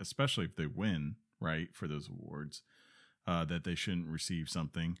course, especially if they win, right, for those awards, that they shouldn't receive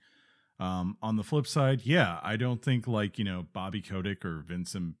something. On the flip side, yeah, I don't think, like, you know, Bobby Kotick or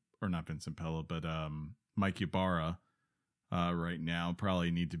not Vincent Pella, but Mike Ybarra right now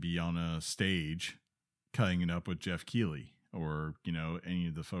probably need to be on a stage cutting it up with Jeff Keighley, or, you know, any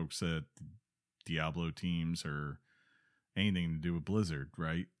of the folks at Diablo teams or anything to do with Blizzard,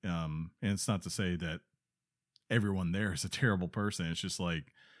 right? And it's not to say that everyone there is a terrible person. It's just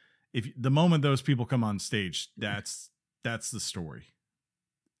like, if the moment those people come on stage, that's the story.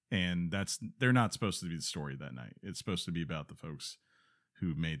 And they're not supposed to be the story that night. It's supposed to be about the folks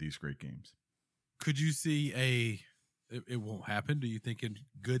who made these great games. Could you see it won't happen? Do you think in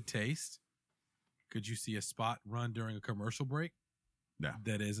good taste, could you see a spot run during a commercial break? No.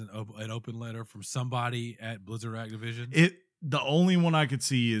 That is an open letter from somebody at Blizzard Activision? The only one I could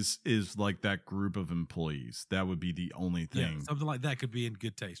see is like that group of employees. That would be the only thing. Yeah, something like that could be in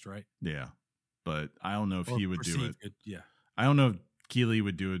good taste, right? Yeah. But I don't know if he would do it. Yeah. I don't know if Keighley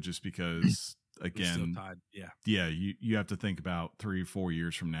would do it, just because, again, still tied. Yeah, you have to think about 3 or 4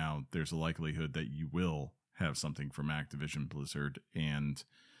 years from now, there's a likelihood that you will have something from Activision Blizzard. And,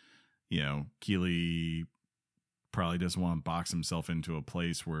 you know, Keighley probably doesn't want to box himself into a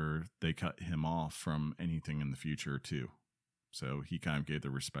place where they cut him off from anything in the future too. So he kind of gave the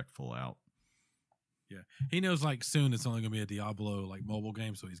respectful out. Yeah. He knows, like, soon it's only going to be a Diablo, like, mobile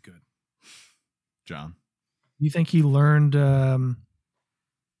game, so he's good. John? You think he learned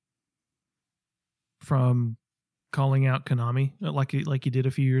from calling out Konami like he did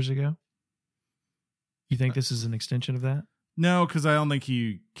a few years ago? You think this is an extension of that? No, because I don't think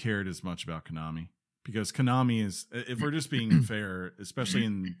he cared as much about Konami. Because Konami is, if we're just being fair, especially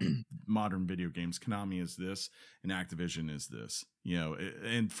in modern video games, Konami is this and Activision is this. You know,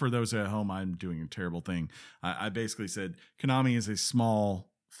 and for those at home, I'm doing a terrible thing. I basically said Konami is a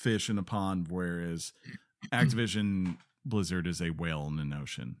small fish in a pond, whereas Activision Blizzard is a whale in an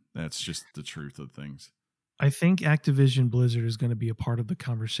ocean. That's just the truth of things. I think Activision Blizzard is going to be a part of the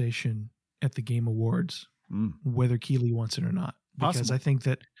conversation at the Game Awards, whether Keighley wants it or not. Because Possible.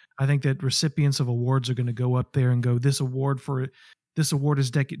 I think that recipients of awards are going to go up there and go, this award is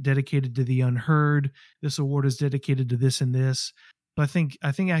dedicated to the unheard. This award is dedicated to this and this. But I think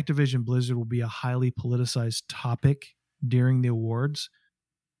Activision Blizzard will be a highly politicized topic during the awards.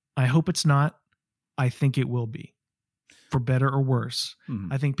 I hope it's not. I think it will be, for better or worse.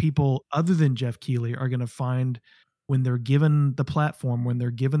 Mm-hmm. I think people other than Jeff Keighley are going to find, when they're given the platform, when they're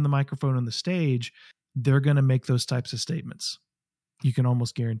given the microphone on the stage, they're going to make those types of statements. You can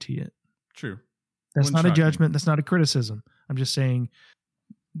almost guarantee it. True. That's Wouldn't not a shock me. judgment. That's not a criticism. I'm just saying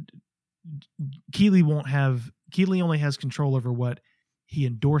Keighley only has control over what he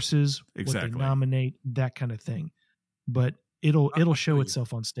endorses, what Exactly. they nominate, that kind of thing. But it'll show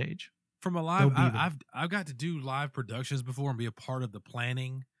itself on stage. from a They'll live, be there. I've got to do live productions before and be a part of the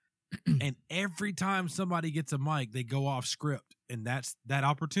planning. And every time somebody gets a mic, they go off script, and that's that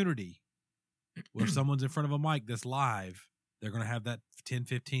opportunity where someone's in front of a mic that's live. They're going to have that 10,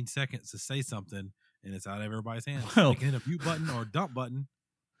 15 seconds to say something, and it's out of everybody's hands. Well- They can hit a mute button or a dump button.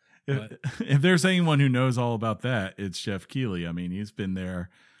 If there's anyone who knows all about that, it's Jeff Keighley. I mean, he's been there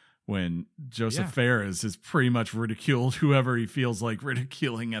when Joseph Ferris has pretty much ridiculed whoever he feels like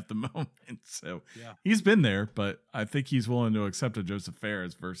ridiculing at the moment. So Yeah. he's been there, but I think he's willing to accept a Joseph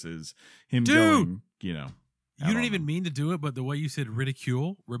Ferris versus him Dude! going, you know. You didn't even mean to do it, but the way you said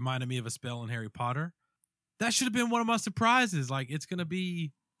ridicule reminded me of a spell in Harry Potter. That should have been one of my surprises. Like, it's going to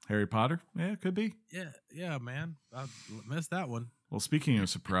be, Harry Potter? Yeah, it could be. yeah, man. I missed that one. Well, speaking of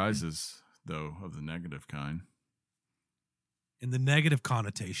surprises, though, of the negative kind. In the negative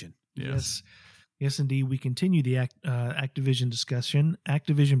connotation. Yes, indeed. We continue the Activision discussion.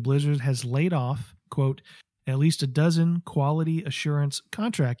 Activision Blizzard has laid off, quote, at least a dozen quality assurance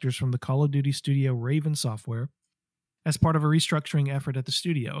contractors from the Call of Duty studio Raven Software as part of a restructuring effort at the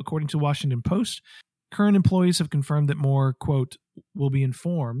studio. According to Washington Post, current employees have confirmed that more, quote, will be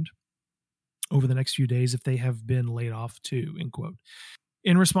informed over the next few days if they have been laid off too, end quote.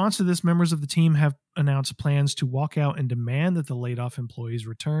 In response to this, members of the team have announced plans to walk out and demand that the laid off employees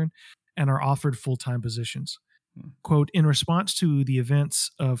return and are offered full-time positions. Quote, in response to the events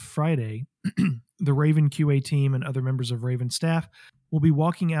of Friday, the Raven QA team and other members of Raven staff will be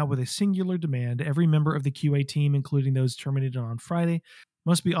walking out with a singular demand. Every member of the QA team, including those terminated on Friday,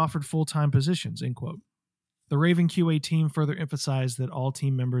 must be offered full-time positions, end quote. The Raven QA team further emphasized that all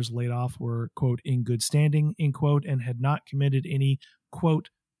team members laid off were, quote, in good standing, end quote, and had not committed any, quote,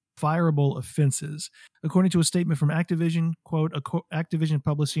 fireable offenses. According to a statement from Activision, quote, Activision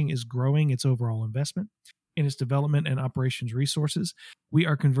Publishing is growing its overall investment in its development and operations resources. We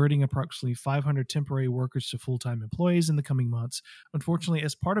are converting approximately 500 temporary workers to full-time employees in the coming months. Unfortunately,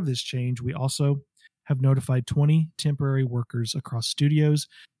 as part of this change, we also have notified 20 temporary workers across studios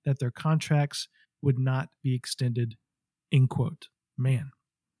that their contracts would not be extended, end quote. Man,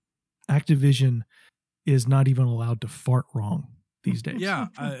 Activision is not even allowed to fart wrong these days. Yeah,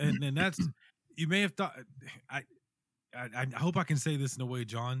 and that's, you may have thought, I hope I can say this in the way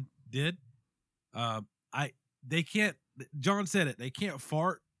John did. They can't, John said it, they can't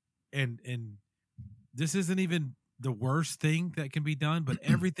fart, and this isn't even the worst thing that can be done, but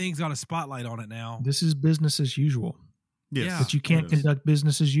everything's got a spotlight on it now. This is business as usual. Yes. Yeah. But you can't it is. conduct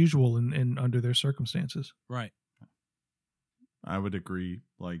business as usual in under their circumstances. Right. I would agree.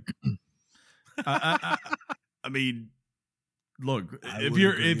 Like, I mean, look, I if would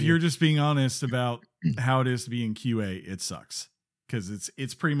agree. you're just being honest about how it is to be in QA, it sucks because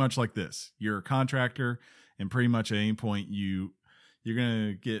it's pretty much like this. You're a contractor, and pretty much at any point you're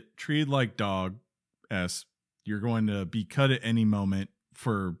gonna get treated like dog. You're going to be cut at any moment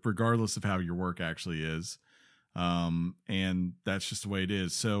for regardless of how your work actually is. And that's just the way it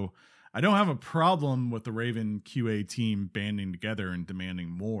is. So I don't have a problem with the Raven QA team banding together and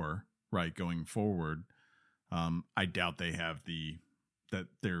demanding more, right, going forward. I doubt they have that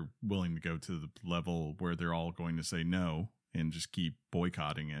they're willing to go to the level where they're all going to say no and just keep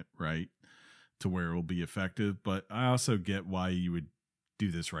boycotting it, right, to where it will be effective. But I also get why you would do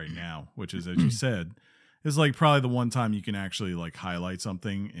this right now, which is, as you said, is like probably the one time you can actually like highlight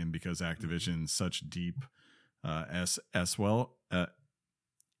something. And because Activision's such deep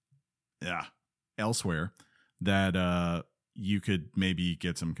elsewhere, that you could maybe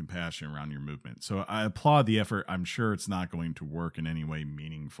get some compassion around your movement. So I applaud the effort. I'm sure it's not going to work in any way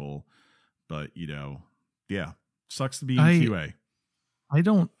meaningful, but sucks to be in QA. I'm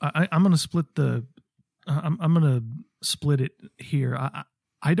going to split I'm going to split it here.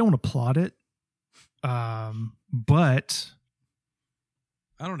 I don't applaud it. But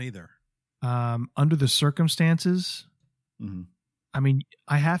I don't either. Under the circumstances, Mm-hmm. I mean,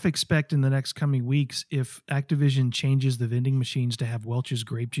 I half expect in the next coming weeks, if Activision changes the vending machines to have Welch's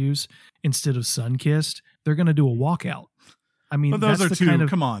grape juice instead of Sunkist, they're going to do a walkout. I mean, But those that's are the two. kind of,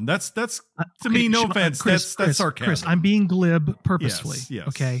 Come on, that's to okay, me. No Sean, offense, Chris, that's sarcasm. Chris, I'm being glib purposefully. Yes,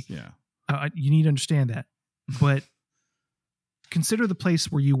 okay, yeah. You need to understand that. But consider the place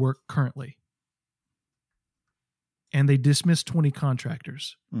where you work currently, and they dismiss 20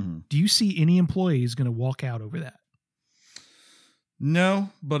 contractors. Mm-hmm. Do you see any employees going to walk out over that? No,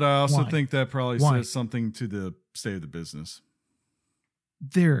 but I also Why? think that probably Why? says something to the state of the business.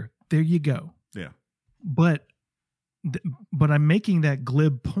 There you go. Yeah. But I'm making that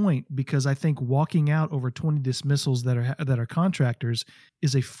glib point because I think walking out over 20 dismissals that are contractors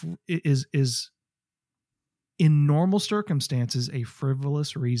is in normal circumstances, a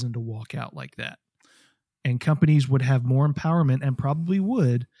frivolous reason to walk out like that. And companies would have more empowerment and probably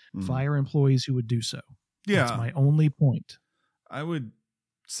would fire employees who would do so. Yeah. That's my only point. I would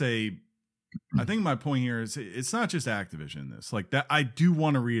say, I think my point here is it's not just Activision in this. Like that, I do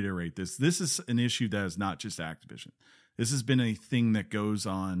want to reiterate this. This is an issue that is not just Activision. This has been a thing that goes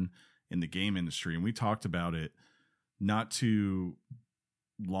on in the game industry. And we talked about it not too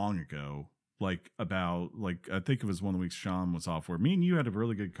long ago. I think it was one of the weeks Sean was off where me and you had a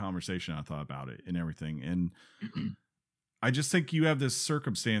really good conversation, I thought, about it and everything. And I just think you have this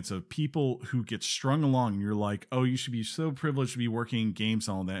circumstance of people who get strung along and you're like, oh, you should be so privileged to be working in games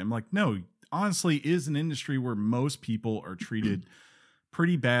and all that. I'm like, no, honestly, it is an industry where most people are treated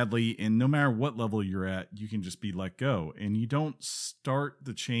pretty badly. And no matter what level you're at, you can just be let go. And you don't start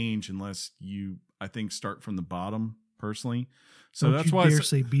the change unless you, I think, start from the bottom personally. So Don't that's you why dare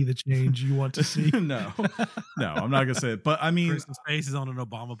say be the change you want to see. no, I'm not gonna say it. But I mean, Chris's face is on an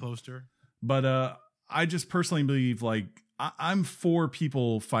Obama poster. But I just personally believe like I'm for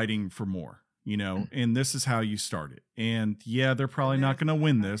people fighting for more, you know, and this is how you start it. And yeah, they're probably not going to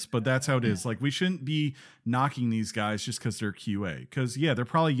win this, but that's how it is. Like we shouldn't be knocking these guys just because they're QA. Because yeah, they're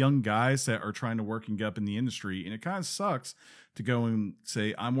probably young guys that are trying to work and get up in the industry, and it kind of sucks to go and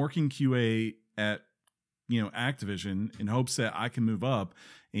say I'm working QA at Activision in hopes that I can move up,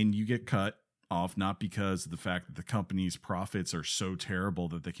 and you get cut off not because of the fact that the company's profits are so terrible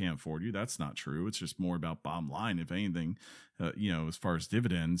that they can't afford you. That's not true. It's just more about bottom line, if anything, as far as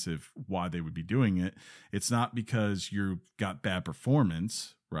dividends, if why they would be doing it. It's not because you got bad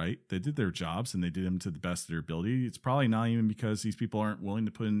performance, right? They did their jobs and they did them to the best of their ability. It's probably not even because these people aren't willing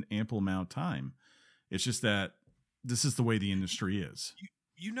to put in ample amount of time. It's just that this is the way the industry is.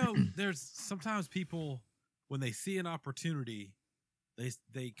 There's sometimes people, when they see an opportunity,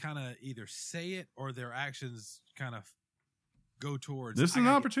 they kind of either say it or their actions kind of go towards this is an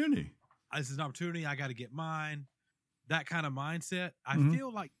opportunity. This is an opportunity. I got to get mine. That kind of mindset. I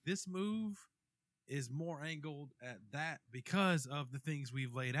feel like this move is more angled at that because of the things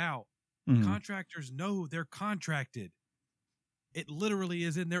we've laid out. Contractors know they're contracted. It literally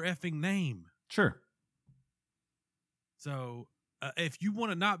is in their effing name. Sure. So if you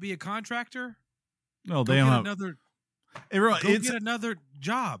want to not be a contractor, no, they don't have another. It's get another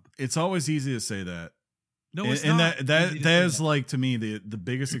job. It's always easy to say that. No, it's and not. that is like, to me, the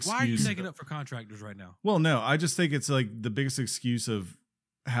biggest excuse. Why are you taking up for contractors right now? Well, no, I just think it's like the biggest excuse of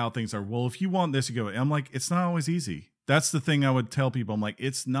how things are. Well, if you want this, you go. And I'm like, it's not always easy. That's the thing I would tell people. I'm like,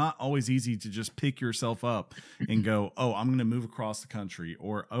 it's not always easy to just pick yourself up and go, oh, I'm going to move across the country,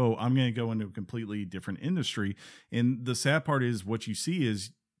 or, oh, I'm going to go into a completely different industry. And the sad part is what you see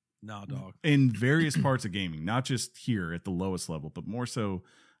is, no, dog. In various parts of gaming, not just here at the lowest level, but more so,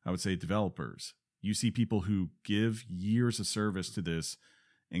 I would say developers. You see people who give years of service to this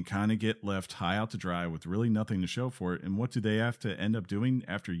and kind of get left high out to dry with really nothing to show for it. And what do they have to end up doing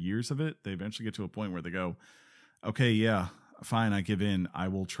after years of it? They eventually get to a point where they go, okay, yeah, fine, I give in. I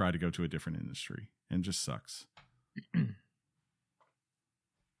will try to go to a different industry. And it just sucks.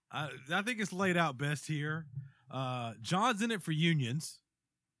 I think it's laid out best here. John's in it for unions.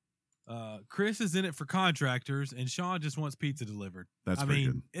 Chris is in it for contractors, and Sean just wants pizza delivered. That's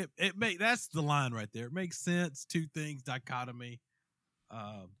good. That's the line right there. It makes sense. Two things, dichotomy.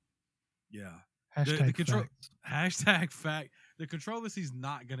 Yeah. Hashtag fact. The controversy is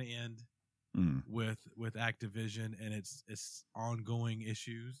not going to end with Activision and its ongoing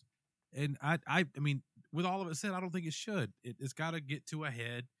issues. And I mean, with all of it said, I don't think it should. It's got to get to a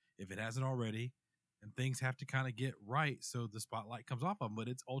head if it hasn't already. And things have to kind of get right so the spotlight comes off of them, but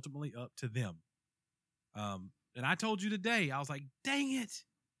it's ultimately up to them. And I told you today, I was like, dang it.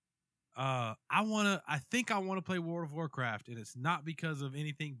 I think I want to play World of Warcraft, and it's not because of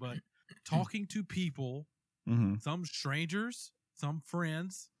anything but talking to people, some strangers, some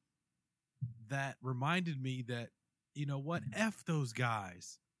friends that reminded me that, you know what, F those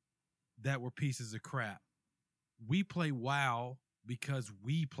guys that were pieces of crap. We play WoW because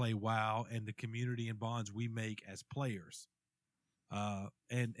we play WoW and the community and bonds we make as players.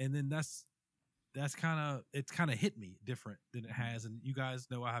 And then that's kind of hit me different than it has. And you guys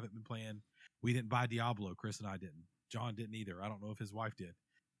know I haven't been playing. We didn't buy Diablo. Chris and I didn't. John didn't either. I don't know if his wife did.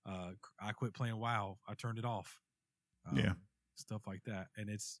 I quit playing WoW. I turned it off. Stuff like that. And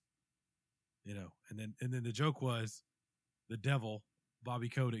it's, and then the joke was the devil, Bobby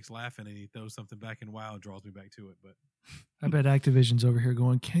Kodak's laughing and he throws something back in WoW and draws me back to it. But I bet Activision's over here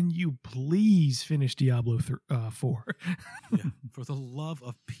going, can you please finish Diablo 4? Yeah, for the love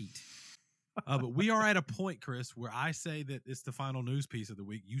of Pete. But we are at a point, Chris, where I say that it's the final news piece of the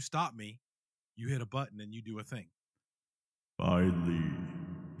week. You stop me. You hit a button and you do a thing. Finally,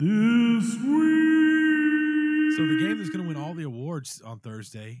 this week. So the game that's going to win all the awards on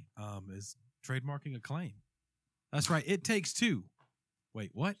Thursday is trademarking Acclaim. That's right. It Takes Two.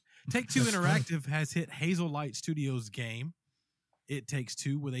 Wait, what? Take-Two Interactive has hit Hazel Light Studios' game, It Takes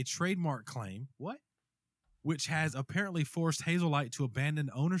Two, with a trademark claim. What? Which has apparently forced Hazel Light to abandon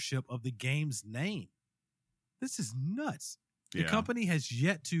ownership of the game's name. This is nuts. The company has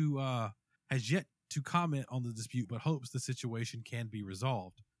yet to comment on the dispute, but hopes the situation can be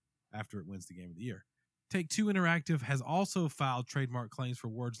resolved after it wins the Game of the Year. Take-Two Interactive has also filed trademark claims for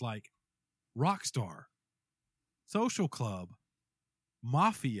words like Rockstar, Social Club,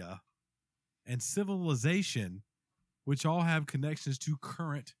 Mafia, and Civilization, which all have connections to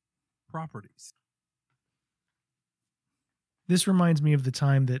current properties. This reminds me of the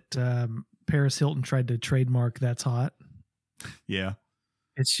time that Paris Hilton tried to trademark That's Hot. Yeah.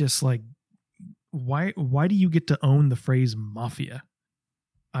 It's just like, why do you get to own the phrase mafia?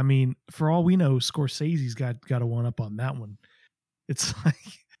 I mean, for all we know, Scorsese's got a one up on that one. It's like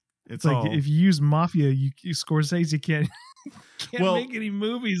if you use mafia, Scorsese can't make any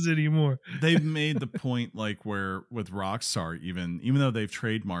movies anymore. They've made the point like where with Rockstar, even though they've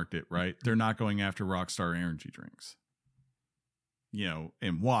trademarked it, right? They're not going after Rockstar energy drinks. You know,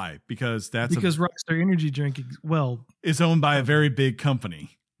 and why? Because Rockstar energy drink, is owned by a very big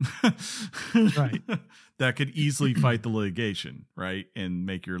company. Right. That could easily fight the litigation, right? And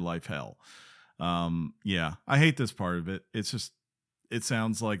make your life hell. Yeah, I hate this part of it. It's just, it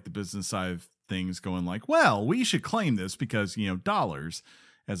sounds like the business side of things going like, well, we should claim this because, dollars,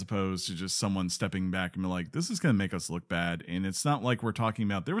 as opposed to just someone stepping back and be like, this is going to make us look bad. And it's not like we're talking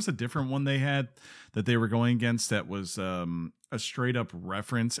about, there was a different one they had that they were going against that was a straight up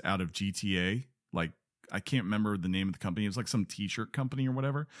reference out of GTA. Like, I can't remember the name of the company. It was like some t-shirt company or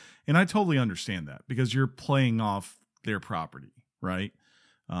whatever. And I totally understand that because you're playing off their property, right?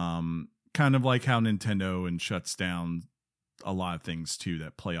 Kind of like how Nintendo and shuts down a lot of things too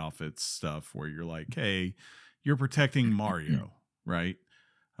that play off its stuff where you're like, hey, you're protecting Mario, right?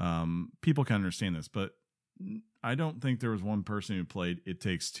 People can understand this, but I don't think there was one person who played It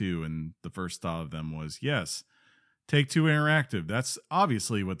Takes Two and the first thought of them was, yes, Take-Two Interactive. That's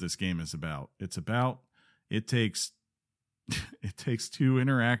obviously what this game is about. It's about It Takes Two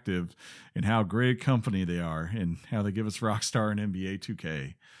Interactive and how great a company they are and how they give us Rockstar and NBA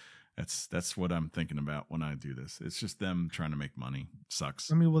 2K. That's what I'm thinking about when I do this. It's just them trying to make money.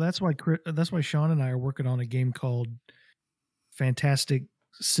 Sucks. I mean, well, that's why Sean and I are working on a game called Fantastic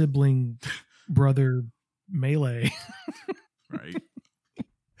Sibling Brother Melee. Right.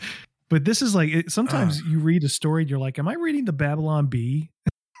 But this is like, sometimes you read a story and you're like, am I reading the Babylon Bee?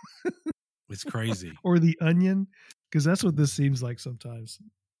 It's crazy. Or the Onion? Because that's what this seems like sometimes.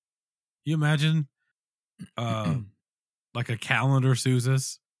 You imagine like a calendar sues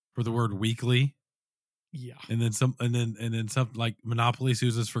us for the word weekly. Yeah. And then some like Monopoly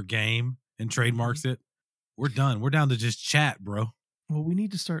sues us for game and trademarks it. We're done. We're down to just chat, bro. Well, we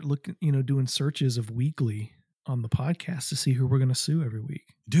need to start looking, doing searches of weekly on the podcast to see who we're going to sue every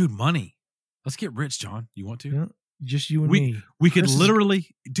week. Dude, money. Let's get rich, John. You want to? Yeah, just you and me. We could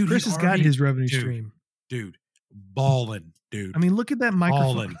literally, dude. Chris has got his revenue stream. Dude, balling, dude. I mean, look at that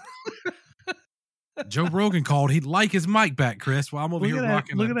microphone. Joe Rogan called. He'd like his mic back, Chris. While I'm over here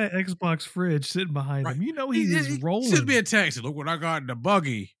rocking. Look at that Xbox fridge sitting behind him. You know he's rolling. Send me a text. Look what I got in the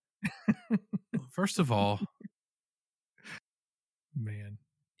buggy. First of all, man,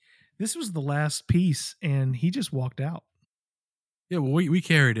 this was the last piece, and he just walked out. Yeah, well, we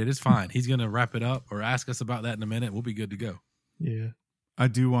carried it. It's fine. He's going to wrap it up or ask us about that in a minute. We'll be good to go. Yeah. I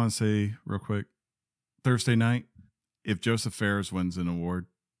do want to say real quick, Thursday night, if Joseph Fares wins an award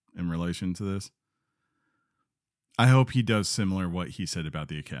in relation to this, I hope he does similar what he said about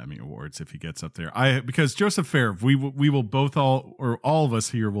the Academy Awards if he gets up there. Because Joseph Fares, we will both all of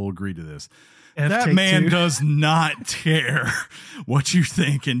us here will agree to this. That man does not care what you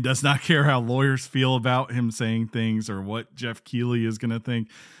think and does not care how lawyers feel about him saying things or what Jeff Keighley is going to think.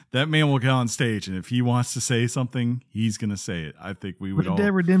 That man will get on stage, and if he wants to say something, he's going to say it. I think we would all. Red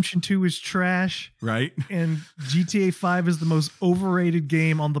Dead Redemption 2 is trash. Right. And GTA 5 is the most overrated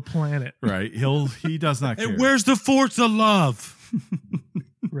game on the planet. Right. He does not care. And where's the Forza love?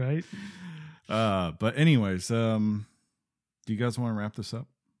 Right. But anyways, do you guys want to wrap this up?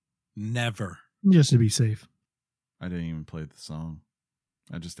 Never. Just to be safe. I didn't even play the song.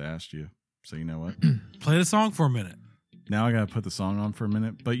 I just asked you. So you know what? Play the song for a minute. Now I got to put the song on for a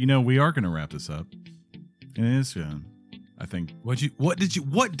minute. But we are going to wrap this up. And it is fun. I think. What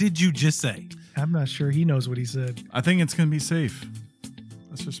did you just say? I'm not sure he knows what he said. I think it's going to be safe.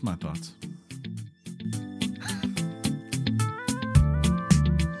 That's just my thoughts.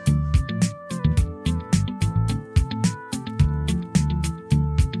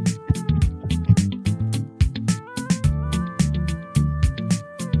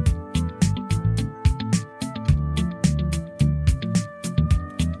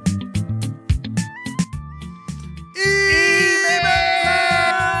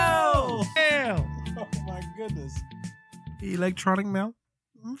 Electronic mail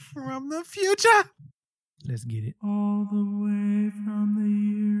from the future. Let's get it. All the way from the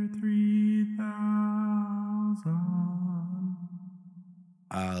year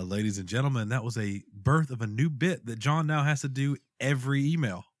 3000. Ladies and gentlemen, that was a birth of a new bit that John now has to do every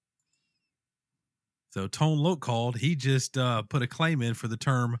email. So Tone Loc called. He just put a claim in for the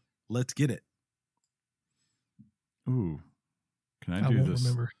term "Let's get it." Ooh, can I I do won't this?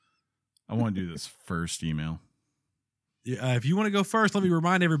 remember. I want to do this first email. If you want to go first, let me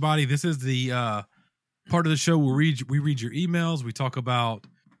remind everybody this is the part of the show where we read your emails. We talk about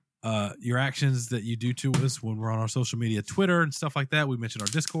your actions that you do to us when we're on our social media, Twitter and stuff like that. We mentioned our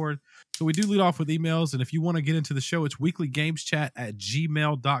Discord. So we do lead off with emails. And if you want to get into the show, it's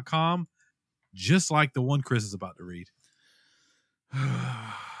weeklygameschat@gmail.com, just like the one Chris is about to read.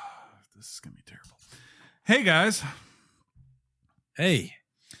 This is going to be terrible. Hey, guys. Hey.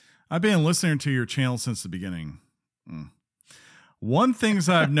 I've been listening to your channel since the beginning. One things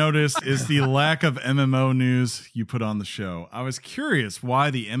I've noticed is the lack of MMO news you put on the show. I was curious why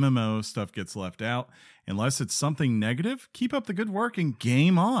the MMO stuff gets left out. Unless it's something negative, keep up the good work and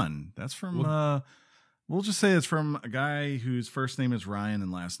game on. That's from, we'll just say it's from a guy whose first name is Ryan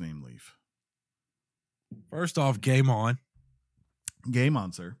and last name Leaf. First off, game on. Game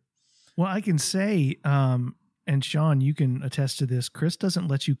on, sir. Well, I can say, and Sean, you can attest to this, Chris doesn't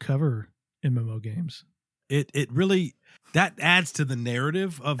let you cover MMO games. It really, that adds to the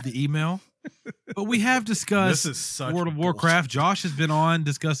narrative of the email. But we have discussed This is such World of bullshit. Warcraft. Josh has been on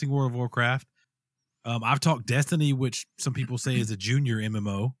discussing World of Warcraft. I've talked Destiny, which some people say is a junior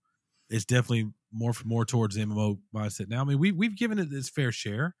MMO. It's definitely more towards the MMO mindset now. I mean, we've given it its fair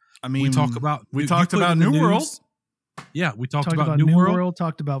share. I mean, We talked about we you talked put it about in the New news. World. Yeah, we talked Talked about New World.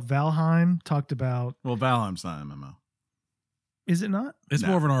 talked about Valheim, talked about, Well, Valheim's not MMO. is it not? It's No.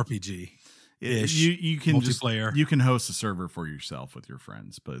 more of an RPG. Ish. You can just multiplayer. you can host a server for yourself with your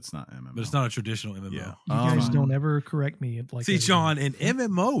friends, but it's not MMO. But it's not a traditional MMO. Yeah. You guys Um, don't ever correct me. Like See, John, an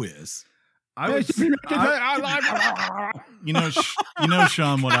MMO is. I would, you know,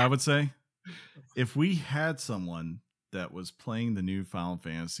 Sean, what I would say, if we had someone that was playing the new Final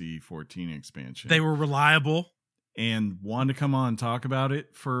Fantasy 14 expansion, They were reliable. and wanted to come on and talk about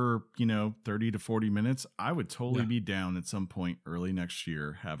it for 30 to 40 minutes, I would totally Yeah. be down at some point early next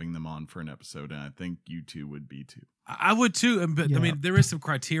year having them on for an episode, and I think you two would be too. I would too. But Yeah. I mean, there is some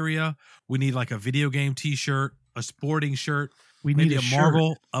criteria. We need like a video game T-shirt, a sporting shirt, we maybe need a shirt.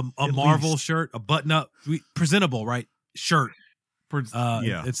 Marvel, a at Marvel least. shirt, a button-up, presentable, right? Shirt,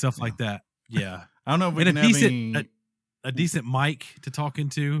 Yeah, and stuff like that. Yeah, I don't know if we and can a have decent, any. a decent mic to talk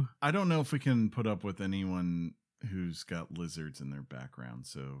into. I don't know if we can put up with anyone who's got lizards in their background,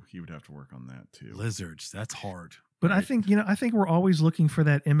 so he would have to work on that too. Lizards, that's hard. But I Right. think we're always looking for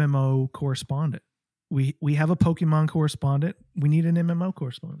that MMO correspondent. We have a Pokemon correspondent. We need an MMO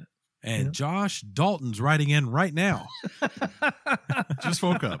correspondent. And Yeah. Josh Dalton's writing in right now. Just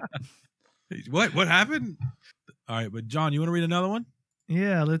woke up. What happened? All right, but John, you want to read another one?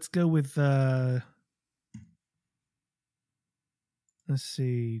 Yeah, let's go with let's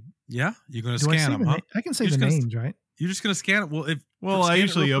see. Yeah, you're going to Do I scan say them, the huh? I can say You're the just gonna- names, right? You're just going to scan it. Well, I scan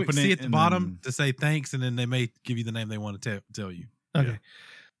usually real quick, open see it at the and bottom then- to say thanks, and then they may give you the name they want to tell you. Okay. Yeah.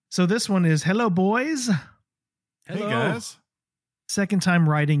 So this one is hello boys. Hey guys. Second time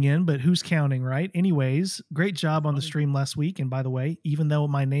writing in, but who's counting, right? Anyways, great job on the Funny. stream last week. And by the way, even though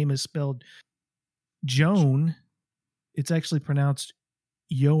my name is spelled Joan, it's actually pronounced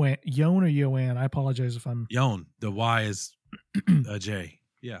Yoan or Yoan. I apologize if I'm. Yon, the Y is a J.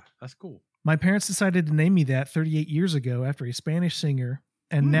 Yeah, that's cool. My parents decided to name me that 38 years ago after a Spanish singer.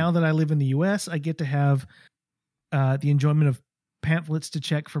 And Hmm. now that I live in the US, I get to have the enjoyment of pamphlets to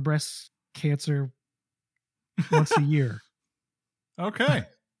check for breast cancer once a year. Okay.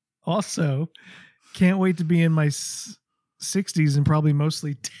 Also, can't wait to be in my 60s and probably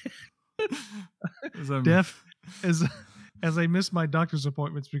mostly deaf as I miss my doctor's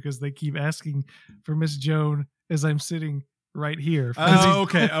appointments because they keep asking for Miss Joan as I'm sitting right here. Oh,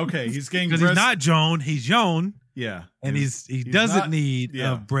 okay. He's getting Because he's not Joan, he's Yon, Yeah, and he he's doesn't not- need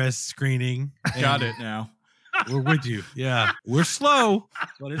yeah. a breast screening. got And it now. We're with you. Yeah, we're slow,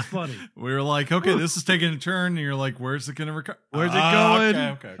 but it's funny. We were like, okay, this is taking a turn, and you're like, where's it gonna recover? Where's it going?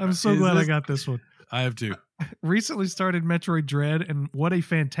 Okay. I'm so Is glad I this- got this one. I have to. Recently started Metroid Dread, and what a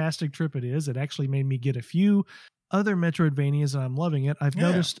fantastic trip it is. It actually made me get a few other Metroidvanias, and I'm loving it. I've Yeah.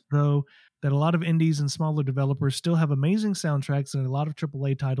 noticed, though, that a lot of indies and smaller developers still have amazing soundtracks, and a lot of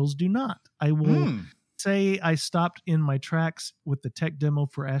AAA titles do not. I will say I stopped in my tracks with the tech demo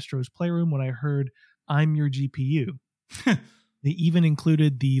for Astro's Playroom when I heard I'm Your GPU. They even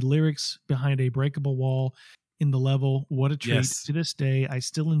included the lyrics behind a breakable wall in the level. What a treat. Yes. To this day, I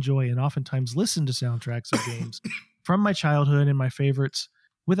still enjoy and oftentimes listen to soundtracks of games from my childhood, and my favorites,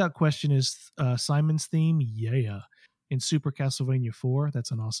 without question, is Simon's theme, Yeah, in Super Castlevania 4.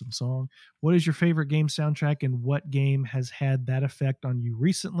 That's an awesome song. What is your favorite game soundtrack, and what game has had that effect on you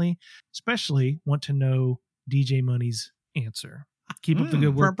recently? Especially want to know DJ Money's answer. Keep up the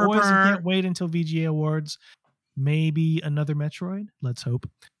good work, boys, and can't wait until VGA Awards. Maybe another Metroid? Let's hope.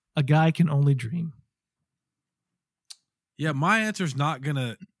 A guy can only dream. Yeah, my answer's not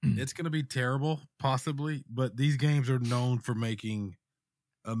gonna. It's gonna be terrible, possibly. But these games are known for making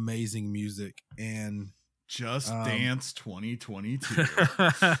amazing music, and Just Dance 2022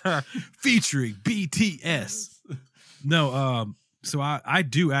 featuring BTS. No, so I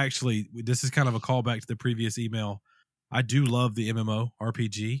do actually. This is kind of a callback to the previous email. I do love the MMO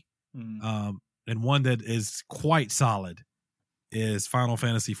RPG, and one that is quite solid is Final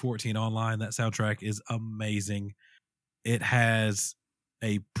Fantasy 14 Online. That soundtrack is amazing. It has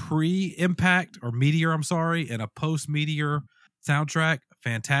a pre-Impact or Meteor, and a post-Meteor soundtrack.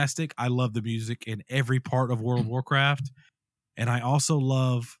 Fantastic. I love the music in every part of World of Warcraft. And I also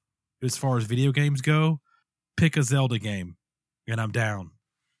love, as far as video games go, pick a Zelda game, and I'm down.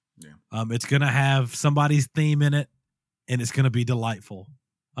 Yeah. It's going to have somebody's theme in it, and it's going to be delightful.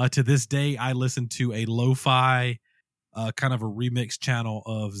 To this day, I listen to a lo-fi kind of a remix channel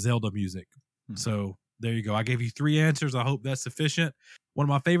of Zelda music. So there you go. I gave you 3 answers. I hope that's sufficient. One of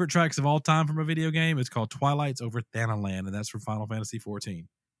my favorite tracks of all time from a video game is called Twilight's Over Thanaland, and that's from Final Fantasy 14.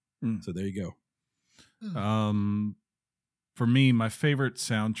 So there you go. For me, my favorite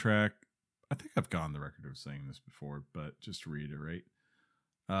soundtrack, I think I've gone the record of saying this before, but just to reiterate,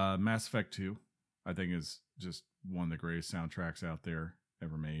 Mass Effect 2, I think is just one of the greatest soundtracks out there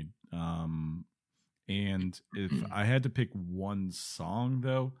ever made. And if I had to pick one song,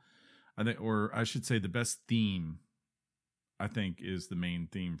 though, I think, or I should say, the best theme, I think, is the main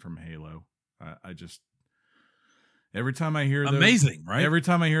theme from Halo. I just, every time I hear amazing, right? Every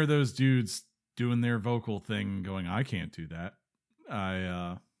time I hear those dudes doing their vocal thing, going, I can't do that.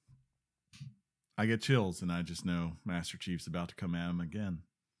 I get chills, and I just know Master Chief's about to come at him again.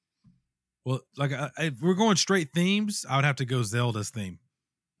 Well, like if we're going straight themes, I would have to go Zelda's theme.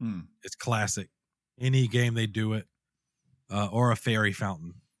 It's classic. Any game they do it, or a fairy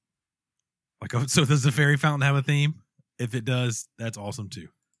fountain. Like, so does the fairy fountain have a theme? If it does, that's awesome too.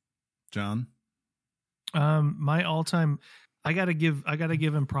 John, my all-time, I gotta give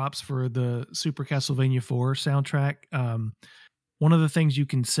him props for the Super Castlevania 4 soundtrack. One of the things you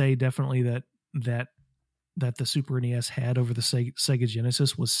can say definitely that the Super NES had over the Sega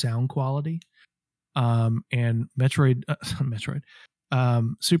Genesis was sound quality. And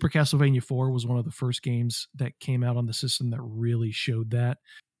Super Castlevania 4 was one of the first games that came out on the system that really showed that.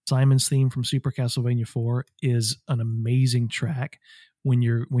 Simon's theme from Super Castlevania 4 is an amazing track when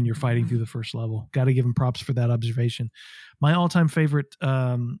you're fighting through the first level. Got to give him props for that observation. My all-time favorite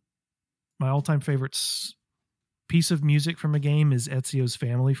piece of music from a game is Ezio's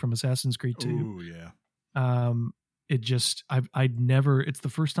Family from Assassin's Creed 2. Ooh, yeah. It just it's the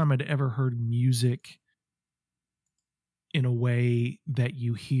first time I'd ever heard music in a way that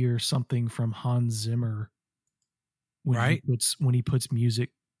you hear something from Hans Zimmer when he puts music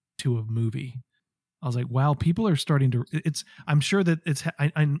to a movie. I was like, wow, people are starting to, I'm sure that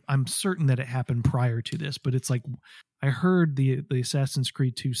I'm certain that it happened prior to this, but it's like, I heard the Assassin's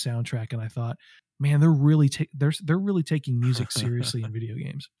Creed 2 soundtrack and I thought, man, they're really taking music seriously in video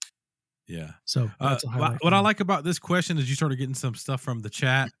games. Yeah. So that's a highlight. What I like about this question is you started getting some stuff from the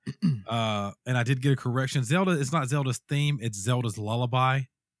chat. And I did get a correction. Zelda, it's not Zelda's theme, it's Zelda's lullaby.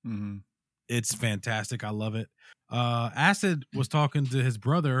 Mm-hmm. It's fantastic. I love it. Acid was talking to his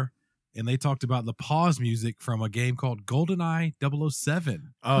brother, and they talked about the pause music from a game called GoldenEye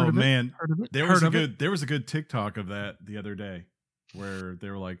 007. Oh man, there was a good TikTok of that the other day, where they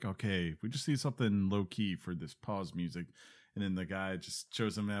were like, "Okay, we just need something low key for this pause music," and then the guy just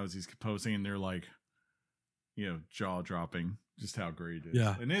shows them as he's composing, and they're like, jaw dropping, just how great it is.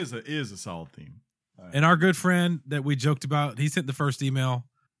 Yeah, and it is a solid theme. And our good friend that we joked about, he sent the first email.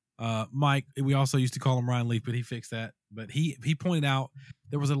 Mike, we also used to call him Ryan Leaf, but he fixed that. But he pointed out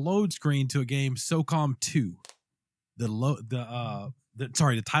there was a load screen to a game, SOCOM 2. The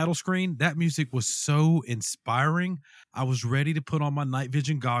title screen. That music was so inspiring. I was ready to put on my night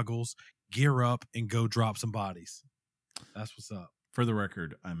vision goggles, gear up, and go drop some bodies. That's what's up. For the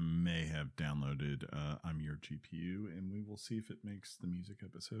record, I may have downloaded I'm Your GPU, and we will see if it makes the music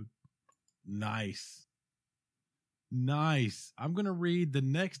episode. Nice. I'm going to read the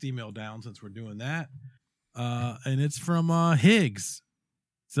next email down since we're doing that. And it's from Higgs.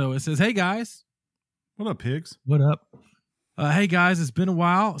 So it says, "Hey guys, What up, pigs? What up? Hey guys, it's been a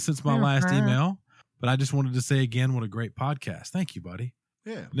while since my last email, but I just wanted to say again, what a great podcast. Thank you, buddy.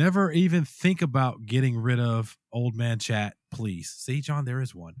 Yeah. Never even think about getting rid of old man chat, please. See, John, there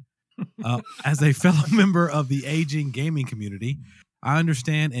is one. As a fellow member of the aging gaming community, I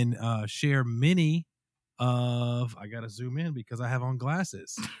understand and share many of, I got to zoom in because I have on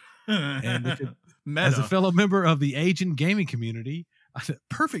glasses. And as a fellow member of the aging gaming community,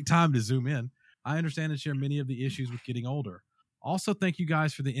 perfect time to zoom in. I understand and share many of the issues with getting older. Also, thank you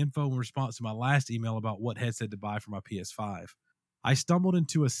guys for the info in response to my last email about what headset to buy for my PS5. I stumbled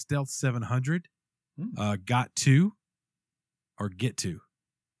into a Stealth 700, get to.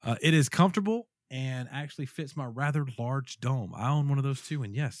 It is comfortable and actually fits my rather large dome. I own one of those too,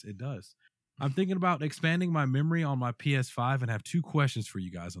 and yes, it does. I'm thinking about expanding my memory on my PS5 and have 2 questions for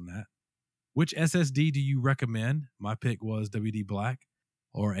you guys on that. Which SSD do you recommend? My pick was WD Black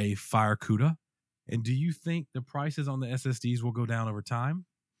or a Fire CUDA. And do you think the prices on the SSDs will go down over time?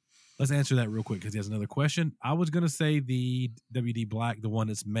 Let's answer that real quick because he has another question. I was going to say the WD Black, the one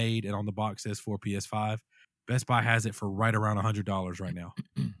that's made and on the box says for PS5. Best Buy has it for right around $100 right now,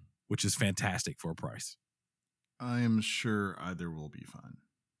 which is fantastic for a price. I am sure either will be fine.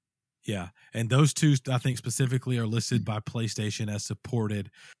 Yeah, and those 2, I think specifically, are listed by PlayStation as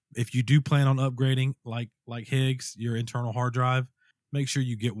supported. If you do plan on upgrading, like Higgs, your internal hard drive, make sure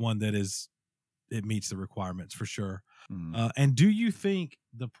you get one that it meets the requirements for sure. And do you think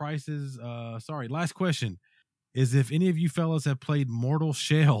the prices? Last question is if any of you fellas have played Mortal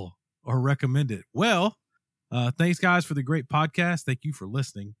Shell or recommend it. Well, thanks guys for the great podcast. Thank you for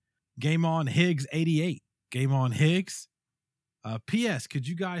listening. Game on Higgs 88. Game on Higgs. P.S. Could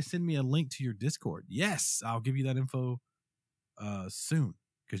you guys send me a link to your Discord? Yes, I'll give you that info soon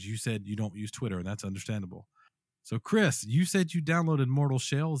because you said you don't use Twitter, and that's understandable. So, Chris, you said you downloaded Mortal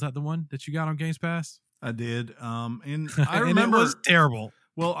Shell. Is that the one that you got on Games Pass? I did. And I remember and it was terrible.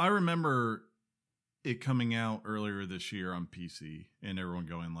 Well, I remember it coming out earlier this year on PC, and everyone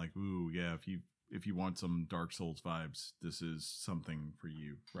going like, "Ooh, yeah, if you want some Dark Souls vibes, this is something for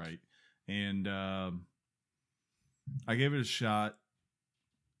you, right?" And I gave it a shot,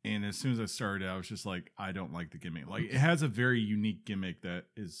 and as soon as I started, I was just like, I don't like the gimmick. Like, it has a very unique gimmick that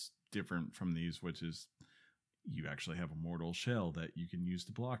is different from these, which is you actually have a mortal shell that you can use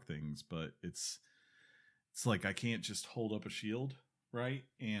to block things, but it's like I can't just hold up a shield, right?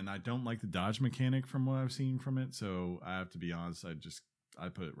 And I don't like the dodge mechanic from what I've seen from it, so I have to be honest, I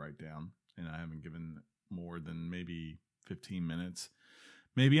put it right down, and I haven't given more than maybe 15 minutes.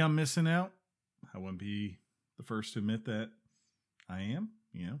 Maybe I'm missing out. I wouldn't be the first to admit that I am,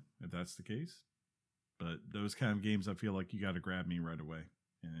 if that's the case. But those kind of games, I feel like you got to grab me right away,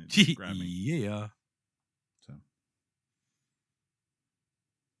 and it just grabbed me. Yeah. So.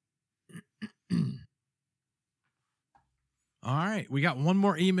 All right, we got one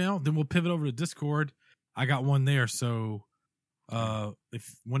more email, then we'll pivot over to Discord. I got one there, so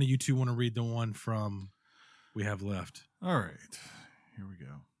if one of you 2 want to read the one from we have left. All right, here we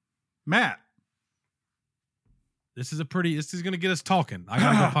go. Matt. This is going to get us talking. I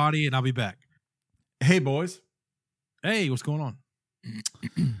got to go potty and I'll be back. Hey, boys. Hey, what's going on?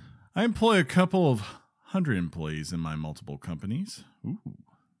 I employ a couple of 100 employees in my multiple companies. Ooh.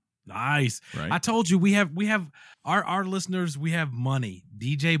 Nice. Right? I told you we have our listeners, we have money.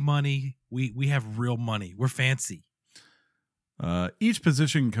 DJ money. We have real money. We're fancy. Each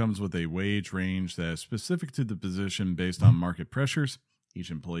position comes with a wage range that is specific to the position based on market pressures. Each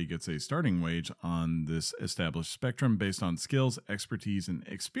employee gets a starting wage on this established spectrum based on skills, expertise, and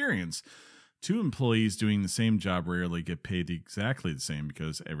experience. 2 employees doing the same job rarely get paid exactly the same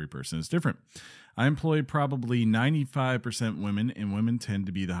because every person is different. I employ probably 95% women, and women tend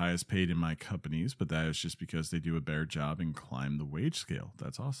to be the highest paid in my companies, but that is just because they do a better job and climb the wage scale.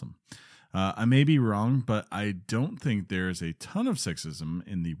 That's awesome. I may be wrong, but I don't think there is a ton of sexism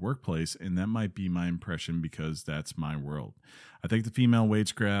in the workplace, and that might be my impression because that's my world. I think the female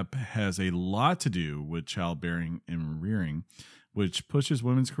wage gap has a lot to do with childbearing and rearing, which pushes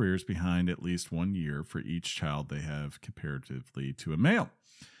women's careers behind at least 1 year for each child they have comparatively to a male.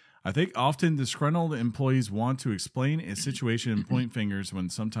 I think often disgruntled employees want to explain a situation and point fingers when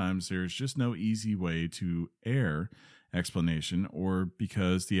sometimes there's just no easy way to air explanation, or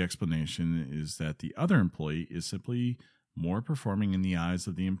because the explanation is that the other employee is simply more performing in the eyes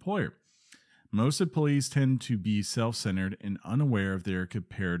of the employer. Most employees tend to be self-centered and unaware of their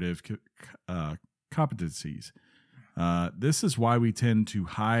comparative competencies. This is why we tend to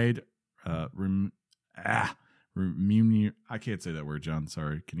hide I can't say that word, John.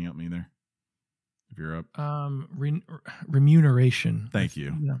 Sorry. Can you help me there? if you're up. Remuneration. Thank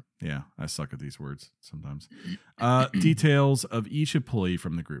you. Yeah. Yeah, I suck at these words sometimes. Details of each employee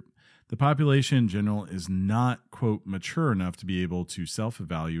from the group. The population in general is not, quote, mature enough to be able to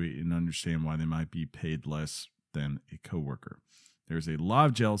self-evaluate and understand why they might be paid less than a coworker. There's a lot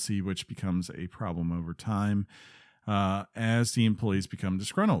of jealousy, which becomes a problem over time as the employees become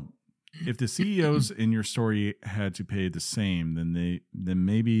disgruntled. If the CEOs in your story had to pay the same, then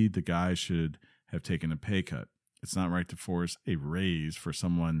maybe the guy should have taken a pay cut. It's not right to force a raise for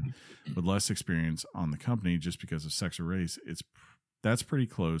someone with less experience on the company just because of sex or race. That's pretty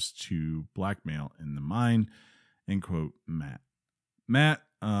close to blackmail in the mind. End quote, Matt. Matt,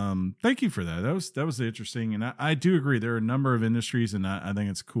 thank you for that. That was interesting, and I do agree. There are a number of industries, and I think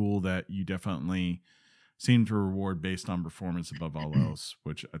it's cool that you definitely seem to reward based on performance above all else,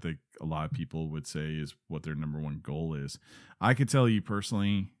 which I think a lot of people would say is what their number one goal is. I could tell you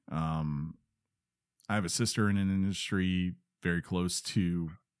personally, I have a sister in an industry very close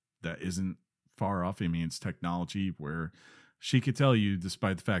to that isn't far off. I mean, it's technology, where she could tell you,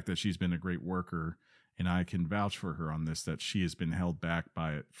 despite the fact that she's been a great worker, and I can vouch for her on this, that she has been held back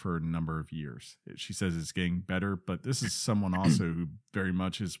by it for a number of years. She says it's getting better, but this is someone also who very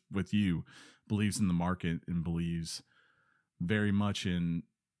much is with you, believes in the market and believes very much in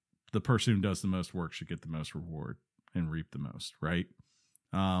the person who does the most work should get the most reward and reap the most, right?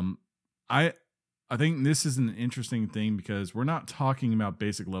 I think this is an interesting thing because we're not talking about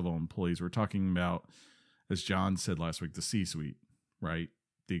basic level employees. We're talking about, as John said last week, the C-suite, right?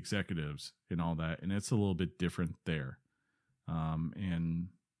 The executives and all that. And it's a little bit different there. And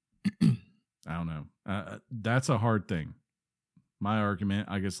I don't know. That's a hard thing. My argument,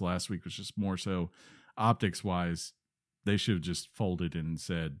 I guess last week was just more so optics wise, they should have just folded and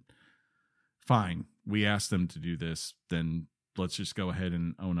said, fine, we asked them to do this, then let's just go ahead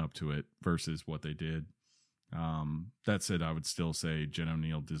and own up to it versus what they did. That said, I would still say Jen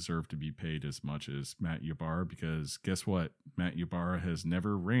O'Neill deserved to be paid as much as Matt Ybarra, because guess what? Matt Ybarra has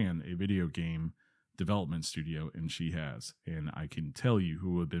never ran a video game development studio, and she has. And I can tell you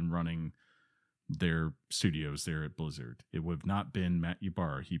who would have been running their studios there at Blizzard. It would have not been Matt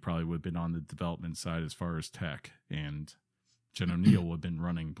Ybarra. He probably would have been on the development side as far as tech, and Jen O'Neill would have been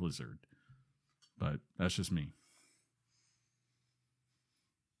running Blizzard. But that's just me.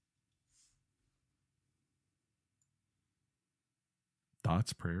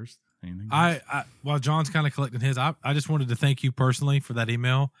 Thoughts, prayers, anything? While John's kind of collecting his, I just wanted to thank you personally for that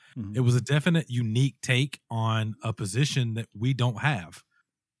email. Mm-hmm. It was a definite unique take on a position that we don't have.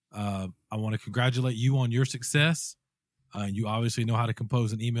 I want to congratulate you on your success. You obviously know how to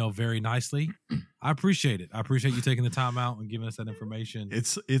compose an email very nicely. I appreciate it. I appreciate you taking the time out and giving us that information.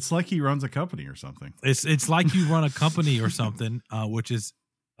 It's like he runs a company or something. It's like you run a company or something, which is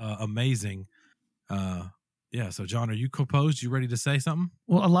amazing. Yeah. So, John, are you composed? You ready to say something?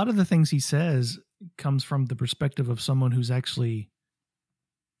 Well, a lot of the things he says comes from the perspective of someone who's actually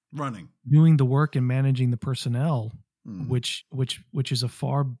running, doing the work and managing the personnel, Mm. which is a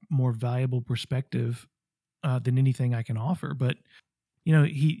far more valuable perspective than anything I can offer. But you know,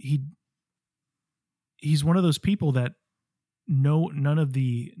 he's one of those people that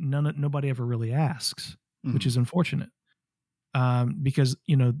nobody ever really asks, which is unfortunate. Because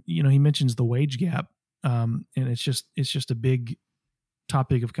you know he mentions the wage gap. And it's just a big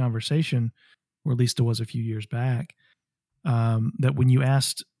topic of conversation, or at least it was a few years back, that when you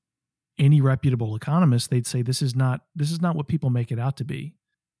asked any reputable economist, they'd say, this is not what people make it out to be.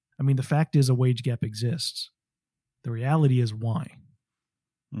 I mean, the fact is a wage gap exists. The reality is why,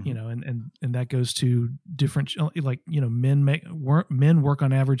 and that goes to different, like, men work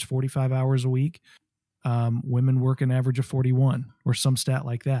on average 45 hours a week. Women work an average of 41 or some stat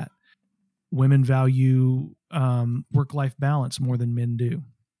like that. Women value work-life balance more than men do.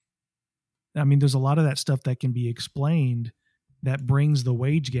 I mean, there's a lot of that stuff that can be explained that brings the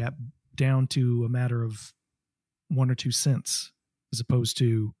wage gap down to a matter of 1 or 2 cents as opposed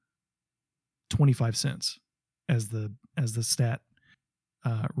to 25 cents as the stat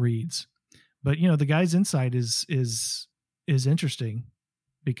reads. But the guy's insight is interesting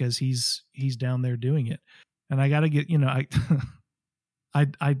because he's down there doing it. And I got to get,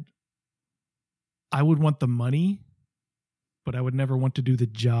 I would want the money, but I would never want to do the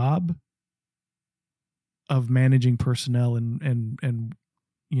job of managing personnel and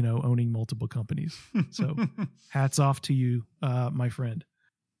owning multiple companies. So hats off to you, my friend.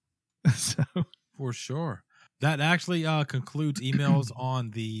 So for sure. That actually concludes emails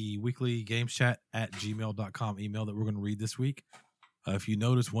on the weekly games chat at gmail.com email that we're going to read this week. If you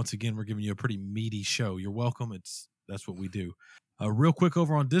notice, once again, we're giving you a pretty meaty show. You're welcome. That's what we do. Real quick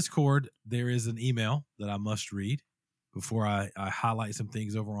over on Discord, there is an email that I must read before I highlight some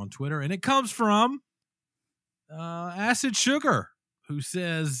things over on Twitter. And it comes from Acid Sugar, who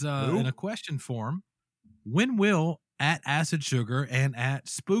says in a question form, when will at Acid Sugar and at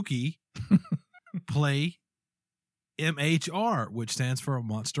Spooky play MHR, which stands for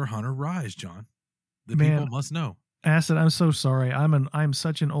Monster Hunter Rise, John? The people must know. Acid, I'm so sorry. I'm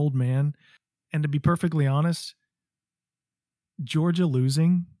such an old man. And to be perfectly honest, Georgia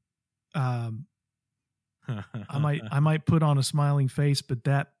losing, I might put on a smiling face, but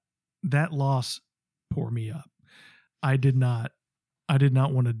that loss tore me up. I did not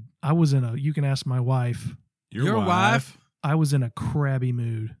want to. I was in a. You can ask my wife. Your wife. I was in a crabby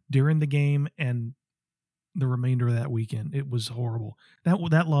mood during the game and the remainder of that weekend. It was horrible.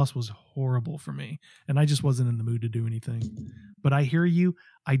 That loss was horrible for me, and I just wasn't in the mood to do anything. But I hear you.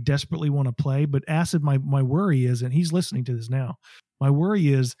 I desperately want to play, but Acid, my worry is, and he's listening to this now, my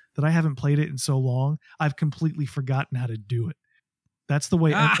worry is that I haven't played it in so long, I've completely forgotten how to do it. That's the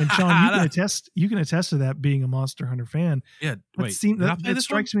way. And Sean, you can attest to that, being a Monster Hunter fan. Yeah, that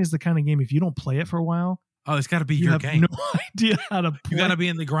strikes me as the kind of game, if you don't play it for a while, it's got to be your game. You have no idea how to play. You got to be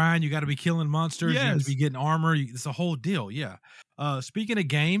in the grind. You got to be killing monsters. Yes. You got to be getting armor. It's a whole deal. Yeah. Speaking of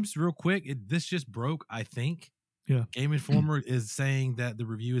games, real quick, this just broke, I think. Yeah. Game Informer is saying that the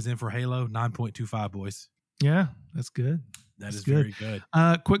review is in for Halo 9.25, boys. Yeah, that's good. That is very good.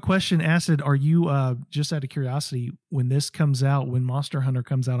 Quick question, Acid. Are you, just out of curiosity, when this comes out, when Monster Hunter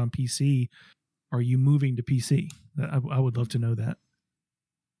comes out on PC, are you moving to PC? I would love to know that.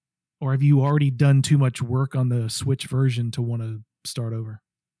 Or have you already done too much work on the Switch version to want to start over?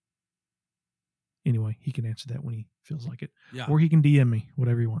 Anyway, he can answer that when he feels like it. Yeah. Or he can DM me,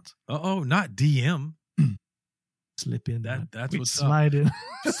 whatever he wants. Not DM. Slip in. That's what's slide up.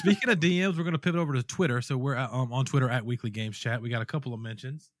 In. Speaking of DMs, we're going to pivot over to Twitter. So we're on Twitter at Weekly Games Chat. We got a couple of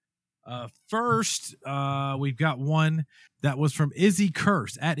mentions. First, we've got one that was from Izzy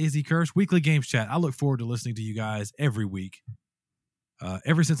Curse at Izzy Curse, Weekly Games Chat. I look forward to listening to you guys every week.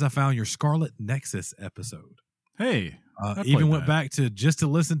 Ever since I found your Scarlet Nexus episode. Hey, even went back to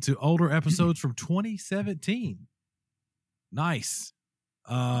listen to older episodes from 2017. Nice.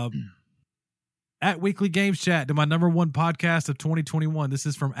 At Weekly Games Chat, to my number one podcast of 2021. This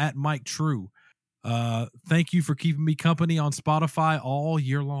is from at Mike True. Thank you for keeping me company on Spotify all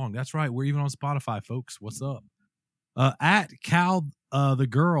year long. That's right. We're even on Spotify, folks. What's up? At Cal, the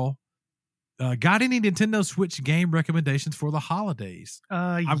girl, got any Nintendo Switch game recommendations for the holidays?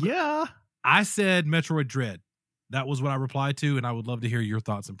 Yeah. I said Metroid Dread. That was what I replied to, and I would love to hear your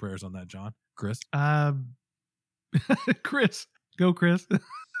thoughts and prayers on that, John. Chris? Chris. Go, Chris.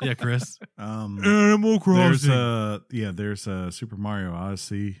 Yeah, Chris. Animal Crossing. There's Super Mario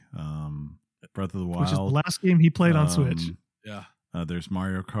Odyssey, Breath of the Wild. Which is the last game he played on Switch. Yeah. There's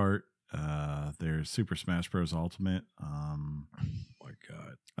Mario Kart. There's Super Smash Bros. Ultimate. Oh my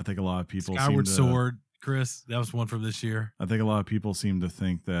God. I think a lot of people Skyward Sword, Chris. That was one from this year. I think a lot of people seem to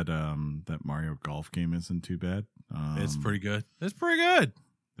think that that Mario Golf game isn't too bad. It's pretty good. It's pretty good.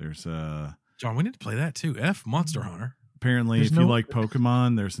 There's John, we need to play that too. Monster Hunter. Apparently, There's you like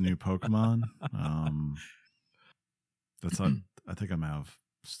Pokemon, there's a new Pokemon. I think I'm out of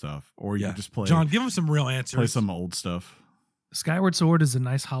stuff. Or you just play. John, give him some real answers. Play some old stuff. Skyward Sword is a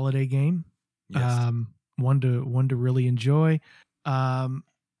nice holiday game. Yes. One to really enjoy. They're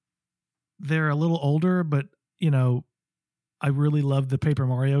a little older, but I really love the Paper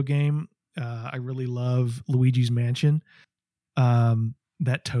Mario game. I really love Luigi's Mansion.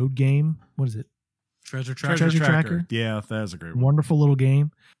 That Toad game. What is it? Treasure Tracker. Treasure Tracker. Yeah, that is a great one. Wonderful little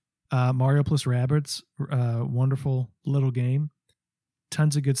game. Mario plus Rabbids. Wonderful little game.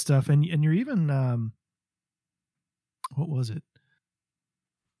 Tons of good stuff. And you're even what was it?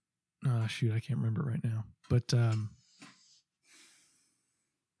 Oh shoot, I can't remember right now. But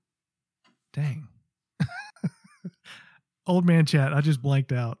dang. Old man chat, I just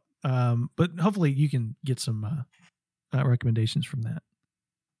blanked out. But hopefully you can get some recommendations from that.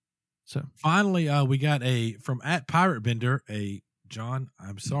 So finally, we got from at Pirate Bender, John,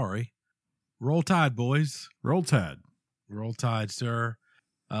 I'm sorry. Roll Tide, boys. Roll Tide. Roll Tide, sir.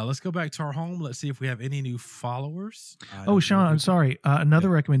 Let's go back to our home. Let's see if we have any new followers. Sean, I'm sorry. Another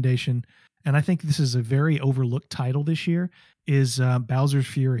recommendation, and I think this is a very overlooked title this year, is Bowser's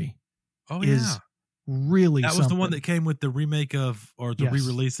Fury. Oh, yeah. Really that was the one that came with the remake of, or the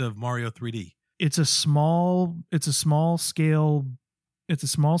re-release of Mario 3D. It's a small scale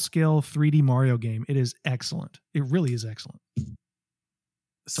 3D Mario game. It is excellent. It really is excellent.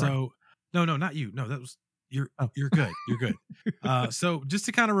 So no, not you. No, that was you're good. You're good. So just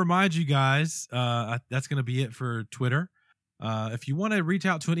to kind of remind you guys, that's going to be it for Twitter. If you want to reach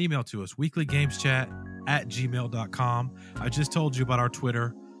out to an email to us, weeklygameschat@gmail.com. I just told you about our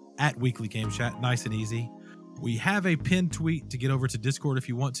Twitter @weeklygameschat. Nice and easy. We have a pinned tweet to get over to Discord if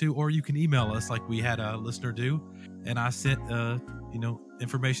you want to, or you can email us like we had a listener do. And I sent,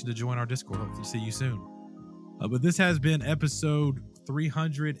 information to join our Discord. Hope to see you soon. But this has been episode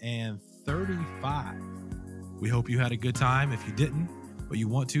 335. We hope you had a good time. If you didn't, but you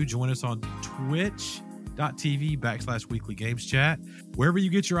want to, join us on twitch.tv/weeklygameschat. Wherever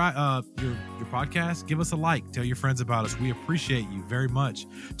you get your podcast, give us a like. Tell your friends about us. We appreciate you very much.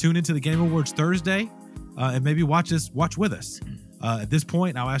 Tune into the Game Awards Thursday. And maybe watch with us. At this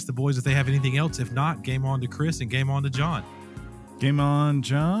point, I'll ask the boys if they have anything else. If not, game on to Chris and game on to John. Game on,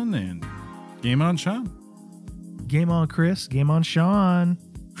 John, and game on, Sean. Game on, Chris. Game on, Sean.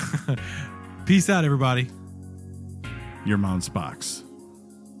 Peace out, everybody. Your mom's box.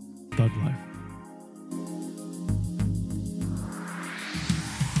 Thug life.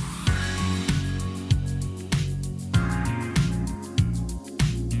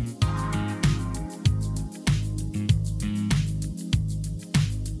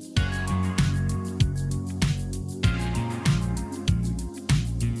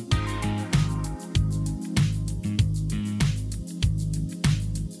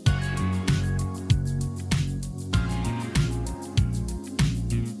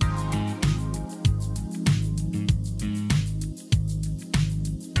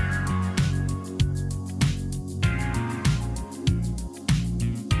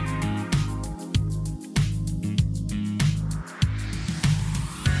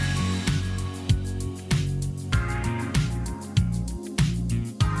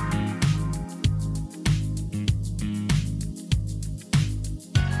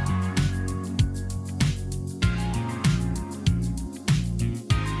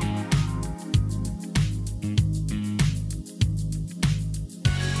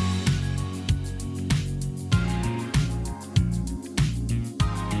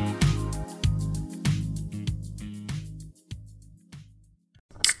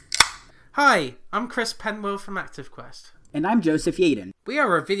 Hi, I'm Chris Penwell from ActiveQuest. And I'm Joseph Yaden. We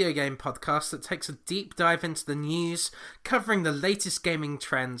are a video game podcast that takes a deep dive into the news, covering the latest gaming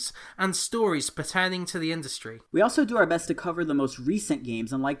trends and stories pertaining to the industry. We also do our best to cover the most recent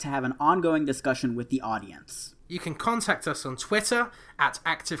games and like to have an ongoing discussion with the audience. You can contact us on Twitter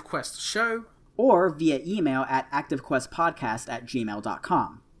 @ActiveQuestShow or via email at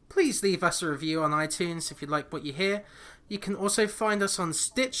activequestpodcast@gmail.com. Please leave us a review on iTunes if you like what you hear. You can also find us on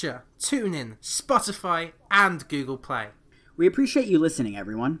Stitcher, TuneIn, Spotify, and Google Play. We appreciate you listening,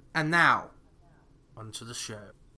 everyone. And now, on to the show.